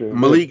 Sure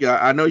Malik,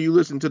 I know you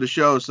listen to the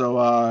show,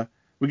 so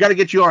we got to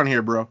get you on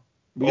here, bro.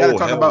 We got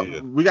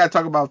to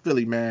talk about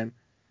Philly, man.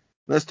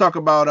 Let's talk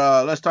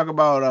about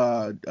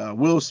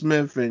Will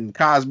Smith and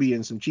Cosby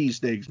and some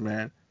cheesesteaks,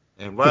 man.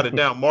 And write it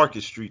down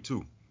Market Street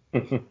too.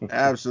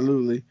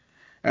 Absolutely.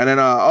 And then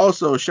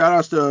also shout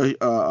outs to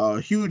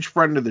a huge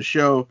friend of the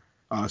show,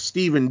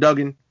 Steven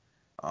Duggan.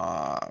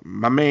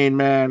 My main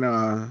man,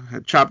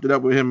 had chopped it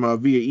up with him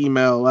via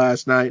email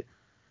last night.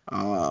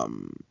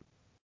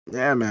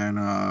 Yeah,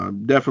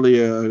 man, definitely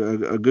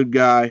a good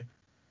guy.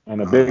 And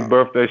a big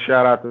birthday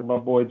shout out to my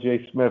boy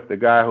Jay Smith, the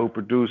guy who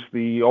produced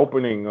the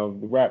opening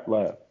of the Rap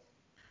Lab.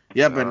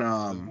 Yep,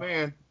 and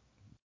man,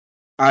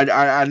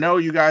 I know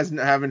you guys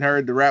haven't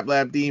heard the Rap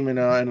Lab theme in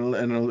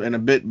a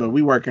bit, but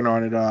we working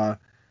on it.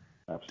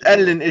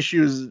 Editing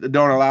issues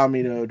don't allow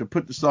me to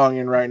put the song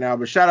in right now,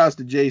 but shout outs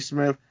to Jay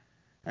Smith.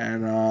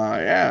 And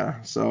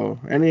yeah, so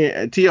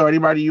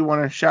anybody you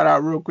want to shout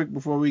out real quick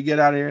before we get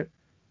out of here?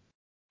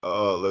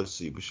 Let's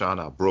see. We shout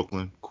out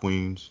Brooklyn,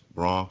 Queens,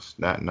 Bronx,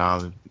 Staten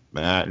Island,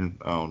 Manhattan.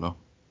 I don't know.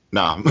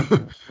 Nah,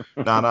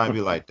 not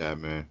be like that,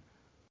 man.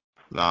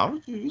 Nah,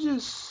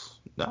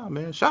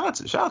 man.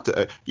 Shout out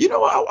to. You know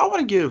what? I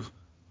want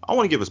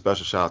to give a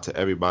special shout out to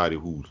everybody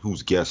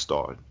who's guest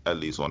starred at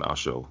least on our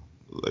show.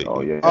 Like,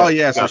 Oh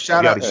yeah. So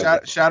shout outs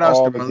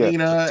to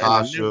Melina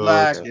and Nip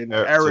Black and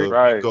Eric.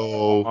 Right.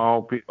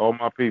 All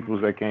my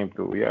peoples that came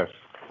through. Yes.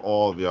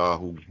 All of y'all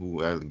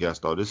who as a guest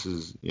star. This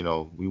is,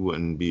 we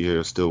wouldn't be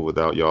here still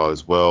without y'all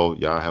as well.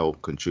 Y'all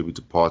help contribute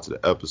to parts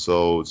of the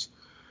episodes.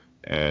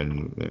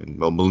 And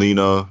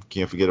Melina,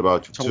 can't forget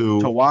about you too.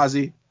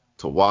 Tawazi.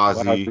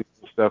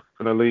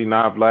 Definitely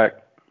not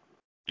Black.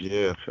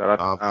 Yeah. Shout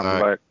out to not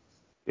Black.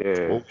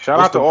 Yeah. Shout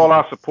out to all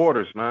our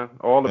supporters, man.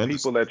 All the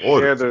people that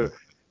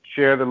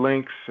share the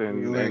links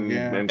and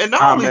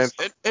comments.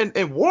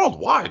 And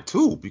worldwide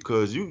too,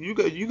 because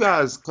you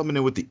guys coming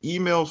in with the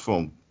emails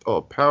from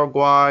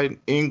Paraguay,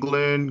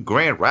 England,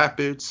 Grand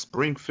Rapids,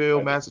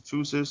 Springfield,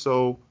 Massachusetts.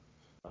 So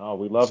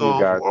we love you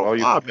guys. All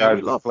you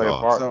guys that play a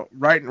part. So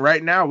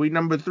right now we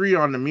number 3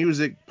 on the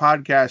music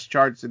podcast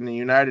charts in the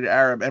United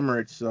Arab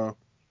Emirates. So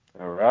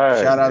all right.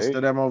 Shout outs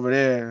to them over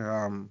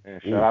there. And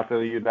shout out to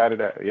the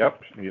United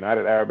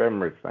Arab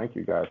Emirates. Thank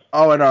you guys.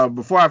 Oh, and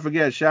before I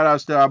forget, shout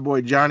outs to our boy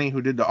Johnny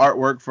who did the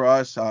artwork for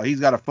us. He's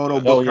got a photo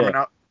book coming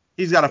out.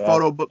 He's got a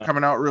photo book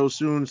coming out real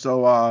soon.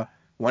 So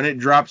when it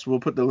drops, we'll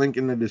put the link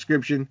in the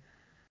description.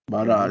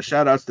 But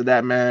shout outs to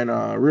that man,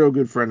 real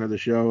good friend of the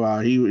show.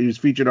 He was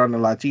featured on the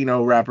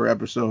Latino rapper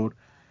episode.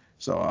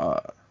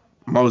 So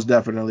most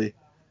definitely.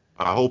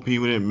 I hope he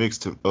didn't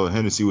mix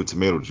Hennessy with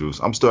tomato juice.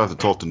 I'm still have to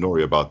talk to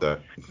Nori about that.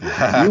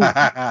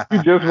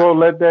 You just won't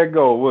let that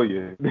go, will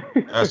you?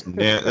 That's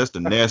the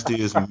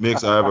nastiest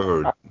mix I ever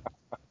heard.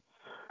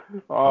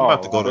 Oh,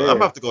 I'm gonna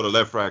have to go to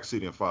Left Rack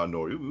City and find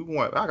Nori.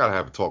 I gotta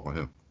have a talk with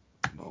him.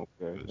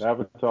 Okay, have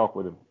a talk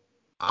with him.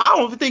 I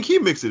don't even think he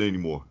mixed it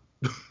anymore.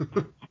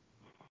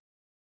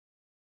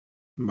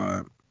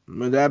 But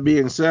with that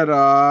being said,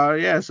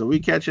 so we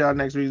catch y'all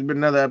next week. It's been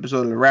another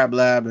episode of the Rap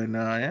Lab, and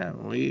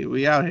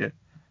we out here.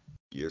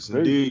 Yes,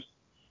 indeed.